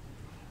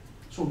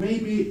 So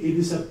maybe it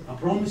is a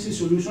promising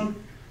solution.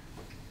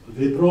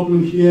 The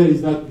problem here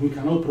is that we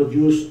cannot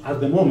produce at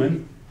the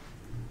moment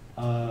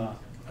a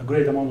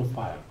great amount of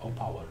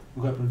power.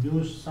 We can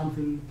produce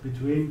something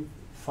between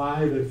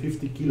 5 and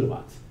 50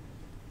 kilowatts.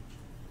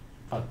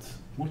 But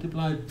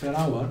multiplied per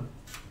hour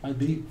might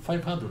be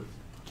 500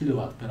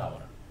 kilowatt per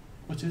hour,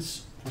 which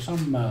is, for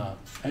some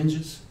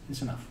engines,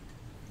 is enough.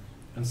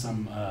 And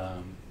some,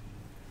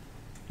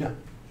 yeah.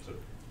 So,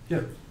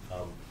 yeah.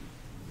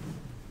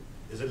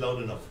 Is it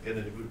loud enough? Can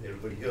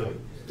everybody hear me?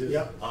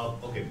 Yeah.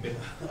 Okay.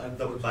 And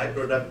the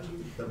byproduct,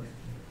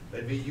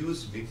 when we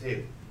use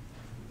methane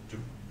to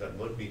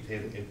convert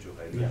methane into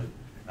hydrogen,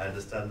 I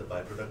understand the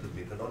byproduct is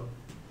methanol.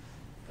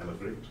 Am I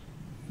correct?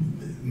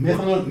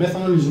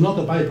 Methanol is not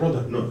a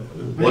byproduct. No.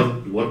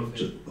 What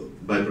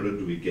byproduct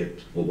do we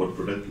get, or what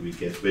product do we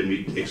get when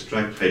we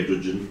extract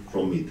hydrogen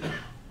from methane?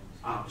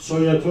 So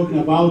you are talking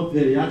about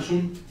the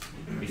reaction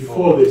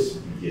before this.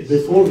 Yes.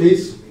 Before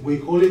this, we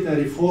call it a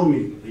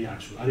reforming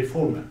reaction, a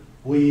reformer.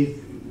 We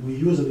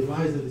use a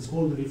device that is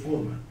called the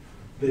reformer.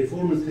 The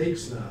reformer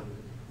takes the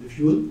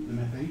fuel, the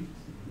methane,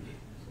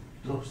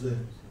 drops the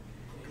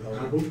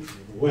carbon.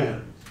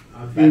 Where?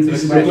 I think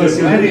this is the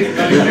question.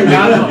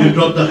 You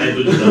drop the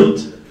hydrogen out.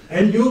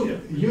 And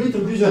you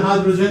introduce the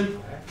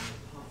hydrogen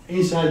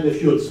inside the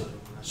fuel cell.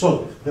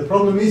 So the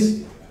problem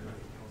is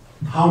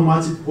how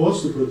much it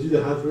costs to produce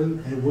the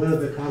hydrogen and where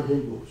the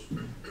carbon goes.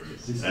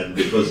 And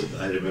because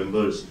I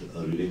remember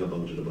reading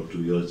about it about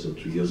 2 years or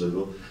 3 years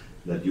ago,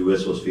 that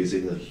US was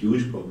facing a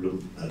huge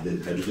problem at the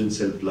hydrogen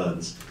cell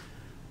plants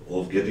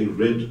of getting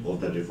rid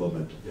of that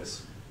reformant.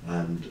 Yes.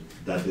 And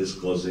that is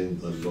causing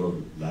a lot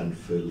of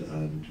landfill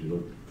and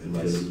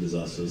environmental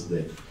disasters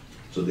there.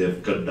 So they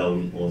have cut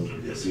down on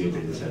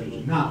creating this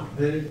hydrogen. Now,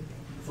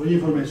 for your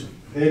information,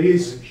 there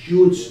is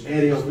huge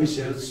area of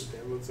research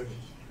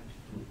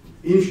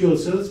in fuel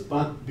cells,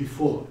 but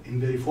before, in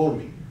the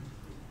reforming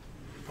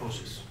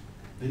process.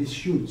 That is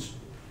huge,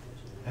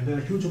 and there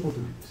are huge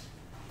opportunities.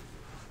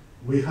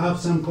 We have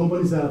some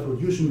companies that are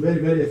producing very,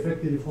 very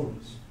effective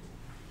reformers.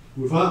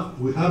 We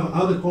have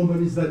other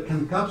companies that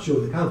can capture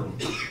the carbon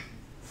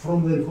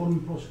from the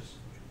reforming process.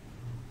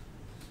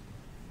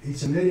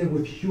 It's an area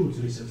with huge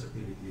research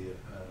activity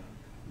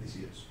these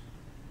years.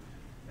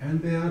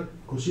 And they are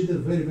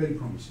considered very, very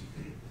promising.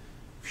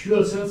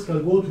 Fuel cells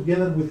can go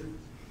together with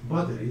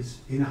batteries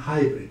in a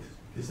hybrid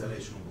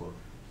installation of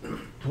work.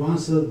 To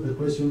answer the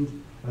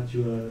question that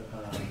you are...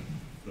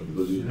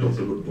 because you talked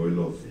about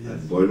boil-off, yes.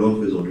 And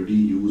boil-off is already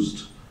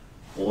used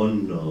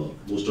on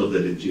most of the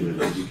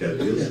LNG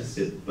carriers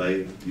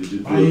by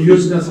using...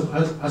 Use it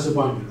as a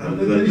boundary. And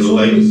in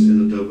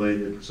a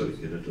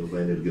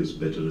turbine it gives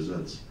better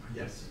results.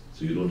 Yes.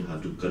 So you don't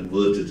have to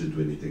convert it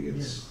into anything else.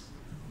 Yes.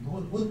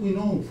 What we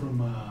know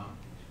from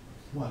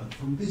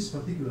from this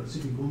particular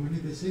shipping company,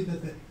 they say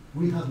that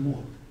we have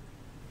more.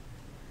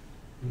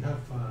 We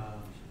have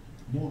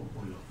more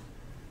boil-off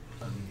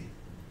than we need.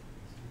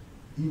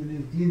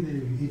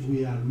 Even if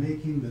we are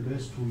making the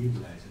best to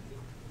utilize it.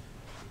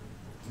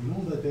 We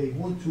know that they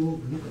want to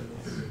look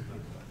at it.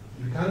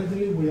 And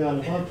currently we are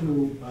about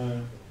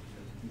to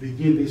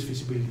begin this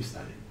feasibility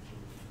study.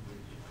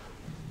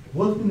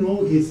 What we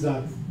know is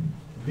that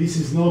this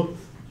is not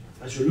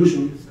a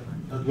solution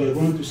that we are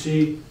going to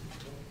see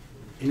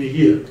in a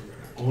year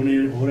or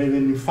even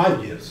in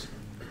 5 years.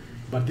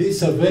 But this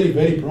is a very,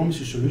 very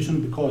promising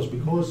solution because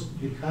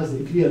it has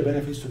the clear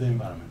benefits to the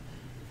environment.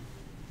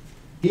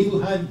 If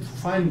we had to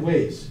find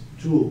ways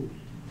to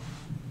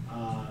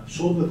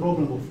solve the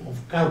problem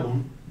of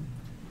carbon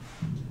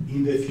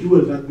in the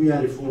fuel that we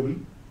are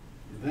reforming,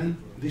 then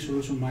this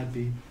solution might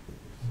be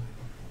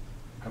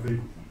a very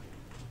good one.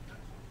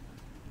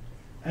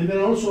 And there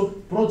are also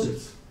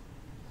projects.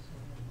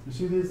 You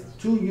see, there's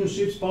 2 new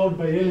ships powered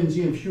by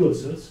LNG and fuel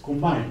cells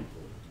combined.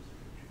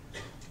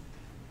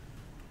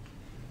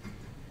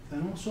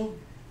 And also,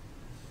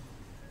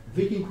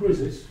 Viking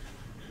Cruises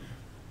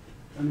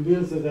and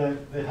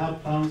they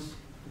have plans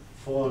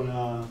for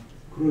a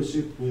cruise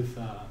ship with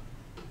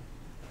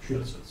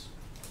fuel cells.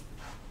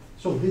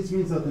 So this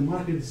means that the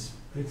market is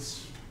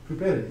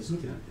prepared, it's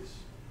looking at these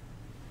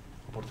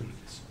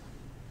opportunities.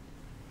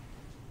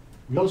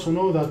 We also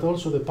know that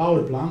also the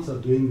power plants are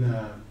doing,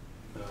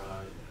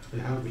 they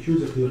have a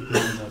huge activity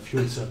in the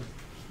fuel cell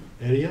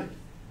area.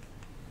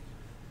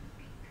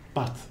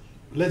 But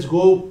let's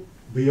go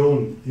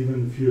beyond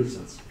even fuel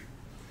cells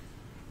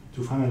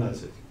to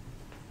finalize it.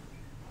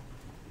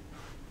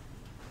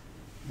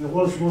 The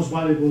world's most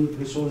valuable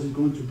resource is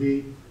going to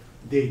be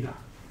data,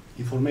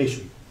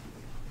 information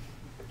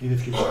in the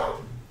future.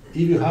 If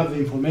you have the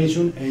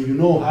information and you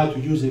know how to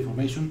use the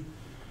information,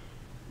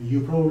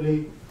 you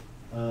probably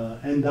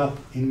end up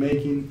in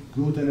making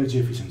good energy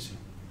efficiency.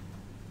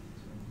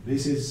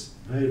 This is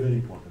very, very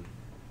important.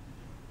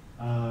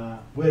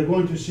 We're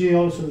going to see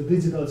also the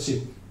digital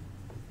ship.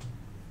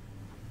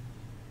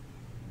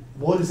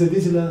 What is a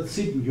digital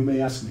ship, you may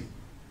ask me?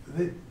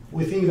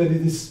 We think that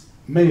it is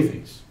many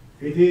things.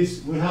 It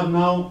is, we have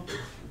now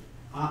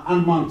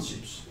unmanned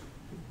ships.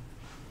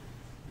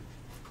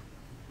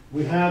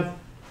 We have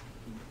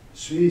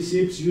 3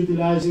 ships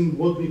utilizing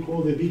what we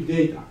call the big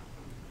data,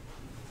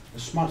 the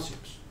smart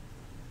ships.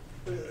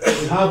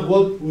 We have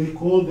what we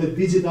call the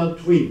digital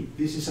twin.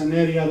 This is an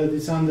area that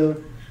is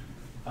under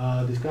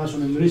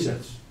discussion and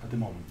research at the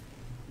moment.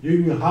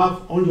 You will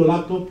have on your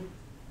laptop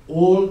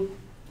all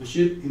the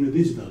ship in a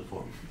digital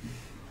form,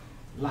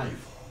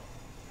 live,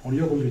 on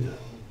your computer.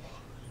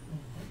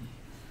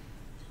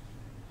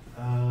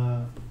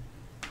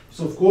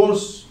 So of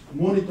course,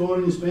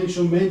 monitoring,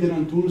 inspection,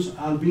 maintenance tools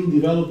are being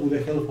developed with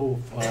the help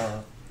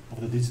of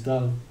the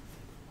digital,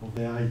 of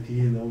the IT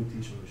and the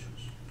OT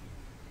solutions.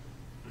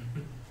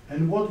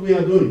 And what we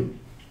are doing,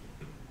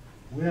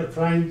 we are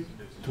trying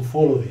to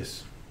follow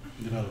these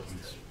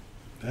developments.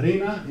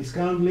 RINA is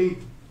currently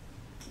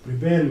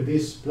preparing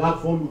this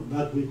platform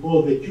that we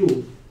call the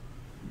Cube,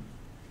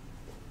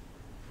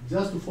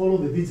 just to follow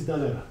the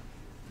digital era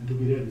and to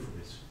be ready for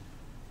this.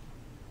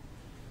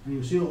 And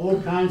you see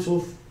all kinds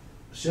of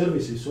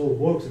services or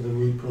works that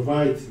we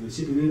provide to the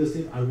shipping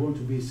industry are going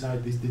to be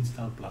inside this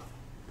digital platform.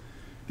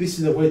 This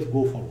is the way to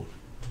go forward.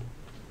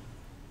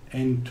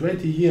 And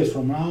 20 years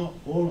from now,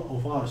 all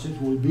of our ships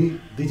will be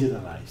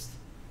digitalized,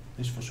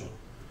 that's for sure.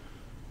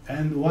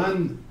 And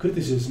one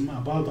criticism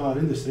about our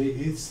industry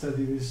is that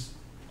it is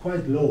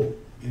quite low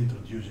in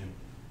introducing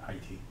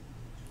IT,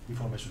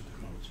 information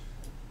technology.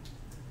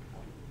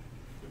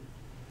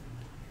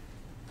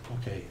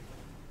 Okay,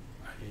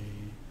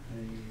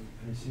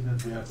 I see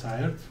that we are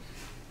tired.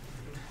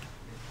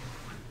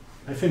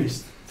 I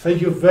finished.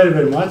 Thank you very,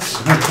 very much.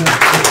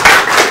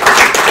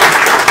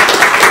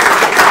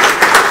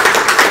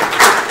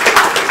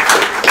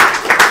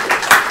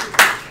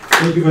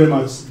 Thank you very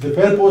much. The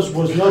purpose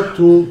was not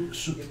to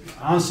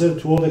answer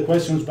to all the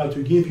questions, but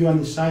to give you an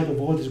insight of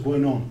what is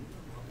going on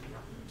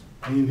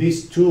in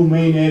these 2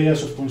 main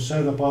areas of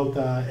concern about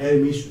air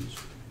emissions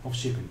of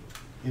shipping,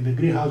 in the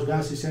greenhouse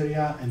gases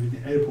area and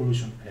in the air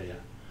pollution area.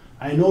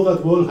 I know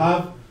that we all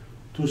have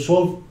to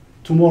solve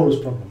tomorrow's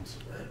problems.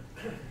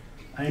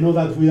 I know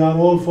that we are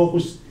all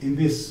focused in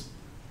this,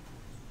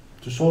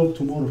 to solve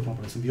tomorrow's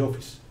problems in the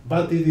office.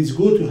 But it is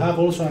good to have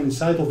also an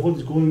insight of what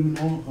is going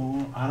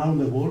on around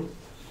the world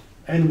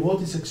and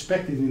what is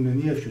expected in the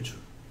near future.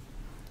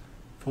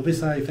 For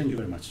this, I thank you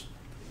very much.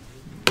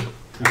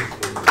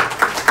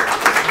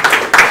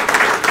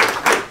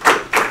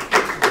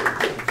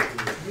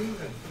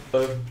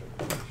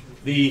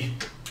 The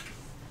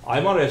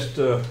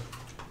IMarEST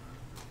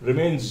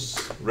remains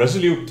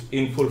resolute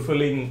in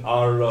fulfilling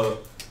our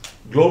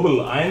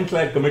global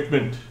ironclad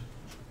commitment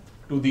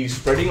to the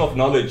spreading of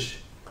knowledge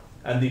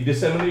and the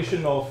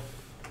dissemination of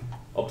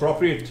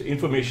appropriate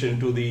information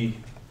to the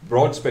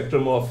broad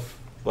spectrum of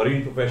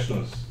marine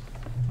professionals,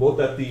 both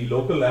at the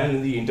local and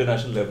in the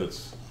international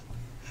levels.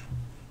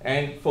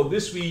 And for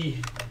this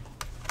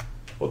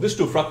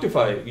to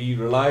fructify, we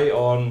rely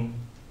on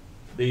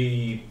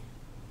the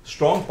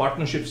strong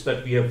partnerships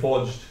that we have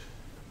forged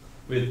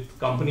with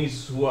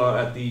companies who are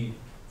at the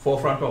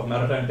forefront of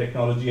maritime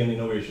technology and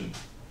innovation.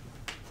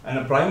 And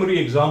a primary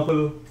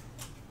example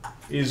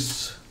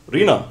is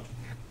RINA,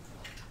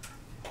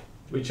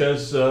 which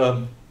has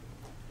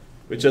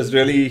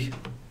really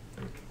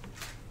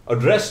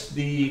addressed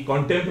the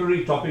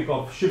contemporary topic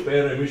of ship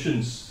air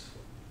emissions,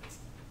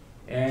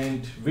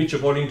 and which,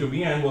 according to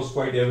me, and was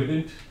quite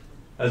evident,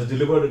 has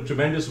delivered a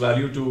tremendous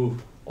value to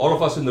all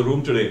of us in the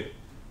room today,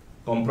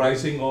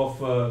 comprising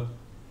of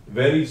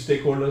varied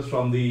stakeholders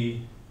from the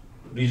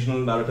regional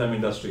maritime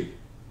industry.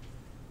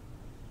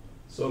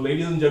 So,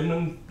 ladies and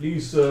gentlemen,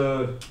 please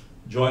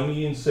join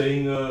me in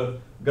saying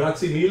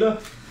grazie mille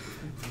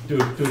to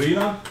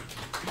RINA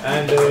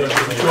and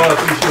show our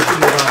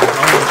appreciation around.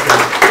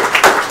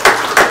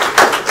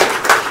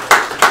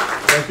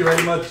 you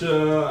very much,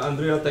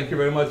 Andrea. Thank you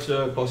very much,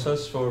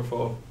 Kostas, for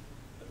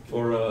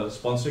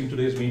sponsoring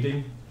today's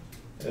meeting.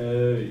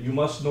 You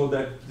must know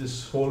that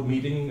this whole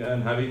meeting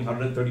and having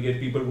 138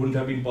 people wouldn't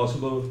have been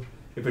possible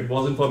if it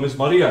wasn't for Miss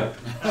Maria.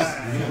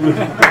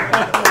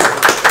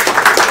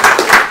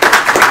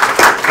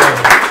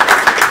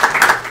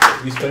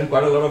 We spent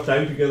quite a lot of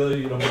time together,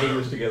 putting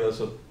this together.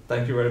 So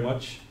thank you very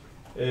much.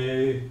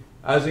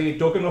 As a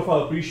token of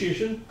our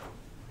appreciation,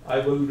 I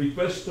will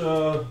request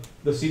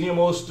the senior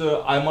most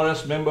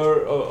IMarEST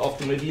member of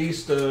the Middle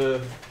East,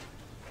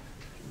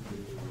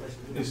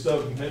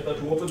 Mr. Mehta,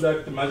 to open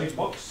that magic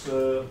box.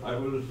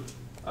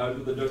 I'll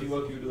do the dirty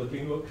work, you do the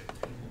clean work.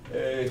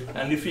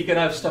 And if we can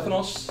have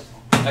Stefanos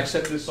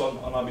accept this on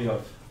our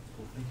behalf.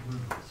 Thank you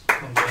very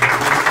much.